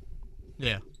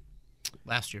 Yeah,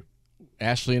 last year.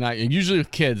 Ashley and I, usually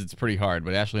with kids, it's pretty hard,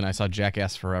 but Ashley and I saw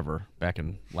Jackass Forever back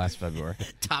in last February.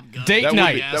 Top Gun. Date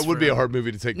night. That would be a hard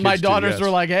movie to take kids My to, daughters yes. were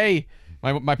like, hey,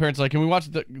 my parents were like, can we watch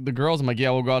the girls? I'm like,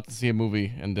 yeah, we'll go out to see a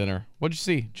movie and dinner. What'd you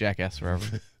see? Jackass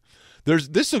Forever.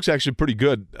 This looks actually pretty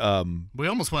good. We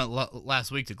almost went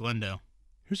last week to Glendale.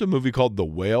 Here's a movie called The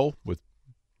Whale.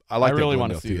 I really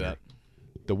want to see that.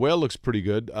 The Whale looks pretty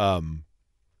good.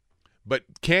 But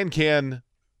Can,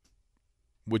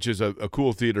 which is a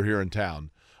cool theater here in town,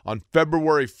 on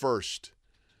February 1st,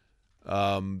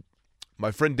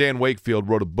 my friend Dan Wakefield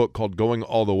wrote a book called Going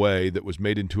All the Way that was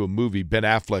made into a movie, Ben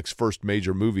Affleck's first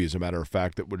major movie, as a matter of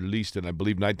fact, that was released in, I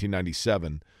believe,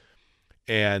 1997.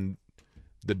 And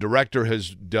the director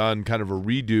has done kind of a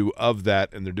redo of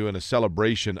that, and they're doing a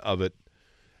celebration of it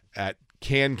at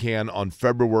Can on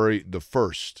February the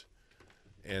 1st.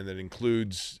 And that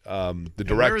includes the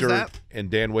director and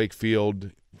Dan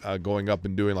Wakefield going up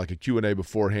and doing like a Q&A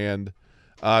beforehand.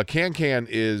 Can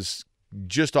is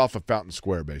just off of Fountain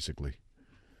Square, basically.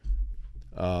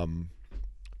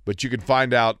 But you can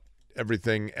find out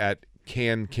everything at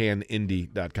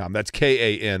cancanindy.com. That's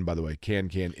K-A-N, by the way,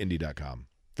 cancanindy.com.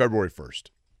 February 1st,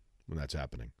 when that's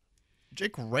happening.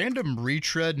 Jake, random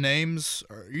retread names.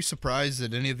 Are you surprised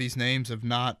that any of these names have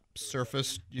not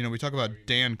surfaced? You know, we talk about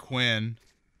Dan Quinn.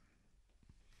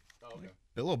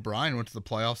 Bill O'Brien went to the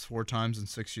playoffs 4 times in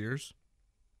 6 years.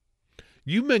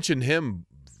 You mentioned him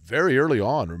very early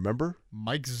on, remember?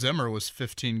 Mike Zimmer was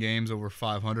 15 games over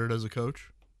 500 as a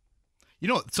coach. You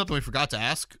know, something we forgot to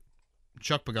ask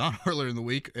Chuck Pagano earlier in the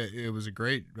week. It was a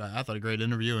great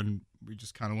interview, and we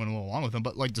just kind of went a little along with him.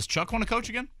 But, like, does Chuck want to coach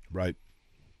again? Right.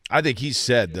 I think he's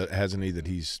said, that, hasn't he, that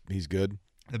he's good?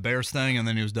 The Bears thing, and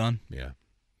then he was done. Yeah.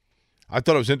 I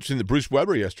thought it was interesting that Bruce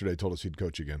Weber yesterday told us he'd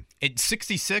coach again. At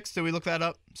 66, did we look that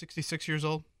up? 66 years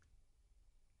old?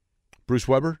 Bruce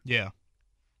Weber? Yeah.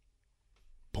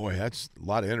 Boy, that's a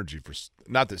lot of energy for –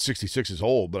 not that 66 is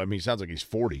old, but, I mean, he sounds like he's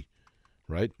 40,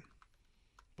 right?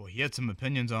 Boy, he had some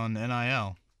opinions on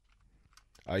NIL.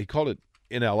 He called it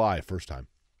NLI first time.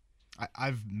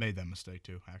 I've made that mistake,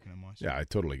 too, acronym-wise. Yeah, I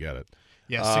totally get it.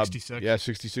 Yeah, 66. Yeah,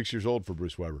 66 years old for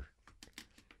Bruce Weber.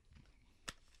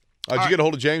 Did you get a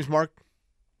hold of James, Mark?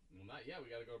 Well, not yet. We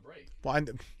got to go to break. Well,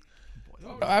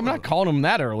 I'm not calling him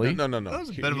that early. No. That was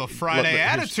a bit of a Friday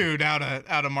attitude out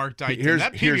of Mark Dykton.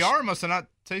 That PBR must have not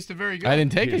tasted very good. I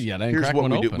didn't take it yet. I didn't Here's crack what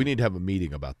one we do. open. We need to have a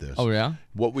meeting about this. Oh, yeah?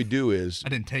 What we do is I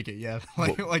didn't take it yet.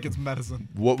 like it's medicine.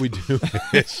 what we do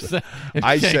is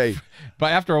I say,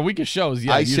 but after a week of shows,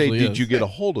 yeah, I it say, usually did is. you get a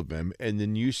hold of him? And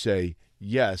then you say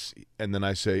yes, and then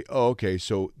I say, oh, okay,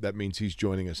 so that means he's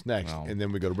joining us next, Well, and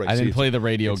then we go to break. I See, didn't play the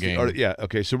radio game. yeah,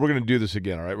 okay, so we're going to do this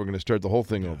again, all right? We're going to start the whole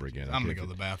thing over again. I'm okay? going to go to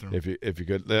the bathroom. If you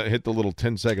could hit the little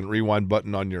 10-second rewind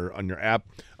button on your app.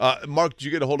 Mark, did you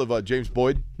get a hold of James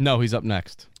Boyd? No, he's up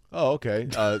next. Oh, okay.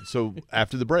 So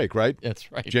after the break, right?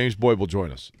 That's right. James Boyd will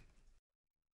join us.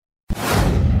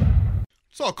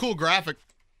 Saw a cool graphic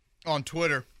on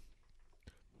Twitter.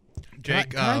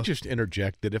 Jake, Can I just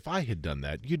interject that if I had done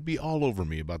that, you'd be all over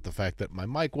me about the fact that my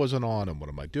mic wasn't on and what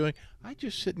am I doing? I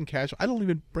just sit in casual. I don't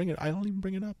even bring it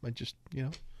up. I just, You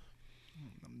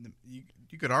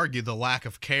could argue the lack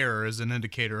of care is an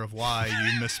indicator of why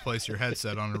you misplace your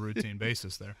headset on a routine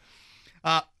basis there.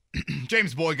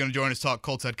 James Boyd going to join us, talk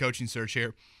Colts head coaching search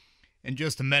here in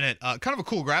just a minute. Kind of a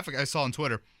cool graphic I saw on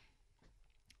Twitter.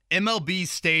 MLB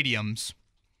stadiums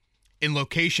in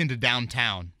location to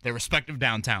downtown, their respective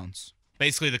downtowns.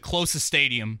 Basically the closest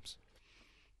stadiums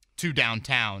to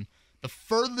downtown. The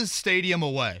furthest stadium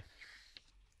away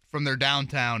from their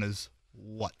downtown is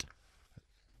what?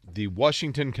 The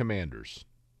Washington Commanders.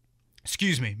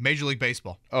 Excuse me, Major League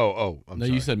Baseball. I'm No, sorry.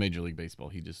 you said Major League Baseball.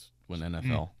 He just went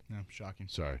NFL. No, shocking.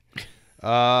 Sorry.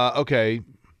 Okay.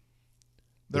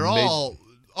 They're all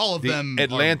of The them.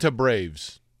 Atlanta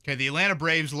Braves. Okay, the Atlanta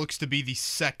Braves looks to be the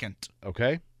second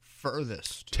Okay.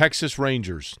 furthest. Texas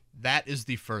Rangers. That is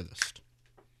the furthest.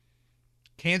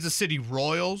 Kansas City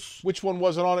Royals, Which one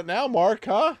wasn't on it now, Mark,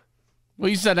 huh? Well,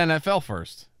 you said NFL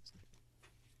first.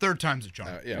 third time's a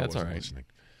charm. Yeah, That's I wasn't all right.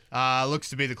 listening. Looks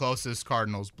to be the closest.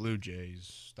 Cardinals, Blue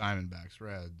Jays, Diamondbacks,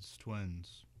 Reds,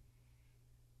 Twins.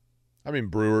 I mean,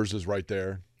 Brewers is right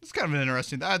there. It's kind of an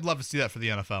interesting. I'd love to see that for the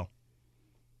NFL.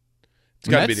 It's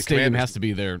got to be Mets the stadium Commanders. has to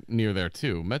be there near there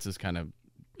too. Mets is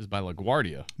by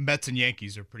LaGuardia. Mets and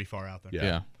Yankees are pretty far out there. Yeah.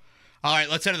 Yeah. All right,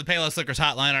 let's head to the Payless Liquors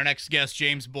hotline. Our next guest,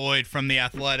 James Boyd from The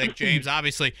Athletic. James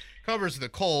obviously covers the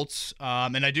Colts,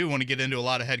 and I do want to get into a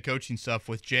lot of head coaching stuff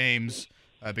with James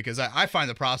because I find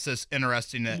the process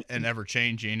interesting and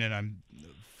ever-changing, and I'm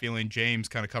feeling James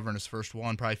kind of covering his first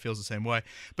one probably feels the same way.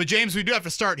 But, James, we do have to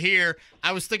start here.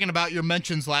 I was thinking about your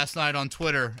mentions last night on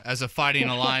Twitter as a Fighting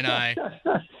Illini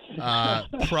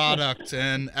product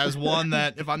and as one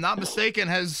that, if I'm not mistaken,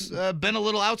 has been a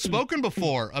little outspoken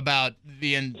before about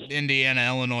the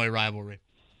Indiana-Illinois rivalry.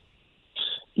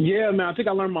 Yeah, man, I think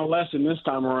I learned my lesson this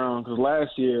time around because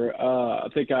last year I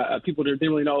think people didn't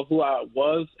really know who I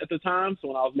was at the time. So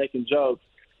when I was making jokes,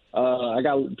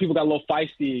 people got a little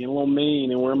feisty and a little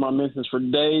mean and were in my mentions for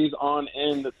days on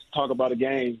end to talk about a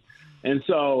game. And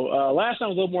so last time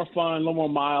was a little more fun, a little more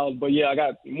mild. But, yeah, I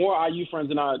got more IU friends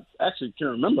than I actually can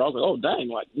remember. I was like, oh, dang.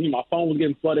 Like, my phone was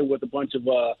getting flooded with a bunch of,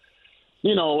 red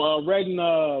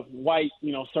and white,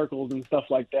 circles and stuff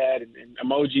like that and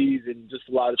emojis and just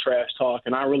a lot of trash talk.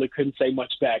 And I really couldn't say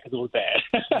much back because it was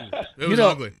bad. It was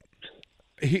ugly.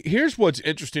 Here's what's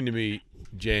interesting to me,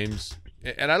 James,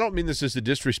 and I don't mean this as a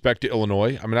disrespect to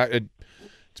Illinois. I mean,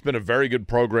 it's been a very good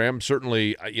program.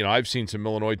 Certainly, I've seen some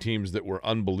Illinois teams that were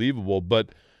unbelievable. But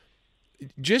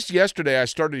just yesterday, I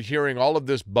started hearing all of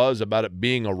this buzz about it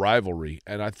being a rivalry.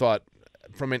 And I thought,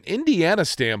 from an Indiana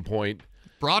standpoint,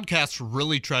 broadcasts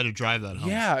really try to drive that home.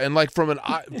 yeah, and like from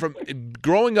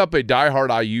growing up a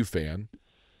diehard IU fan,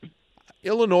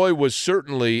 Illinois was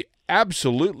certainly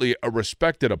absolutely a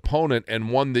respected opponent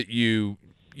and one that you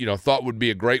thought would be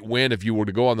a great win if you were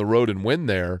to go on the road and win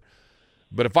there.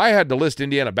 But if I had to list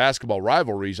Indiana basketball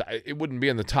rivalries, it wouldn't be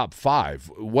in the top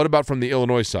 5. What about from the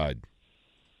Illinois side?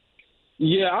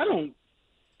 Yeah, I don't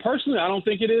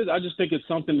think it is. I just think it's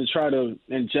something to try to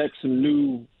inject some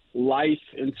new life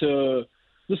into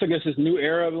just, I guess, this new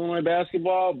era of Illinois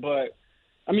basketball. But,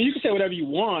 I mean, you can say whatever you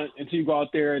want until you go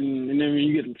out there and then when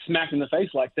you get smacked in the face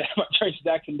like that by Tracy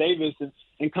Jackson Davis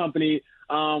and company,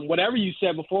 whatever you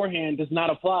said beforehand does not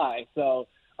apply. So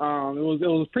it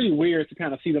was pretty weird to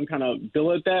kind of see them kind of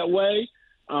bill it that way.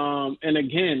 And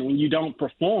again, when you don't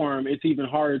perform, it's even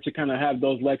harder to kind of have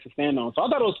those legs to stand on. So I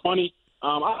thought it was funny.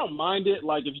 I don't mind it.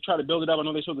 Like if you try to build it up, I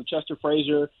know they showed the Chester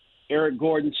Frazier, Eric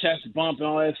Gordon chest bump and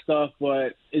all that stuff,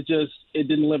 but it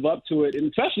didn't live up to it. And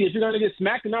especially if you're going to get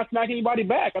smacked and not smack anybody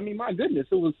back. I mean, my goodness,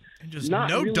 it was just not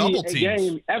no really double a teams.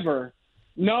 game ever.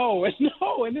 No.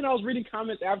 And then I was reading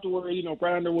comments afterward,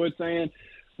 Brad Underwood saying,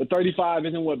 but 35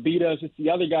 isn't what beat us. It's the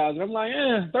other guys. And I'm like,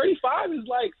 35 is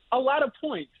like a lot of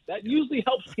points. That usually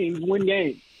helps teams win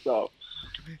games. So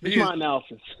It's my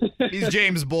analysis. He's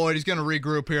James Boyd. He's going to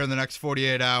regroup here in the next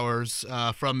 48 hours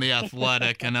from The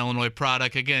Athletic, and Illinois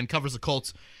product. Again, covers the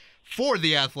Colts for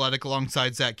The Athletic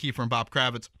alongside Zach Kiefer and Bob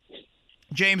Kravitz.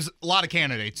 James, a lot of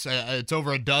candidates. It's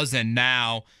over a dozen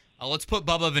now. Let's put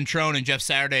Bubba Ventrone and Jeff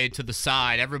Saturday to the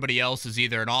side. Everybody else is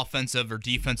either an offensive or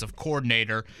defensive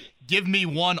coordinator. Give me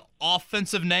one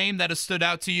offensive name that has stood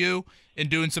out to you in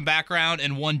doing some background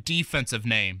and one defensive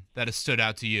name that has stood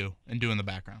out to you in doing the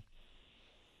background.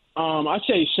 I'd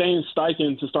say Shane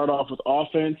Steichen to start off with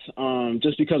offense,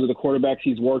 just because of the quarterbacks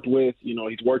he's worked with.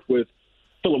 He's worked with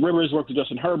Phillip Rivers, worked with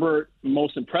Justin Herbert.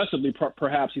 Most impressively,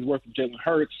 perhaps, he's worked with Jalen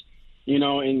Hurts.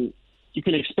 And you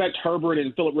can expect Herbert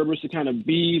and Phillip Rivers to kind of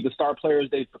be the star players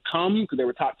they've become because they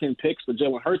were top 10 picks, but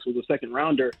Jalen Hurts was a second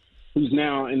rounder who's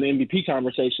now in the MVP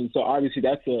conversation. So obviously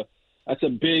that's a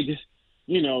big,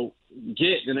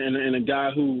 get and a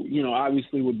guy who,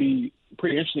 obviously would be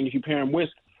pretty interesting if you pair him with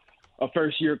a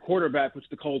first-year quarterback, which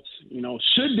the Colts,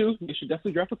 should do. They should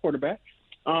definitely draft a quarterback.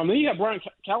 Then you have Brian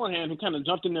Callahan, who kind of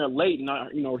jumped in there late, and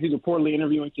he's reportedly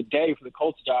interviewing today for the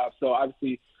Colts job. So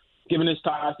obviously, given his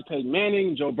ties to Peyton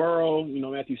Manning, Joe Burrow,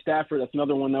 Matthew Stafford, that's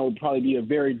another one that would probably be a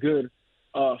very good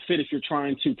fit if you're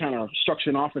trying to kind of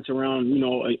structure an offense around,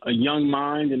 a young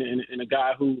mind and a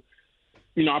guy who,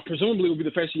 presumably will be the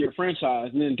first-year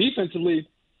franchise. And then defensively,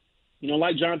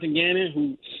 like Jonathan Gannon,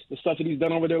 who the stuff that he's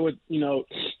done over there with,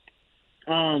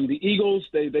 the Eagles,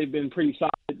 they've been pretty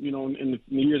solid, in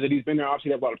the years that he's been there. Obviously,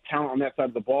 they have a lot of talent on that side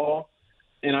of the ball.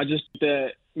 And I just think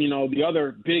that, the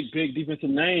other big defensive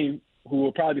name who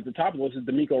will probably be at the top of the list is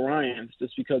DeMeco Ryans,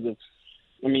 just because of,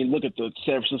 look at the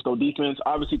San Francisco defense.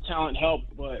 Obviously, talent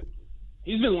helped, but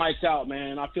he's been lights out,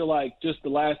 man. I feel like just the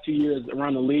last 2 years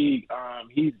around the league,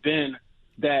 he's been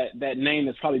that name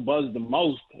that's probably buzzed the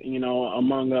most,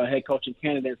 among head coaching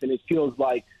candidates. And it feels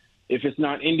like if it's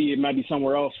not Indy, it might be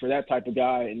somewhere else for that type of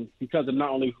guy. And because of not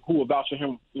only who will vouch for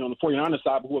him, on the 49ers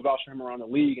side, but who will vouch for him around the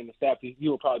league and the staff he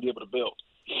will probably be able to build.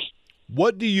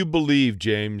 What do you believe,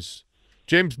 James?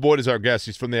 James Boyd is our guest.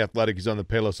 He's from The Athletic. He's on the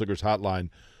Payless Liquors hotline.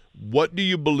 What do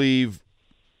you believe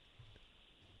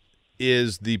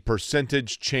is the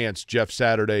percentage chance Jeff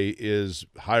Saturday is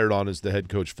hired on as the head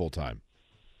coach full-time?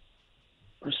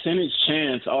 Percentage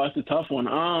chance? Oh, that's a tough one.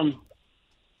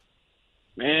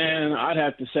 Man, I'd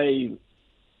have to say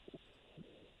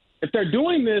if they're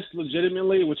doing this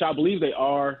legitimately, which I believe they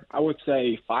are, I would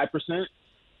say 5%.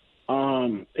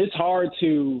 It's hard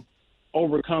to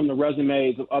overcome the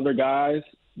resumes of other guys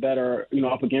that are,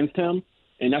 up against him.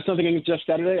 And that's nothing against Jeff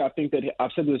Saturday. I think that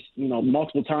I've said this,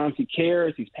 multiple times. He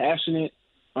cares. He's passionate.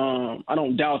 I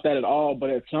don't doubt that at all. But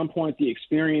at some point, the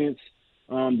experience,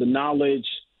 the knowledge,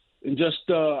 and just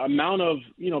the amount of,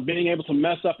 being able to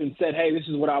mess up and said, hey, this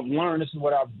is what I've learned. This is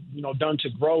what I've, done to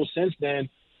grow since then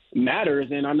matters.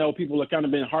 And I know people have kind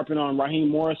of been harping on Raheem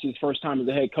Morris's first time as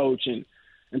a head coach and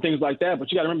things like that.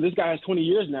 But you got to remember, this guy has 20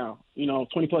 years now,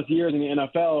 20-plus years in the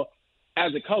NFL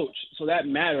as a coach. So that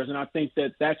matters. And I think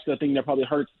that that's the thing that probably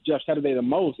hurts Jeff Saturday the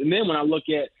most. And then when I look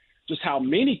at just how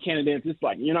many candidates, it's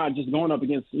like you're not just going up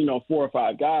against, 4 or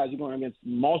 5 guys. You're going against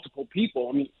multiple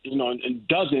people. And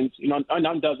dozens,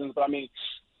 not dozens, but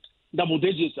double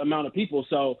digits amount of people.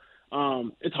 So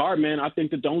it's hard, man. I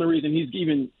think that the only reason he's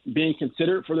even being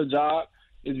considered for the job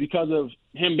is because of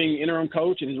him being interim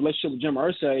coach and his relationship with Jim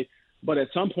Irsay. But at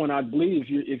some point, I believe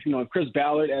if Chris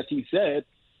Ballard, as he said,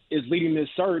 is leading this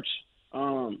search,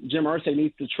 Jim Irsay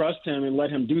needs to trust him and let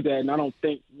him do that. And I don't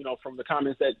think, from the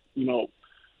comments that,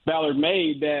 Ballard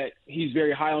made, that he's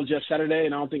very high on Jeff Saturday,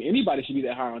 and I don't think anybody should be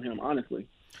that high on him, honestly.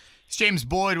 It's James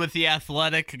Boyd with The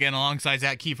Athletic, again, alongside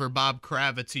Zach Kiefer, Bob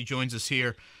Kravitz. He joins us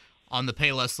here on the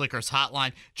Payless Liquors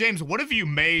hotline. James, what have you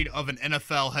made of an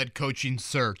NFL head coaching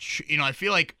search? I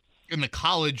feel like in the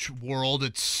college world,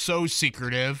 it's so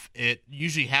secretive. It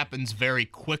usually happens very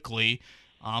quickly.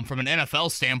 From an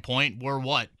NFL standpoint, we're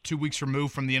 2 weeks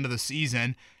removed from the end of the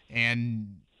season,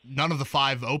 and none of the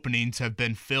 5 openings have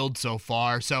been filled so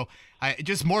far. So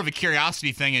just more of a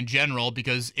curiosity thing in general,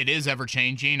 because it is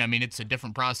ever-changing. It's a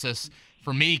different process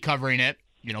for me covering it,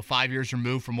 5 years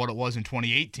removed from what it was in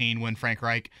 2018 when Frank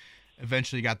Reich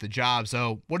eventually got the job.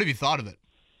 So what have you thought of it?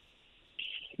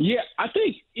 Yeah, I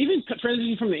think even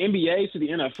transitioning from the NBA to the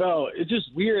NFL, it's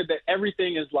just weird that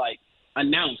everything is,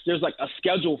 announced. There's, a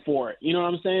schedule for it. You know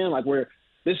what I'm saying? Where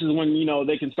this is when,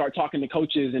 they can start talking to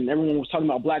coaches, and everyone was talking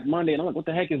about Black Monday, and I'm like, what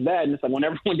the heck is that? And it's when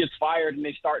everyone gets fired and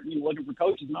they start looking for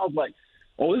coaches, and I was like,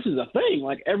 oh, this is a thing,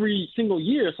 every single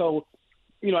year. So,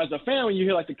 as a fan, when you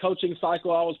hear, the coaching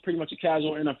cycle, I was pretty much a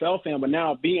casual NFL fan, but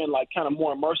now being, kind of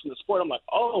more immersed in the sport, I'm like,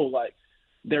 oh,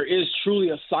 there is truly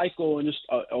a cycle and just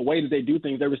a way that they do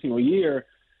things every single year.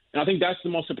 And I think that's the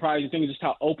most surprising thing, is just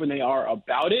how open they are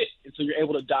about it. And so you're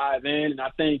able to dive in. And I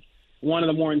think one of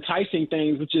the more enticing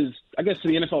things, which is, I guess, to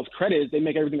the NFL's credit, is they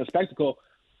make everything a spectacle,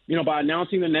 by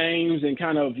announcing the names and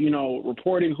kind of,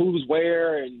 reporting who's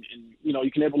where, and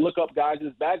you can able to look up guys'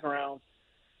 backgrounds.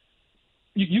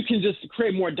 You can just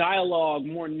create more dialogue,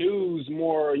 more news,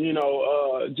 more,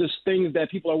 just things that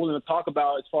people are willing to talk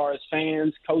about as far as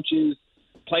fans, coaches,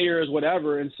 players,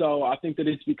 whatever. And so I think that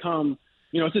it's become,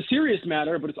 it's a serious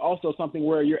matter, but it's also something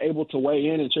where you're able to weigh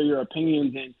in and share your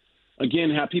opinions, and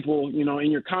again, have people,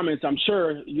 in your comments, I'm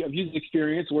sure you have used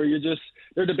experience where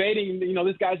they're debating,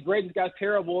 this guy's great, this guy's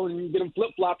terrible, and you get them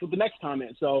flip-flopped with the next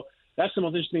comment. So that's the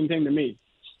most interesting thing to me.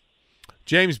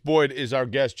 James Boyd is our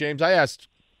guest. James, I asked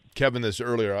Kevin this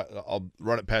earlier. I'll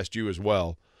run it past you as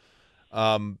well.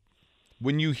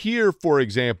 When you hear, for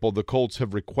example, the Colts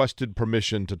have requested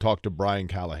permission to talk to Brian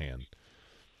Callahan,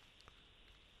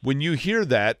 when you hear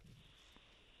that,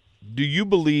 do you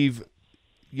believe,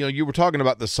 you were talking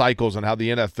about the cycles and how the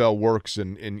NFL works,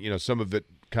 and some of it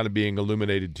kind of being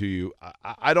illuminated to you.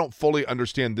 I don't fully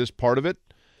understand this part of it,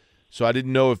 so I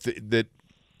didn't know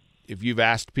if you've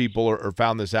asked people or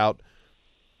found this out.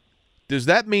 Does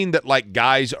that mean that, like,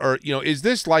 guys are, is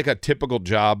this like a typical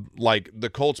job? Like the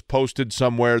Colts posted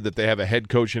somewhere that they have a head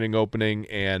coach opening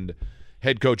and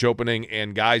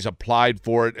guys applied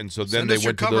for it, and so then they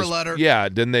went to those letter. Yeah,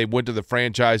 then they went to the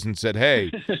franchise and said,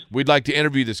 "Hey, we'd like to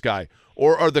interview this guy."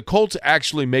 Or are the Colts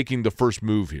actually making the first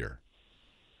move here?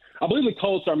 I believe the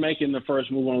Colts are making the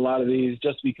first move on a lot of these,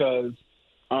 just because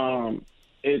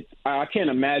I can't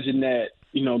imagine that,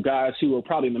 guys who are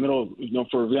probably in the middle of,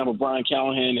 for example, Brian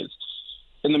Callahan is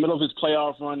in the middle of his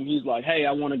playoff run, and he's like, "Hey,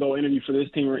 I want to go interview for this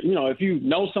team." If you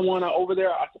know someone over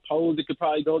there, I suppose it could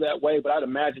probably go that way, but I'd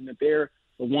imagine that they're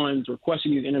the ones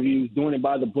requesting these interviews, doing it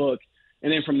by the book.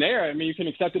 And then from there, you can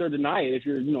accept it or deny it if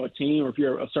you're, a team or if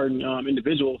you're a certain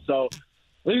individual. So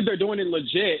I think if they're doing it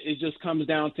legit, it just comes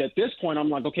down to, at this point, I'm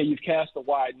like, okay, you've cast a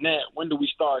wide net. When do we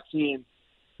start seeing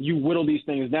you whittle these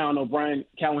things down? I know Brian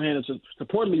Callahan is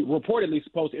reportedly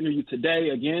supposed to interview today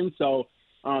again, so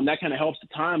that kind of helps the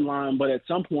timeline. But at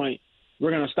some point, we're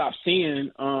going to stop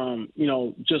seeing,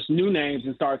 just new names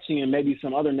and start seeing maybe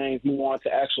some other names move on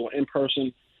to actual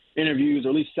in-person interviews, or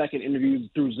at least second interviews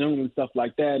through Zoom and stuff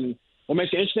like that. And what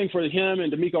makes it interesting for him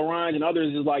and D'Amico Ryans and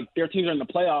others is, like, their teams are in the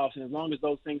playoffs, and as long as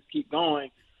those things keep going,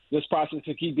 this process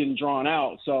will keep getting drawn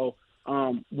out. So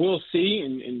we'll see.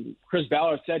 And Chris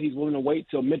Ballard said he's willing to wait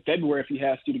till mid-February if he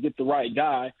has to get the right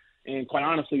guy. And quite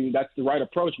honestly, that's the right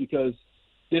approach, because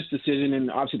this decision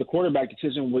and obviously the quarterback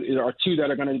decision are two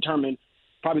that are going to determine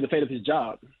probably the fate of his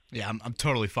job. Yeah, I'm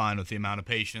totally fine with the amount of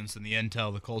patience and the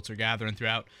intel the Colts are gathering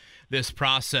throughout this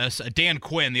process. Dan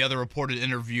Quinn, the other reported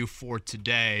interview for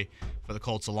today for the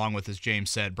Colts, along with, as James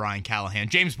said, Brian Callahan.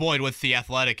 James Boyd with The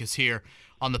Athletic is here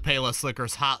on the Payless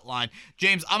Liquors hotline.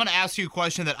 James, I'm going to ask you a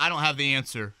question that I don't have the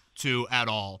answer to at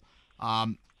all.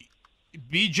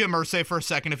 Be Jim Irsay for a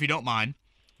second, if you don't mind.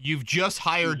 You've just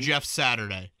hired Jeff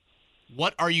Saturday.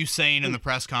 What are you saying in the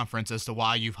press conference as to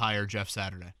why you've hired Jeff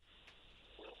Saturday?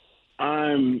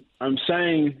 I'm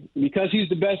saying because he's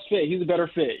the best fit. He's a better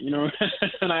fit,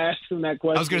 and I asked him that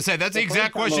question. I was going to say, that's the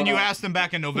exact question you asked him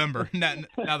back in November, now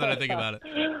that I think about it.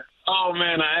 Oh,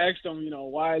 man, I asked him,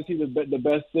 why is he the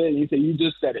best fit? And he said, you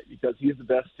just said it, because he's the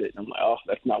best fit. And I'm like, oh,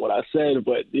 that's not what I said.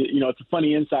 But, it's a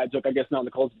funny inside joke, I guess, not in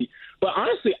the Colts beat. But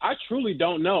honestly, I truly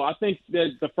don't know. I think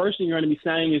that the first thing you're going to be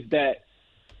saying is that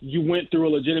you went through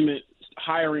a legitimate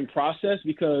hiring process,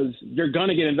 because you're going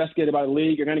to get investigated by the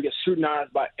league. You're going to get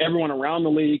scrutinized by everyone around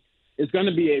the league. It's going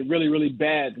to be a really, really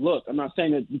bad look. I'm not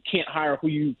saying that you can't hire who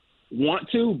you want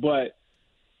to, but,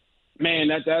 man,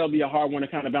 that'll be a hard one to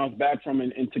kind of bounce back from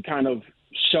and to kind of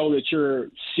show that you're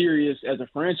serious as a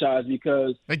franchise,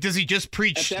 because – like, does he just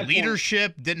preach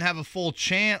leadership, didn't have a full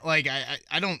chant? Like,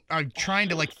 I'm trying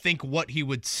to, like, think what he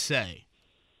would say.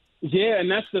 Yeah, and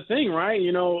that's the thing, right?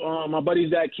 My buddy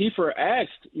Zach Kiefer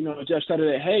asked, Jeff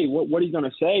Saturday, hey, what are you going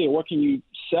to say? Or what can you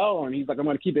sell? And he's like, I'm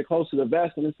going to keep it close to the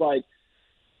vest. And it's like,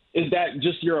 is that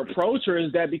just your approach, or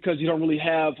is that because you don't really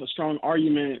have a strong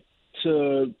argument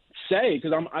to say?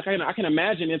 Because I can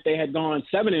imagine if they had gone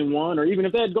 7-1, or even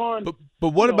if they had gone but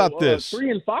what about this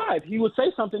 3-5, he would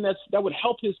say something that would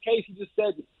help his case. He just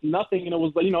said nothing, and it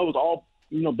was all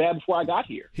bad before I got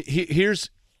here.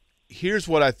 Here's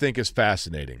what I think is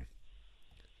fascinating.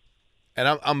 And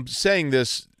I'm saying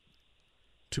this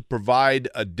to provide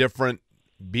a different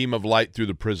beam of light through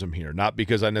the prism here, not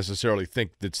because I necessarily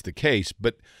think that's the case,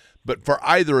 but for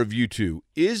either of you two,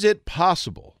 is it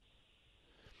possible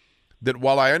that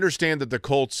while I understand that the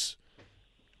Colts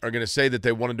are going to say that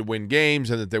they wanted to win games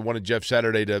and that they wanted Jeff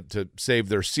Saturday to save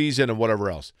their season and whatever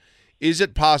else. Is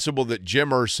it possible that Jim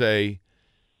Irsay,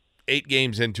 8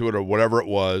 games into it or whatever it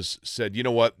was, said, you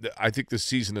know what, I think the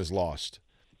season is lost,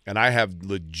 and I have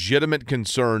legitimate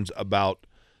concerns about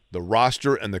the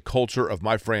roster and the culture of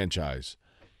my franchise,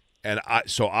 and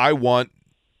so I want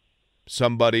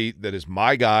somebody that is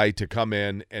my guy to come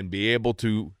in and be able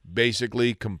to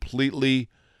basically completely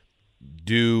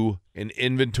do an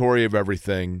inventory of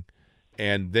everything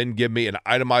and then give me an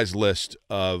itemized list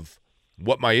of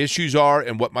what my issues are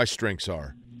and what my strengths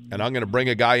are. And I'm going to bring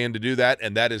a guy in to do that,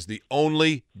 and that is the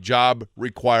only job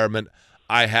requirement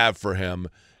I have for him.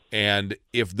 And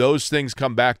if those things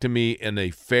come back to me in a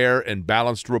fair and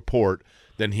balanced report,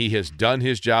 then he has done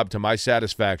his job to my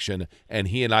satisfaction, and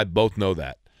he and I both know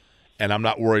that. And I'm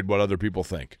not worried what other people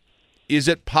think. Is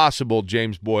it possible,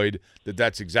 James Boyd, that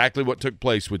that's exactly what took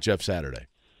place with Jeff Saturday?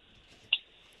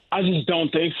 I just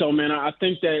don't think so, man. I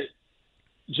think that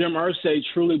Jim Irsay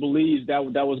truly believes that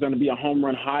was going to be a home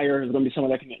run hire. It's going to be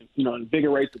someone that can,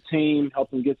 invigorate the team,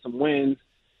 help them get some wins.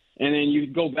 And then you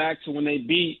go back to when they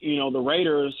beat, the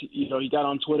Raiders, he got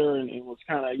on Twitter and was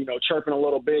kind of, chirping a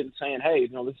little bit and saying, hey,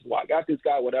 this is why I got this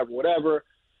guy, whatever.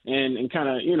 And kind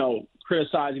of,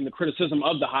 criticizing the criticism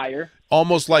of the hire.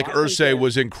 Almost like Irsay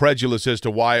was incredulous as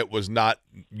to why it was not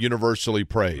universally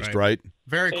praised, right?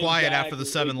 Very quiet after the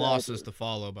 7 losses to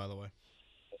follow, by the way.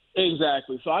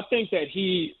 Exactly. So I think that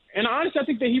I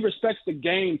think that he respects the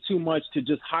game too much to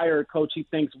just hire a coach he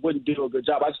thinks wouldn't do a good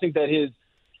job. I just think that his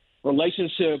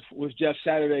relationship with Jeff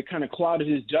Saturday kind of clouded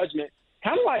his judgment.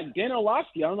 Kind of like Dan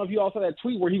Orlovsky. I don't know if you all saw that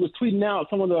tweet where he was tweeting out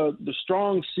some of the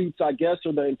strong suits, I guess,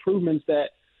 or the improvements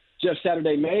that Jeff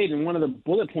Saturday made. And one of the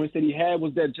bullet points that he had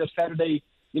was that Jeff Saturday,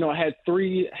 had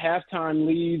 3 halftime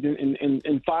leads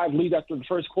and 5 leads after the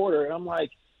first quarter. And I'm like,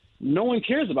 no one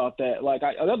cares about that. Like,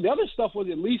 the other stuff was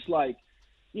at least like,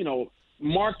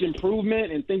 marked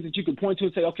improvement and things that you could point to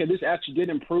and say, okay, this actually did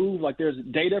improve. Like, there's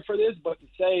data for this. But to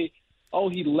say, oh,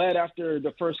 he led after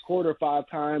the first quarter 5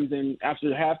 times and after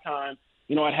the halftime,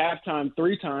 at halftime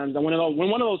 3 times. And when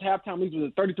one of those halftime leads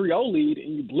was a 33-0 lead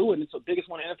and you blew it, and it's the biggest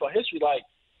one in NFL history, like,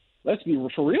 let's be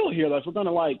for real here. Like, if we're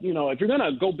gonna if you're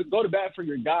gonna go to bat for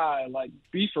your guy, like,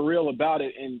 be for real about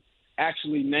it and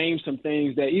actually name some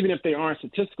things that, even if they aren't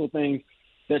statistical things,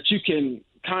 that you can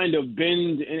kind of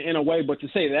bend in a way. But to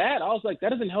say that, I was like, that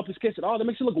doesn't help his case at all. That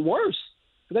makes it look worse.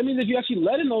 Because that means if you actually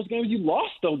led in those games, you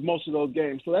lost most of those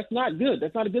games. So that's not good.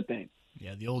 That's not a good thing.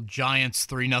 Yeah, the old Giants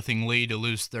 3-0 lead to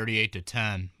lose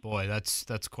 38-10. Boy,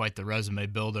 that's quite the resume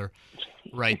builder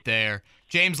right there.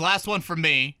 James, last one from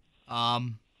me.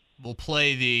 We'll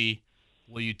play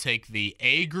will you take the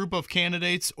A group of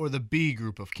candidates or the B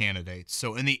group of candidates?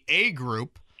 So in the A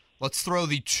group, let's throw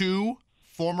the 2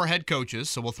 former head coaches.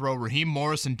 So we'll throw Raheem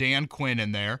Morris and Dan Quinn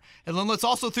in there. And then let's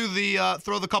also throw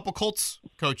the couple Colts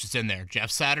coaches in there.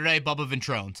 Jeff Saturday, Bubba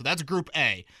Ventrone. So that's group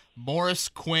A. Morris,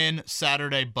 Quinn,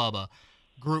 Saturday, Bubba.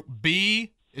 Group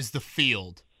B is the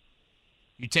field.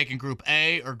 You taking group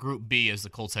A or group B as the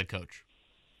Colts head coach?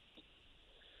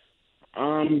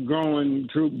 I'm going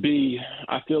group B.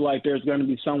 I feel like there's going to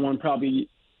be someone probably,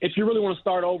 if you really want to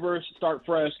start over, start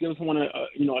fresh, give someone a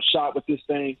shot with this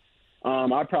thing.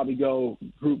 I'd probably go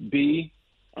group B.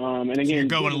 And again, so you're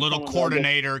going a little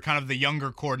coordinator, kind of the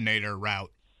younger coordinator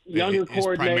route. Younger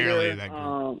coordinator, primarily that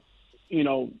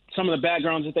group. Some of the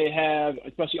backgrounds that they have,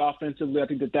 especially offensively, I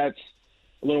think that's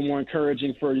a little more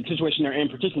encouraging for the situation they're in,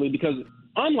 particularly because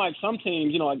unlike some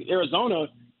teams, like Arizona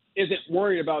isn't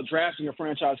worried about drafting a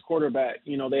franchise quarterback.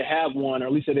 They have one, or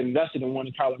at least they've invested in one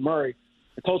in Kyler Murray.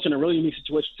 The Colts are in a really unique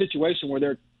situation where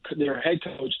their head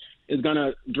coach is going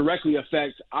to directly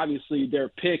affect, obviously, their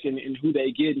pick and who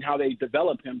they get and how they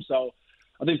develop him. So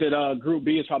I think that Group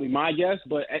B is probably my guess.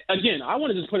 But, again, I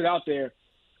want to just put it out there.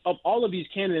 Of all of these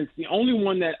candidates, the only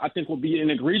one that I think will be an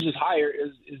egregious hire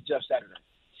is Jeff Saturday.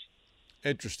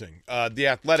 Interesting. The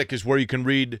Athletic is where you can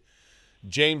read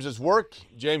James's work.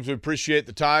 James, we appreciate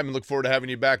the time and look forward to having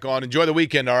you back on. Enjoy the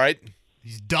weekend, all right?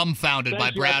 He's dumbfounded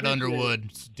by Brad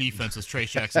Underwood's defense as Trey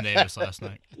Jackson-Davis last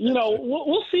night.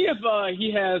 We'll see if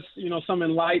he has, some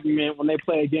enlightenment when they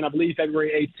play again, I believe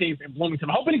February 18th in Bloomington.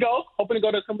 I'm hoping to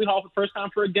go to Assembly Hall for the first time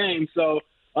for a game. So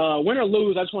win or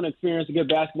lose, I just want to experience a good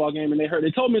basketball game. And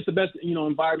they told me it's the best,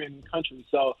 environment in the country.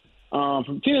 So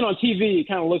from seeing it on TV, it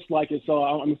kind of looks like it. So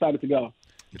I'm excited to go.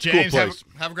 It's a James, cool place.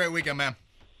 have a great weekend, man.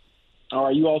 All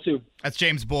right, you all too. That's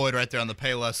James Boyd right there on the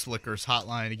Payless Liquors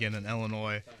hotline, again, an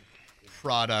Illinois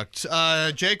product.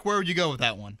 Jake, where would you go with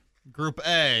that one? Group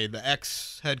A, the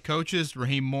ex-head coaches,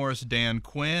 Raheem Morris, Dan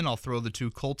Quinn. I'll throw the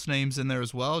 2 Colts names in there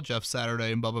as well, Jeff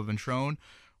Saturday and Bubba Ventrone.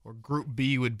 Or Group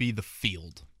B would be the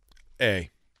field. A.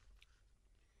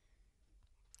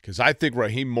 Because I think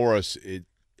Raheem Morris and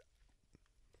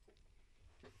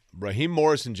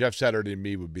Jeff Saturday and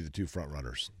me would be the two front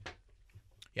runners.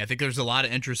 Yeah, I think there's a lot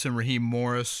of interest in Raheem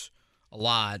Morris. A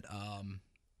lot.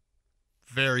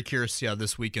 Very curious to see how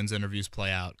this weekend's interviews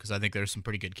play out because I think there's some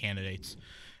pretty good candidates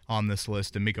on this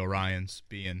list, and Miko Ryans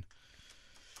being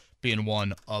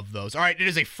one of those. All right, it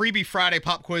is a Freebie Friday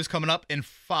pop quiz coming up in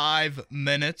 5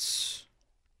 minutes.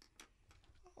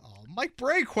 Oh, Mike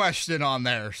Bray question on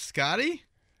there, Scotty.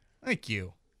 Thank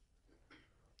you.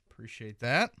 Appreciate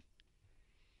that.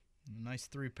 Nice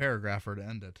 3-paragrapher to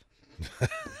end it.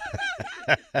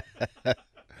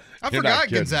 I forgot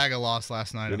Gonzaga lost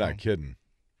last night. You're not kidding.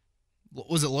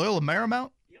 Was it Loyola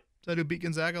Marymount? Yep. Is that who beat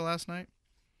Gonzaga last night?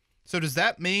 So does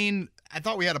that mean – I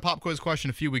thought we had a pop quiz question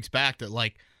a few weeks back that,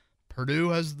 like, Purdue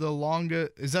has the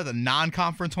longest – is that the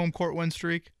non-conference home court win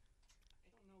streak?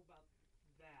 I don't know about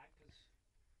that.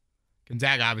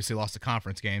 Gonzaga obviously lost a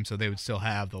conference game, so they would still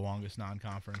have the longest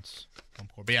non-conference home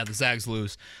court. But, yeah, the Zags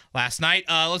lose last night.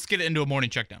 Let's get into a morning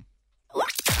checkdown.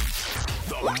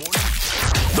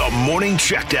 The Morning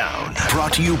Checkdown,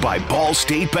 brought to you by Ball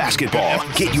State Basketball.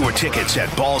 Get your tickets at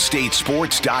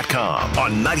ballstatesports.com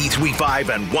on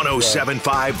 93.5 and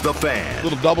 107.5 The Fan.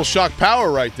 Little double shock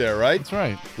power right there, right? That's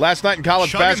right. Last night in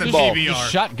college basketball.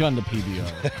 Shotgun to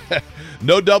PBR.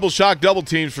 No double shock double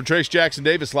teams for Trace Jackson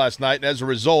Davis last night, and as a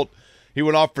result, he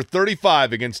went off for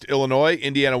 35 against Illinois.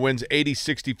 Indiana wins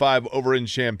 80-65 over in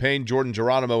Champaign. Jordan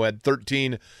Geronimo had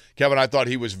 13. Kevin, I thought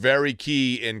he was very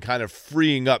key in kind of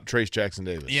freeing up Trace Jackson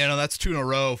Davis. Yeah, no, that's 2 in a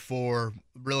row for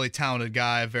really talented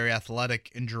guy, very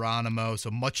athletic in Geronimo,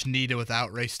 so much needed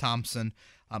without Race Thompson.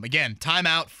 Again,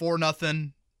 timeout,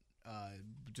 4-0.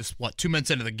 Just, 2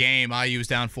 minutes into the game, IU was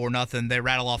down 4-0. They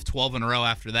rattle off 12 in a row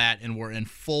after that, and were in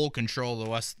full control the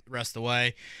rest of the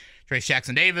way. Trace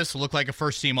Jackson Davis looked like a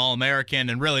first-team All-American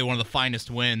and really one of the finest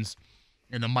wins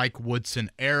in the Mike Woodson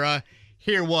era.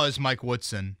 Here was Mike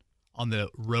Woodson on the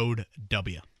road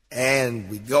W. And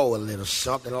we go a little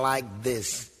something like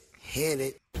this. Hit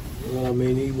it. Well, I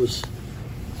mean,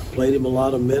 played him a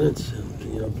lot of minutes,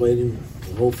 and, played him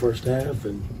the whole first half,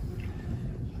 and,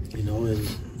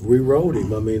 and we rode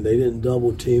him. I mean, they didn't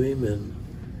double team him, and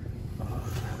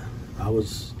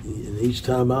and each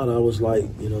time out, I was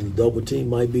like, the double team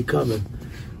might be coming.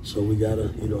 So we got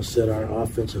to, set our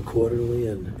offense accordingly,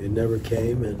 and it never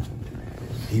came, and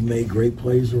he made great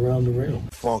plays around the rim.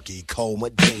 Funky Coma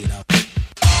Dana.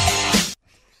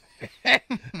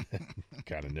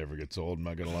 Kind of never gets old, I'm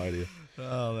not going to lie to you.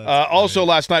 Also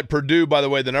last night, Purdue, by the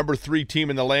way, the number 3 team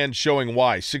in the land, showing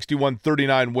why.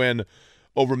 61-39 win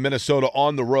over Minnesota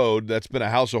on the road. That's been a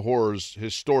house of horrors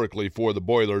historically for the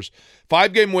Boilers.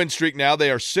 5-game win streak now.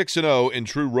 They are 6-0 in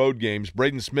true road games.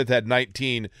 Braden Smith had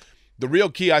 19. The real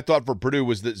key, I thought, for Purdue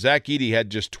was that Zach Edey had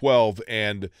just 12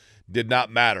 and did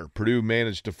not matter. Purdue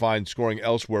managed to find scoring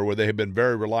elsewhere where they have been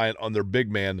very reliant on their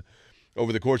big man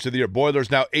over the course of the year.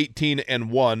 Boilers now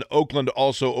 18-1. Oakland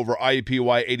also over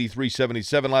IUPUI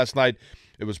 83-77 last night.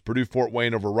 It was Purdue-Fort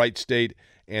Wayne over Wright State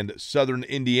and Southern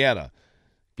Indiana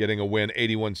getting a win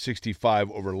 81-65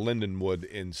 over Lindenwood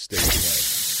in state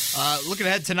play. Looking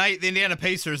ahead tonight, the Indiana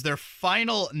Pacers, their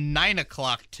final 9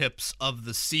 o'clock tips of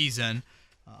the season.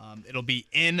 It'll be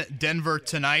in Denver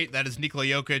tonight. That is Nikola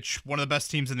Jokic, one of the best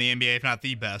teams in the NBA, if not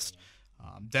the best.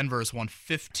 Denver has won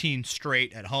 15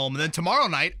 straight at home. And then tomorrow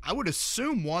night, I would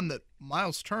assume one that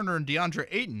Miles Turner and DeAndre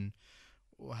Ayton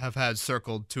have had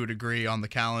circled to a degree on the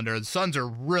calendar. The Suns are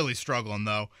really struggling,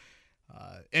 though.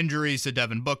 Injuries to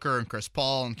Devin Booker and Chris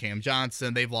Paul and Cam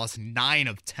Johnson. They've lost 9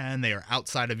 of 10. They are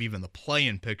outside of even the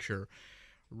play-in picture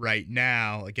right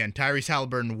now. Again, Tyrese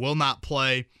Halliburton will not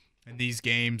play in these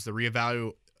games. The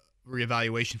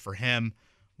reevaluation for him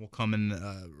will come in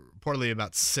reportedly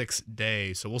about 6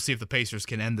 days. So we'll see if the Pacers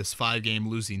can end this 5-game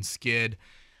losing skid.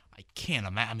 I can't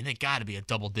imagine. I mean, they got to be a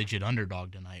double-digit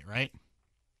underdog tonight, right?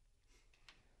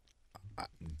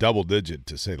 Double-digit,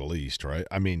 to say the least, right?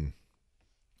 I mean,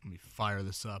 let me fire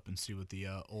this up and see what the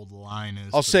old line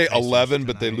is. I'll say 11,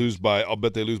 but I'll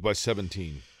bet they lose by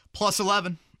 17. Plus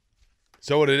 11.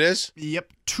 So what it is?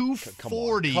 Yep,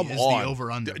 240 is the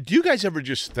over-under. Do you guys ever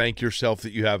just thank yourself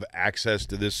that you have access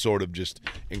to this sort of just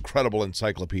incredible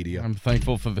encyclopedia? I'm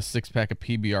thankful for the 6-pack of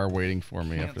PBR waiting for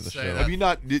me after the show. Have you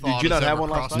not? Did you not have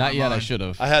one last night? Not yet. I should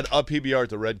have. I had a PBR at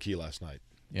the Red Key last night.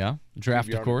 Yeah, draft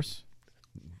PBR, of course.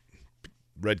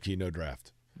 Red Key, no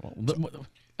draft. Well,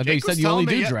 I thought you said you only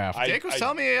do draft. Jake was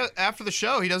telling me after the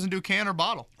show he doesn't do can or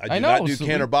bottle. I do not do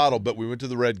can or bottle, but we went to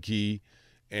the Red Key,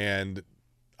 and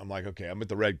I'm like, okay, I'm at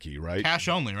the Red Key, right? Cash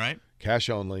only, right?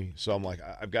 Cash only. So I'm like,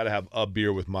 I've got to have a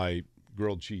beer with my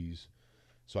grilled cheese.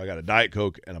 So I got a Diet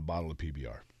Coke and a bottle of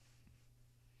PBR.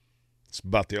 It's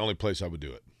about the only place I would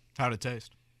do it. How'd it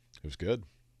taste? It was good.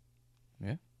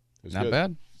 Yeah. It was Not good.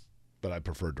 bad. But I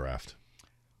prefer draft.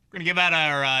 We're going to give out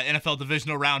our NFL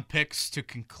divisional round picks to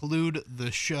conclude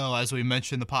the show. As we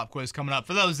mentioned, the pop quiz coming up.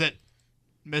 For those that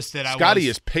missed it, Scotty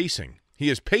is pacing. He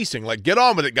is pacing. Like, get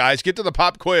on with it, guys. Get to the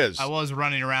pop quiz. I was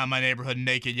running around my neighborhood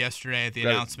naked yesterday at the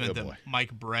announcement that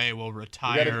Mike Bray will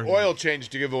retire. We got an oil change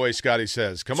to give away, Scotty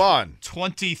says. Come on.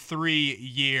 23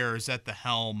 years at the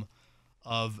helm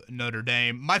of Notre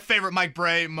Dame. My favorite Mike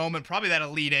Bray moment, probably that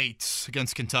Elite Eight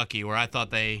against Kentucky, where I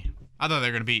thought they were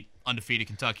going to beat undefeated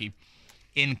Kentucky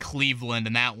in Cleveland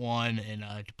in that one. And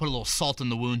to put a little salt in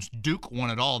the wounds, Duke won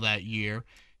it all that year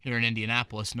here in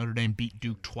Indianapolis. Notre Dame beat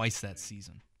Duke twice that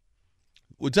season.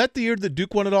 Was that the year that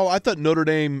Duke won it all? I thought Notre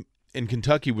Dame in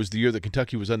Kentucky was the year that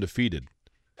Kentucky was undefeated.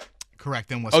 Correct.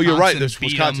 Then Wisconsin you're right.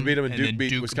 Wisconsin beat them and Duke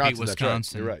beat Wisconsin. That's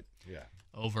right. You're right. Yeah.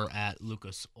 Over at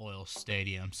Lucas Oil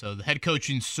Stadium. So the head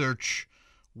coaching search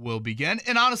will begin.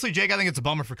 And honestly, Jake, I think it's a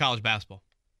bummer for college basketball.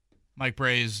 Mike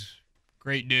Bray's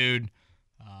great dude.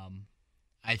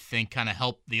 I think kind of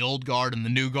helped the old guard and the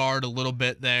new guard a little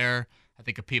bit there. I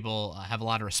think people have a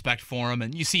lot of respect for him.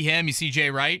 And you see him, you see Jay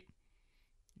Wright.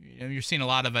 You're seeing a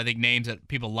lot of, I think, names that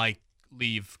people like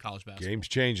leave college basketball. Game's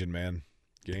changing, man.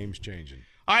 Game's changing.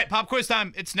 All right, pop quiz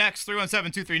time. It's next.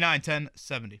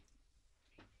 317-239-1070.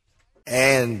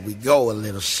 And we go a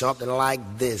little something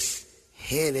like this.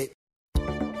 Hit it.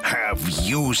 Have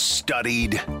you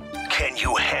studied? Can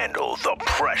you handle the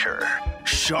pressure?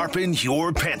 Sharpen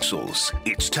your pencils.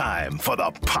 It's time for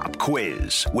the Pop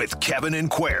Quiz with Kevin and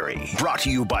Query. Brought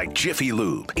to you by Jiffy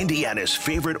Lube, Indiana's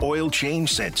favorite oil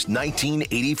change since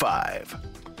 1985.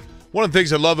 One of the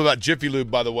things I love about Jiffy Lube,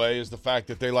 by the way, is the fact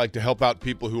that they like to help out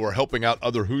people who are helping out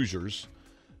other Hoosiers.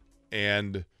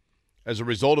 And as a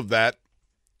result of that,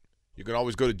 you can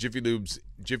always go to Jiffy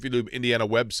Lube Indiana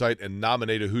website and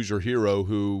nominate a Hoosier hero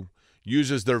who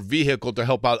uses their vehicle to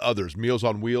help out others. Meals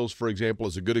on Wheels, for example,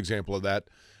 is a good example of that,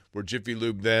 where Jiffy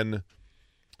Lube then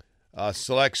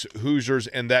selects Hoosiers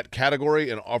in that category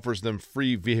and offers them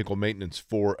free vehicle maintenance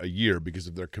for a year because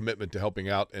of their commitment to helping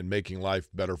out and making life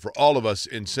better for all of us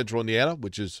in Central Indiana,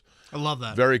 which is I love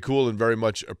that. Very cool and very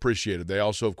much appreciated. They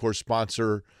also, of course,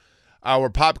 sponsor our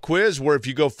pop quiz, where if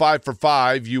you go 5 for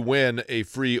 5, you win a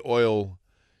free oil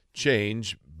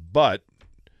change. But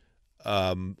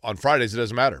on Fridays, it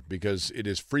doesn't matter because it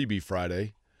is Freebie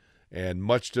Friday. And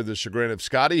much to the chagrin of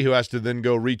Scotty, who has to then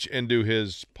go reach into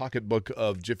his pocketbook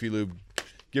of Jiffy Lube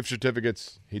gift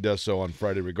certificates, he does so on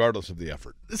Friday regardless of the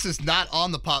effort. This is not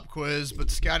on the pop quiz, but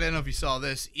Scott, I don't know if you saw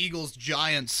this.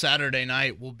 Eagles-Giants Saturday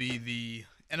night will be the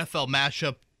NFL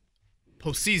matchup,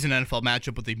 postseason NFL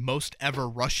matchup with the most ever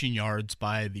rushing yards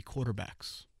by the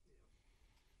quarterbacks.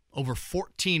 Over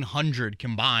 1,400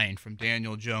 combined from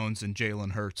Daniel Jones and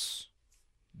Jalen Hurts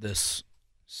this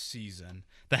season.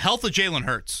 The health of Jalen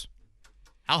Hurts.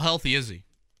 How healthy is he?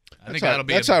 I think that'll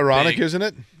be that's ironic, isn't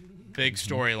it? Big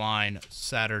storyline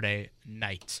Saturday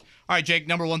night. All right, Jake,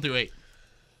 number 1 through 8.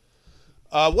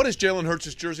 What is Jalen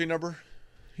Hurts' jersey number?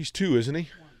 He's 2, isn't he?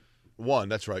 1,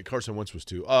 that's right. Carson Wentz was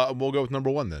 2. We'll go with number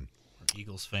 1 then.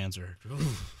 Eagles fans are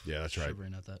yeah, that's right.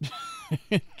 shivering at that.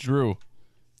 Drew.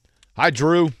 Hi,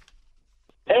 Drew.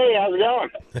 Hey, how's it going?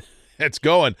 It's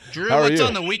going. Drew, How are what's you?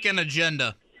 on the weekend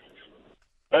agenda?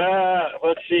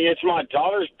 Let's see. It's my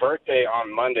daughter's birthday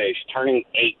on Monday. She's turning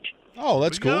 8. Oh,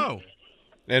 that's cool. Go.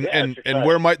 And Yeah, and it's and exciting.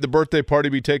 where might the birthday party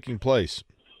be taking place?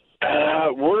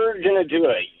 We're gonna do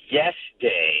a yes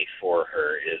day for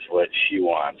her, is what she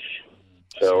wants.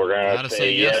 So we're gonna Gotta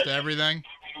say yes to everything.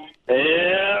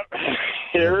 Yeah,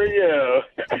 here we go.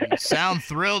 You sound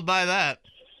thrilled by that.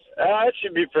 It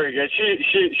should be pretty good.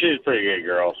 She's a pretty good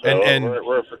girl. So And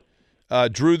we're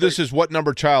Drew, this is what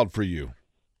number child for you?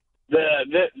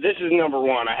 this is number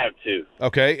 1. I have 2.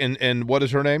 Okay, and what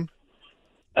is her name?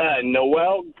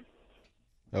 Noelle.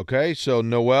 Okay, so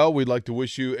Noelle, we'd like to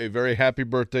wish you a very happy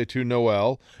birthday to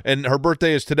Noelle. And her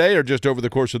birthday is today or just over the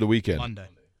course of the weekend? Monday.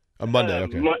 On Monday,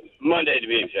 okay. Monday to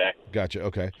be exact. Gotcha,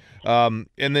 okay.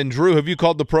 And then, Drew, have you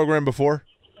called the program before?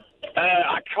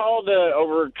 I called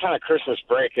over kind of Christmas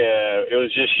break. It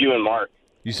was just you and Mark.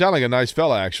 You sound like a nice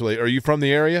fella, actually. Are you from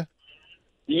the area?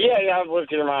 Yeah, I've lived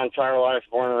here my entire life,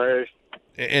 born and raised.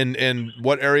 And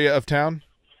what area of town?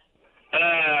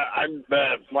 I'm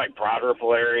like Broad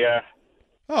Ripple area.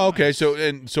 Oh, okay.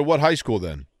 So what high school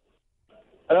then?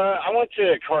 I went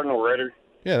to Cardinal Ritter.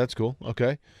 Yeah, that's cool.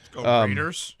 Okay. Go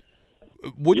Raiders.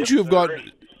 Wouldn't you have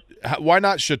gone? Why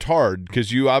not Chittard?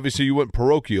 Because you went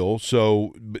parochial.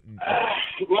 So I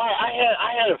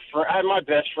had my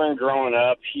best friend growing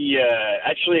up. He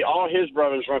actually all his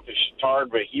brothers went to Chittard,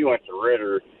 but he went to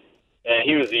Ritter. And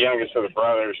he was the youngest of the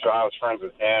brothers, so I was friends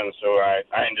with him. So I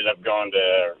ended up going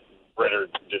to Ritter,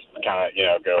 just kind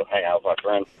of, go hang out with my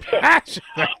friend.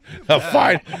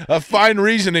 a fine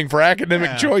reasoning for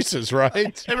academic choices,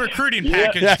 right? A recruiting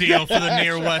package deal for the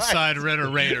near West Side Ritter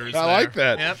Raiders. I like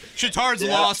that. Yep. Chitar's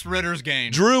lost, Ritter's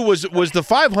gained. Drew, was the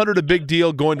 500 a big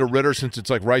deal going to Ritter since it's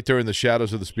like right there in the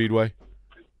shadows of the Speedway?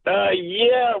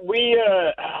 Yeah, we,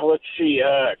 let's see,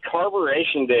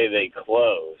 Carburation Day they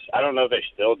closed. I don't know if they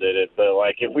still did it, but,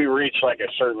 if we reached, a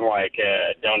certain,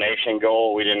 donation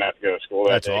goal, we didn't have to go to school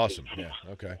that day. That's awesome. Yeah,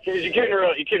 okay. You couldn't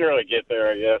really get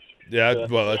there, I guess. Yeah,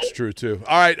 well, that's true, too.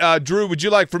 All right, Drew, would you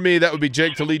like for me, that would be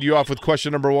Jake, to lead you off with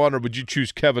question number 1, or would you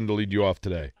choose Kevin to lead you off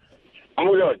today? I'm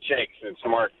going to go with Jake since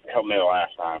Mark helped me the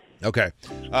last time. Okay.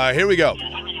 Here we go.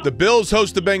 The Bills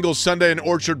host the Bengals Sunday in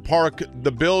Orchard Park.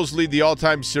 The Bills lead the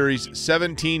all-time series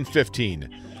 17-15.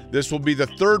 This will be the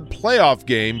third playoff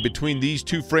game between these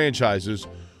two franchises.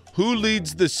 Who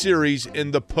leads the series in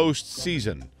the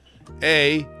postseason?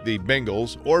 A, the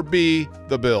Bengals, or B,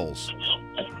 the Bills?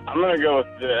 I'm going to go with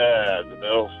the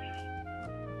Bills.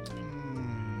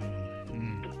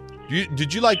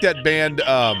 Did you like that band,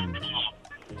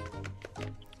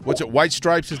 what's it, White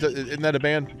Stripes? Isn't that a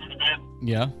band?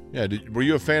 Yeah. Yeah. Were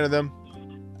you a fan of them?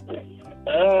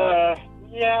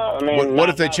 Yeah. I mean, What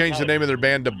if they changed the name of their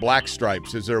band to Black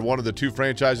Stripes? Is there one of the two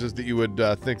franchises that you would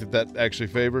think that actually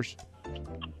favors?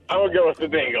 I would go with the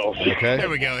Bengals. Okay. There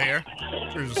we go here.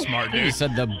 Drew's a smart You dude.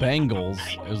 said the Bengals.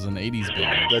 It was an 80s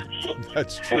band.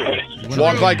 That's true.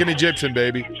 Walk like an Egyptian,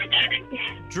 baby.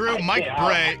 Drew, Mike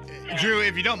Bray. Drew,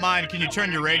 if you don't mind, can you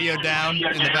turn your radio down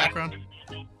in the background?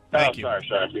 Thank you.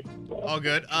 Sorry. All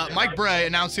good. Mike Bray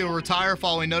announced he will retire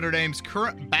following Notre Dame's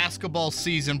current basketball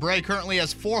season. Bray currently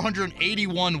has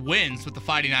 481 wins with the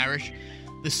Fighting Irish,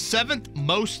 the 7th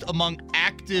most among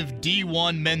active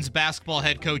D1 men's basketball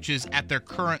head coaches at their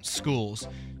current schools.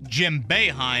 Jim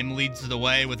Boeheim leads the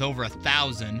way with over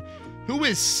 1,000. Who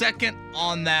is second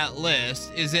on that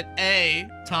list? Is it A,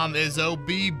 Tom Izzo,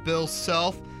 B, Bill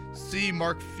Self, C,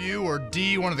 Mark Few, or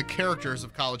D, one of the characters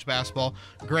of college basketball,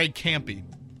 Greg Kampe?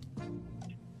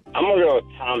 I'm going to go with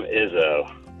Tom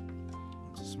Izzo.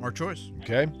 Smart choice.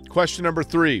 Okay. Question number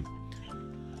 3.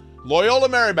 Loyola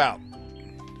Marymount,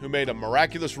 who made a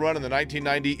miraculous run in the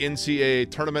 1990 NCAA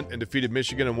tournament and defeated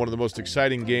Michigan in one of the most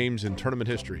exciting games in tournament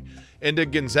history,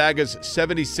 ended Gonzaga's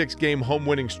 76-game home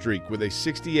winning streak with a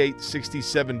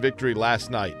 68-67 victory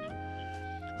last night.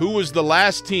 Who was the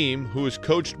last team who was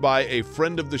coached by a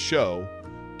friend of the show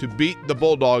to beat the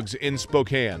Bulldogs in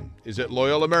Spokane? Is it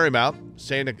Loyola Marymount,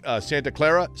 Santa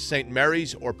Clara, St.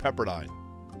 Mary's, or Pepperdine?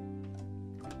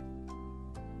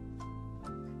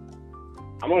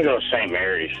 I'm going to go with St.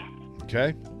 Mary's.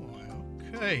 Okay.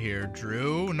 Okay, here,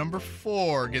 Drew. Number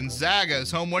 4,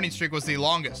 Gonzaga's home winning streak was the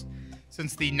longest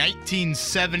since the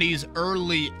 1970s,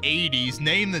 early 80s.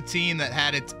 Name the team that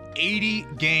had its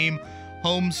 80-game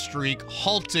home streak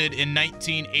halted in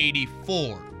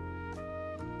 1984.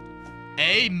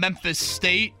 A, Memphis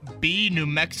State, B, New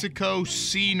Mexico,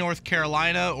 C, North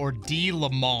Carolina, or D,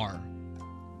 Lamar?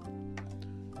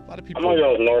 A lot of I'm people. going to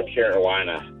go with North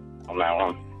Carolina on that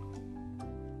one.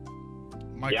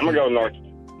 I'm going to go with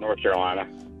North Carolina.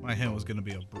 My hint was going to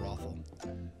be a brothel.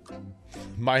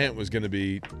 My hint was going to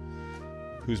be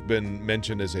who's been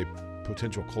mentioned as a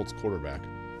potential Colts quarterback.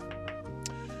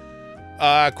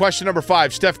 Question number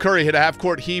 5. Steph Curry hit a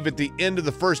half-court heave at the end of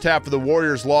the first half of the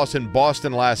Warriors' loss in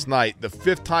Boston last night, the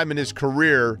 5th time in his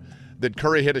career that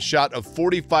Curry hit a shot of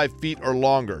 45 feet or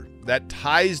longer. That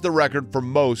ties the record for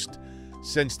most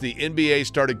since the NBA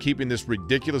started keeping this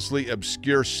ridiculously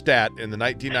obscure stat in the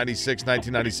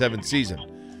 1996-1997 season.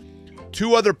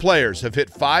 2 other players have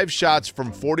hit 5 shots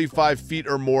from 45 feet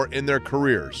or more in their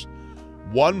careers.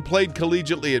 One played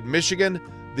collegiately at Michigan,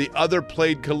 the other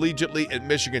played collegiately at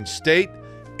Michigan State,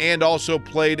 and also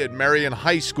played at Marion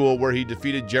High School, where he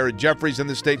defeated Jared Jeffries in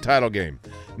the state title game.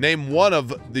 Name one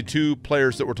of the 2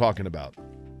 players that we're talking about.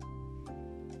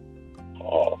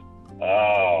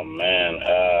 Oh man.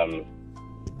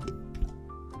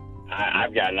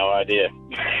 I've got no idea.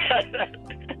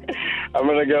 I'm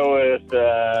going to go with...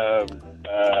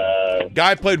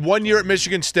 Guy played 1 year at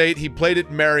Michigan State. He played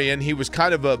at Marion. He was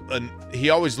kind of he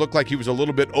always looked like he was a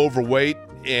little bit overweight,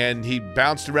 and he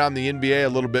bounced around the NBA a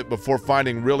little bit before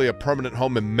finding really a permanent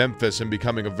home in Memphis and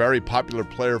becoming a very popular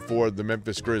player for the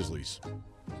Memphis Grizzlies.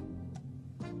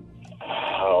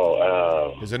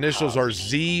 His initials are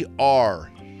ZR.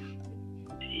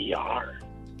 ZR.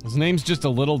 His name's just a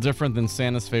little different than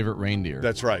Santa's favorite reindeer.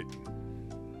 That's right.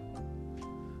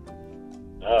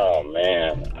 Oh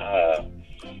man.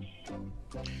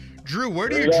 Drew, where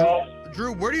do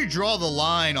Drew, where do you draw the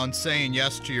line on saying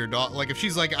yes to your dog? Like, if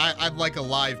she's like, I'd like a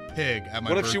live pig at my birthday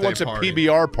party. What if she wants a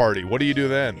PBR party? What do you do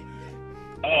then?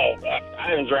 Oh, I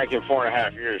haven't drank in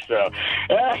 4.5 years, so.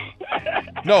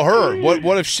 No, her.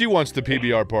 What if she wants the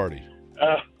PBR party?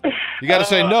 You got to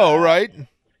say no, right?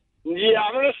 Yeah,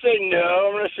 I'm going to say no.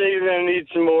 I'm going to say you're going to need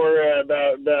some more,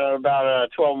 about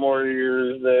 12 more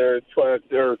years there, 12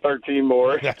 or 13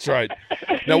 more. That's right.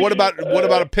 Now, what about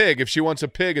a pig? If she wants a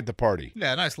pig at the party?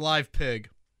 Yeah, a nice live pig.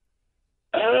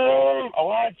 A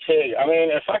live pig. I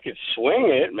mean, if I could swing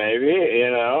it, maybe,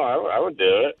 I would do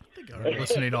it. I think our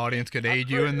listening audience could aid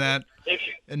you in that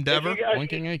endeavor.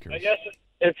 Winking Acres. I guess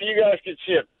if you guys could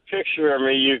see a picture of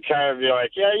me, you'd kind of be like,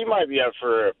 yeah, you might be up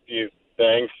for a few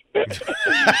things.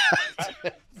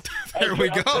 There we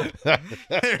go.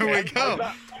 There we go.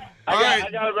 I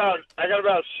got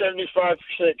about 75%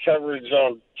 coverage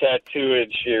on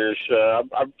tattooage here, so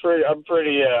I'm pretty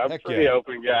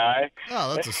open guy.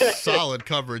 Oh, that's a solid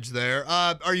coverage there.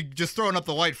 Are you just throwing up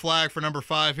the white flag for number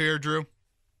 5 here, Drew?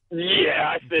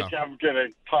 Yeah, I think I'm gonna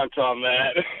punt on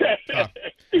that.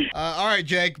 All right,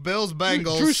 Jake. Bills,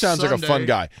 Bengals. Drew sounds Sunday. like a fun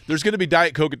guy. There's going to be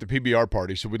Diet Coke at the PBR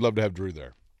party, so we'd love to have Drew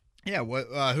there. Yeah,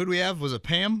 who do we have? Was it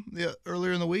Pam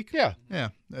earlier in the week? Yeah. Yeah.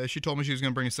 She told me she was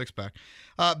going to bring a 6-pack.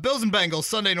 Bills and Bengals,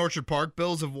 Sunday in Orchard Park.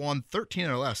 Bills have won 13 of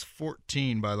their last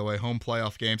 14, by the way, home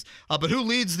playoff games. But who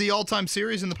leads the all-time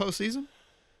series in the postseason?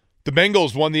 The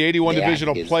Bengals won the 81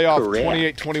 Divisional playoff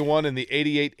 28-21 and the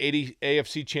 88-80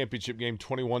 AFC Championship game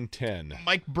 21-10.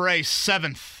 Mike Bray,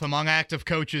 7th among active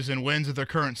coaches in wins at their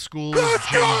current schools.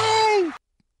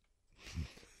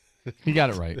 He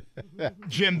got it right.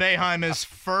 Jim Boeheim is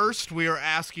first. We are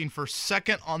asking for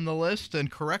second on the list, and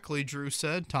correctly, Drew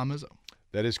said Tom Izzo.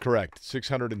 That is correct.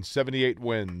 678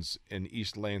 wins in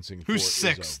East Lansing. Who's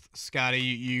 6th, Scotty?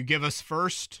 You give us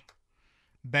first,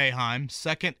 Boeheim.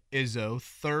 Second, Izzo.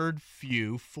 Third,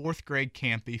 Few. 4th, Greg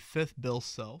Campy. 5th, Bill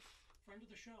Self. Friend of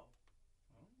the show.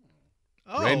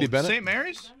 Oh, Randy Bennett? St.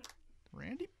 Mary's?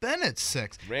 Randy Bennett's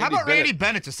 6th. Randy How about Bennett. Randy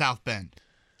Bennett to South Bend?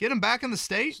 Get him back in the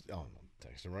state? Oh,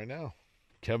 text him right now.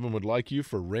 Kevin would like you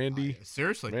for Randy.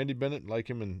 Seriously. Randy Bennett, like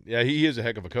him. And yeah, he is a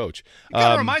heck of a coach. He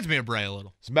kind of reminds me of Bray a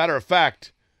little. As a matter of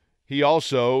fact, he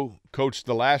also coached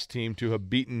the last team to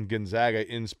have beaten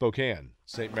Gonzaga in Spokane.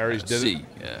 St. Mary's did it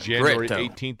January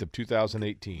 18th of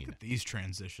 2018. Look at these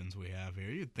transitions we have here.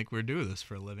 You'd think we're doing this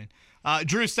for a living.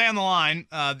 Drew, stay on the line.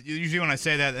 Usually when I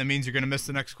say that means you're going to miss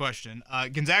the next question.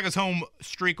 Gonzaga's home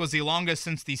streak was the longest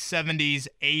since the 70s,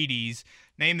 80s.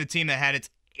 Name the team that had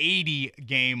its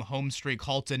 80-game home streak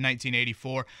halted in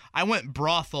 1984. I went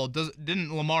brothel.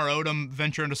 Didn't Lamar Odom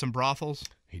venture into some brothels?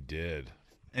 He did.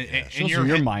 Shows where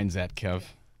your mind's at, Kev.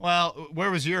 Well,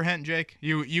 where was your hint, Jake?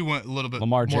 You went a little bit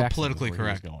Lamar more Jackson politically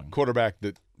correct. Quarterback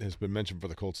that has been mentioned for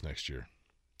the Colts next year.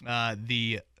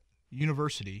 The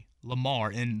University,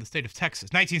 Lamar, in the state of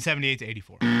Texas, 1978 to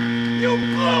 84. You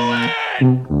blew it!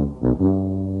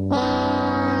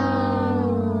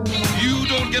 You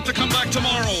don't get to come back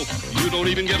tomorrow. You don't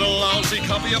even get a lousy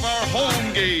copy of our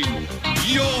home game.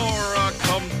 You're a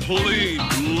complete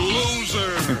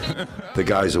loser. The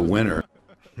guy's a winner.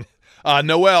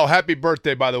 Noel, happy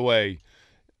birthday, by the way.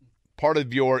 Part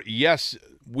of your yes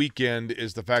weekend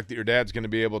is the fact that your dad's going to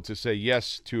be able to say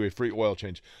yes to a free oil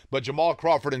change. But Jamal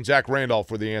Crawford and Zach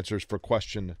Randolph were the answers for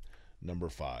question number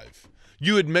 5.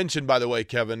 You had mentioned, by the way,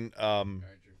 Kevin,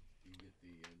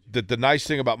 that the nice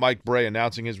thing about Mike Bray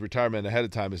announcing his retirement ahead of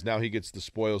time is now he gets the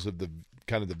spoils of the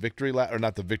kind of the victory lap, or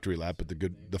not the victory lap, but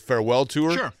the farewell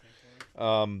tour. Sure.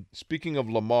 Speaking of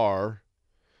Lamar,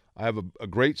 I have a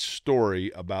great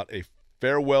story about a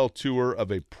farewell tour of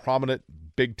a prominent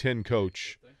Big Ten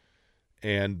coach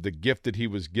and the gift that he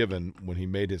was given when he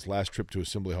made his last trip to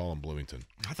Assembly Hall in Bloomington.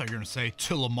 I thought you were going to say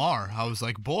to Lamar. I was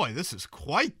like, boy, this is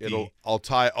quite I'll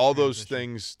tie all those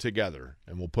things together,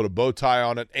 and we'll put a bow tie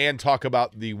on it and talk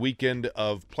about the weekend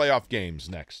of playoff games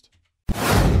next.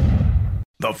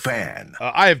 The Fan.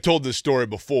 I have told this story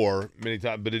before many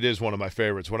times, but it is one of my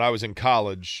favorites. When I was in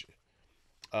college,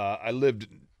 I lived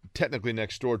technically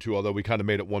next door to, although we kind of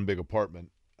made it one big apartment.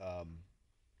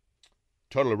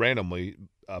 Totally randomly,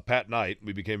 Pat Knight,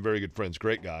 we became very good friends,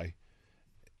 great guy,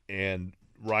 and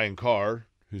Ryan Carr,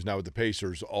 who's now with the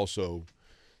Pacers, also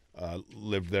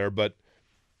lived there. But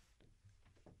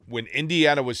when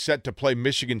Indiana was set to play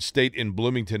Michigan State in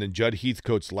Bloomington in Judd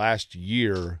Heathcote's last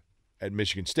year at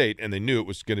Michigan State, and they knew it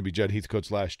was going to be Judd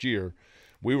Heathcote's last year,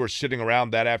 we were sitting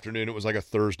around that afternoon. It was like a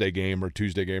Thursday game or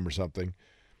Tuesday game or something.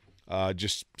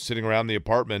 Just sitting around the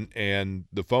apartment, and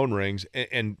the phone rings,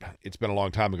 and it's been a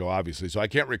long time ago, obviously, so I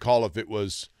can't recall if it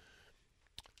was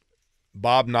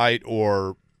Bob Knight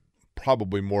or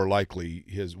probably more likely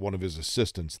one of his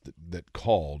assistants that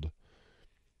called.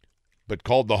 But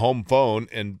called the home phone,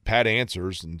 and Pat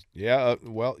answers, and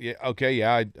okay,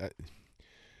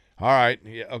 all right,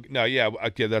 yeah, okay, no, yeah,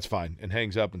 okay, that's fine, and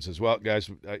hangs up and says, well, guys,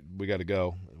 we got to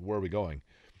go. Where are we going?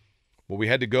 Well, we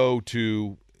had to go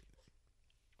to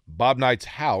Bob Knight's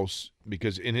house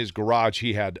because in his garage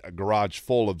he had a garage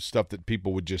full of stuff that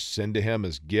people would just send to him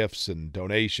as gifts and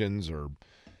donations or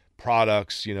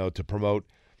products, to promote.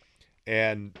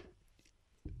 And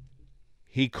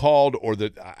he called,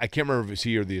 I can't remember if it was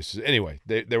he or the assistant. Anyway,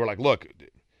 they were like, look,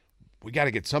 we got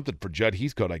to get something for Judd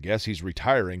Heathcote, I guess. He's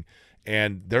retiring.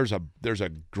 And there's a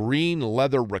green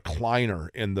leather recliner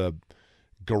in the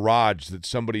garage that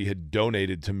somebody had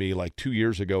donated to me like 2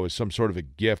 years ago as some sort of a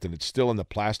gift, and it's still in the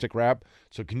plastic wrap.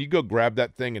 So can you go grab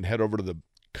that thing and head over to the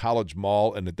College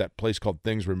Mall and at that place called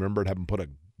Things Remembered, have them put a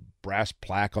brass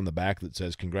plaque on the back that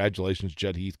says, congratulations,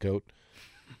 Judd Heathcote.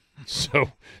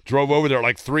 So drove over there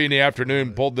like 3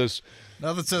 p.m, pulled this.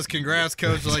 Nothing says congrats,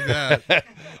 coach, like that.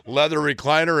 Leather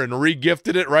recliner and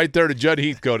re-gifted it right there to Judd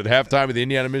Heathcote at halftime of the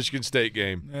Indiana-Michigan State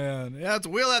game. Man, yeah, let's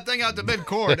wheel that thing out to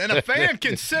midcourt, and a fan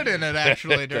can sit in it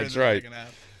actually during That's the right. second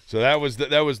half. So that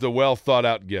was the well thought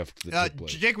out gift that took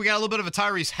place. Jake, we got a little bit of a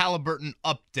Tyrese Halliburton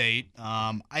update.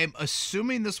 I am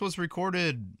assuming this was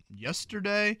recorded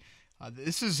yesterday.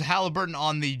 This is Halliburton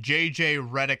on the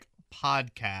JJ Redick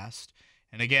podcast.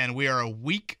 And again, we are a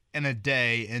week and a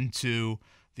day into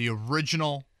the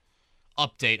original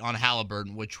update on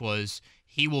Halliburton, which was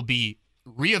he will be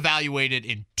reevaluated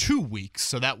in 2 weeks.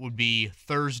 So that would be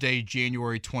Thursday,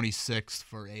 January 26th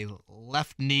for a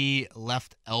left knee,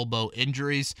 left elbow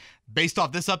injuries. Based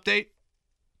off this update,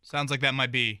 sounds like that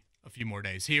might be a few more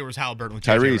days. Here was Halliburton with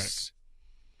Tyrese,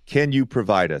 can you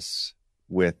provide us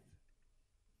with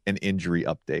an injury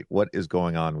update? What is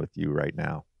going on with you right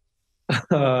now?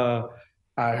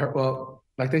 I hurt,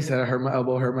 like they said, I hurt my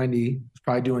elbow, hurt my knee. I was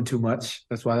probably doing too much.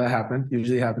 That's why that happened.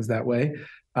 Usually happens that way.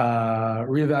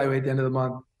 Reevaluate at the end of the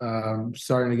month.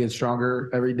 Starting to get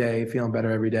stronger every day, feeling better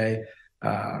every day.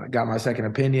 Got my second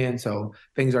opinion, so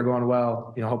things are going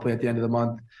well. Hopefully at the end of the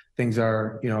month, things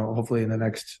are, hopefully in the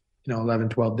next, 11,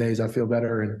 12 days, I feel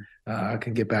better and I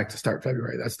can get back to start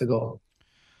February. That's the goal.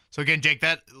 So again, Jake,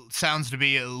 that sounds to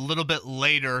be a little bit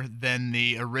later than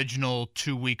the original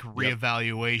 2-week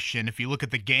reevaluation. Yep. If you look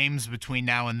at the games between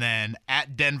now and then,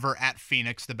 at Denver, at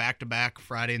Phoenix, the back-to-back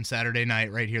Friday and Saturday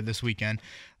night right here this weekend,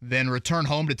 then return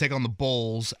home to take on the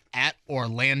Bulls, at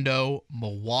Orlando,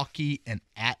 Milwaukee, and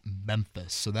at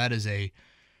Memphis. So that is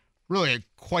really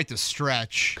quite the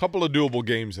stretch. Couple of doable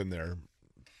games in there.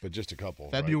 But just a couple.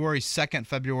 February 2nd,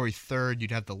 February 3rd,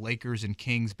 you'd have the Lakers and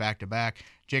Kings back-to-back.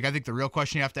 Jake, I think the real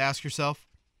question you have to ask yourself,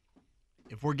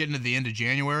 if we're getting to the end of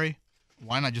January,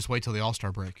 why not just wait till the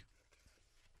All-Star break?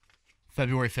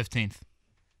 February 15th.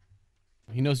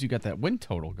 He knows you got that win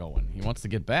total going. He wants to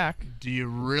get back. Do you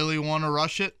really want to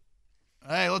rush it?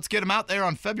 Hey, let's get him out there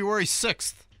on February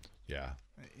 6th. Yeah.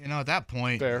 At that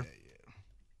point. Fair.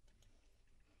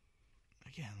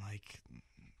 Again,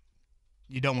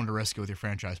 you don't want to risk it with your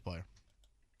franchise player.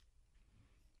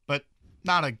 But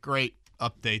not a great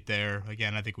update there.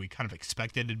 Again, I think we kind of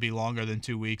expected it to be longer than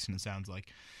 2 weeks, and it sounds like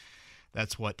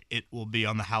that's what it will be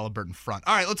on the Halliburton front.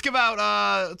 All right, let's give out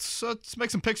let's make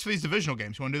some picks for these divisional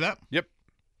games. You want to do that? Yep.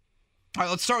 All right,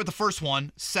 let's start with the first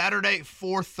one. Saturday,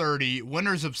 4:30.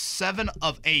 Winners of 7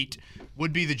 of 8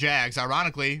 would be the Jags.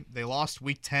 Ironically, they lost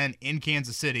Week 10 in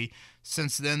Kansas City.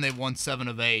 Since then, they've won 7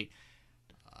 of 8.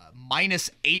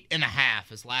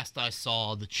 -8.5 is last I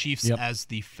saw the Chiefs as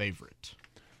the favorite.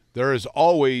 There is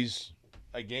always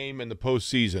a game in the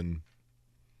postseason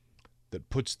that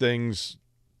puts things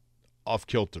off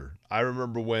kilter. I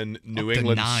remember when New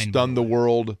England stunned the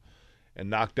world and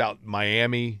knocked out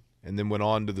Miami and then went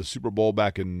on to the Super Bowl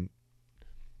back in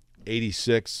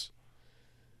 86.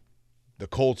 The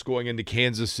Colts going into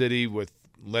Kansas City with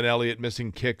Len Elliott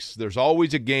missing kicks. There's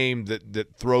always a game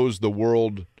that throws the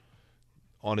world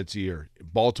on its ear.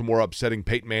 Baltimore upsetting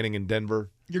Peyton Manning in Denver.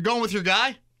 You're going with your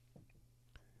guy?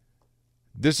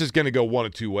 This is going to go one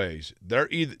of two ways.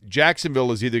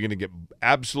 Jacksonville is either going to get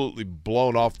absolutely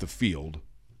blown off the field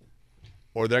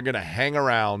or they're going to hang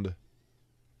around.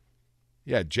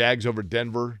 Yeah, Jags over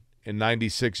Denver in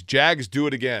 96. Jags do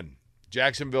it again.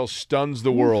 Jacksonville stuns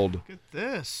the world. Look at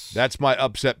this. That's my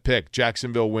upset pick.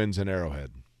 Jacksonville wins in Arrowhead.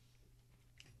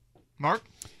 Mark?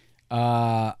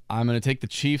 I'm going to take the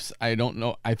Chiefs. I don't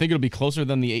know. I think it'll be closer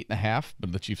than the 8.5,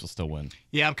 but the Chiefs will still win.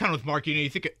 Yeah, I'm kind of with Mark. You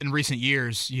think in recent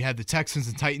years you had the Texans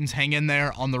and Titans hang in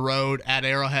there on the road at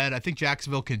Arrowhead. I think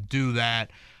Jacksonville could do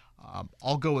that.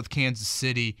 I'll go with Kansas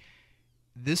City.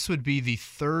 this would be the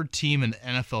third team in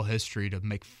NFL history to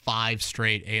make 5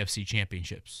 straight AFC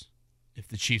championships if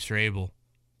the Chiefs are able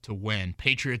to win.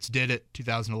 Patriots did it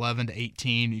 2011 to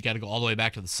 18. You got to go all the way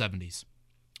back to the 70s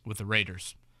with the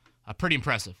Raiders. Pretty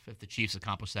impressive if the Chiefs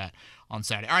accomplish that on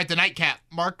Saturday. All right, the nightcap.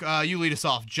 Mark, you lead us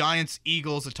off. Giants,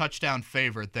 Eagles, a touchdown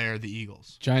favorite there, the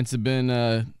Eagles. Giants have been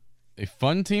a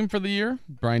fun team for the year.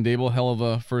 Brian Dable, hell of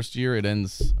a first year. It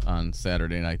ends on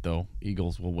Saturday night, though.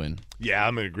 Eagles will win. Yeah,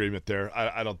 I'm in agreement there.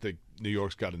 I don't think New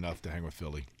York's got enough to hang with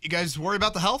Philly. You guys worry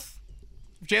about the health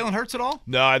of Jalen Hurts at all?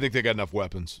 No, I think they got enough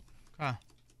weapons. I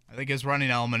think his running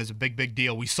element is a big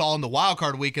deal. We saw in the wild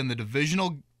card weekend the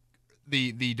division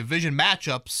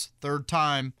matchups, third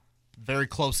time, very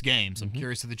close games. I'm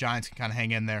curious if the Giants can kind of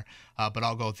hang in there, but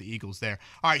I'll go with the Eagles there.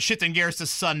 All right, shifting gears to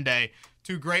Sunday.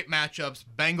 2 great matchups,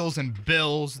 Bengals and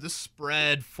Bills. This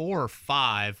spread 4 or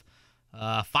 5,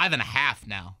 5.5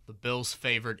 now. The Bills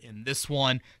favored in this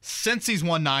one. Cincy's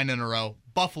won 9 in a row.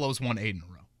 Buffalo's won 8 in a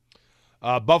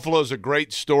row. Buffalo's a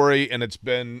great story, and it's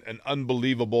been an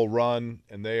unbelievable run,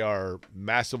 and they are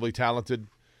massively talented.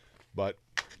 But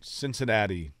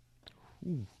Cincinnati,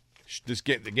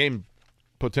 the game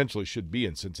potentially should be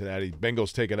in Cincinnati.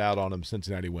 Bengals take it out on them.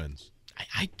 Cincinnati wins.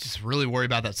 I just really worry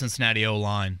about that Cincinnati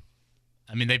O-line.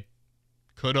 I mean, they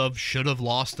should have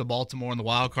lost to Baltimore in the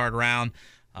wild card round.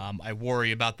 I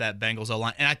worry about that Bengals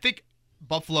O-line. And I think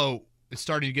Buffalo is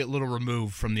starting to get a little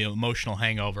removed from the emotional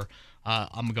hangover.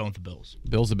 I'm going with the Bills.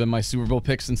 Bills have been my Super Bowl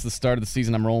pick since the start of the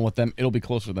season. I'm rolling with them. It'll be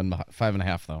closer than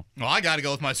 5.5, though. Well, I got to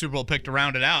go with my Super Bowl pick to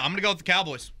round it out. I'm going to go with the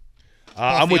Cowboys.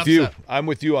 I'm with you. I'm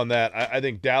with you on that. I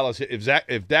think Dallas,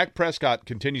 if Dak Prescott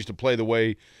continues to play the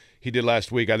way he did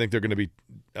last week, I think they're going to be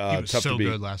tough to beat. He was so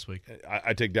good last week.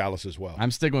 I take Dallas as well. I'm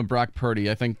sticking with Brock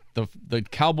Purdy. I think the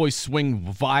Cowboys swing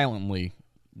violently,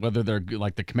 whether they're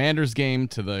like the Commanders game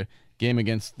to the game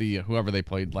against the whoever they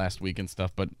played last week and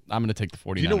stuff, but I'm going to take the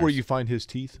 49ers. Do you know where you find his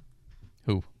teeth?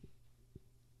 Who?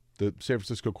 The San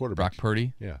Francisco quarterback. Brock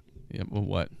Purdy? Yeah. Yeah. Well,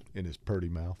 what? In his Purdy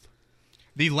mouth.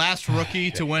 The last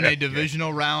rookie to win a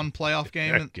divisional round playoff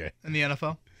game in the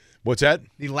NFL? What's that?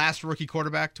 The last rookie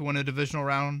quarterback to win a divisional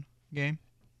round game?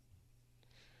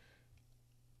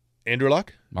 Andrew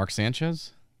Luck? Mark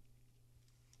Sanchez?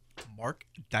 Mark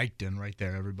Dykton right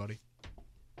there, everybody.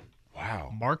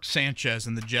 Wow. Mark Sanchez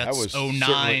and the Jets,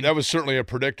 09. That was certainly a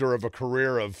predictor of a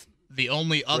career of the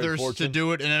only others to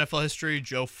do it in NFL history,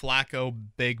 Joe Flacco,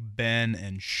 Big Ben,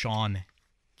 and Sean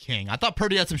King. I thought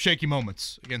Purdy had some shaky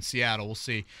moments against Seattle. We'll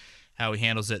see how he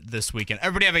handles it this weekend.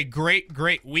 Everybody have a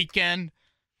great weekend.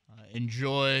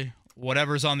 Enjoy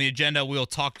whatever's on the agenda. We'll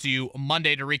talk to you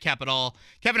Monday to recap it all.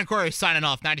 Kevin and Corey signing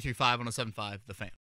off, 93.5 on 107.5 The Fan.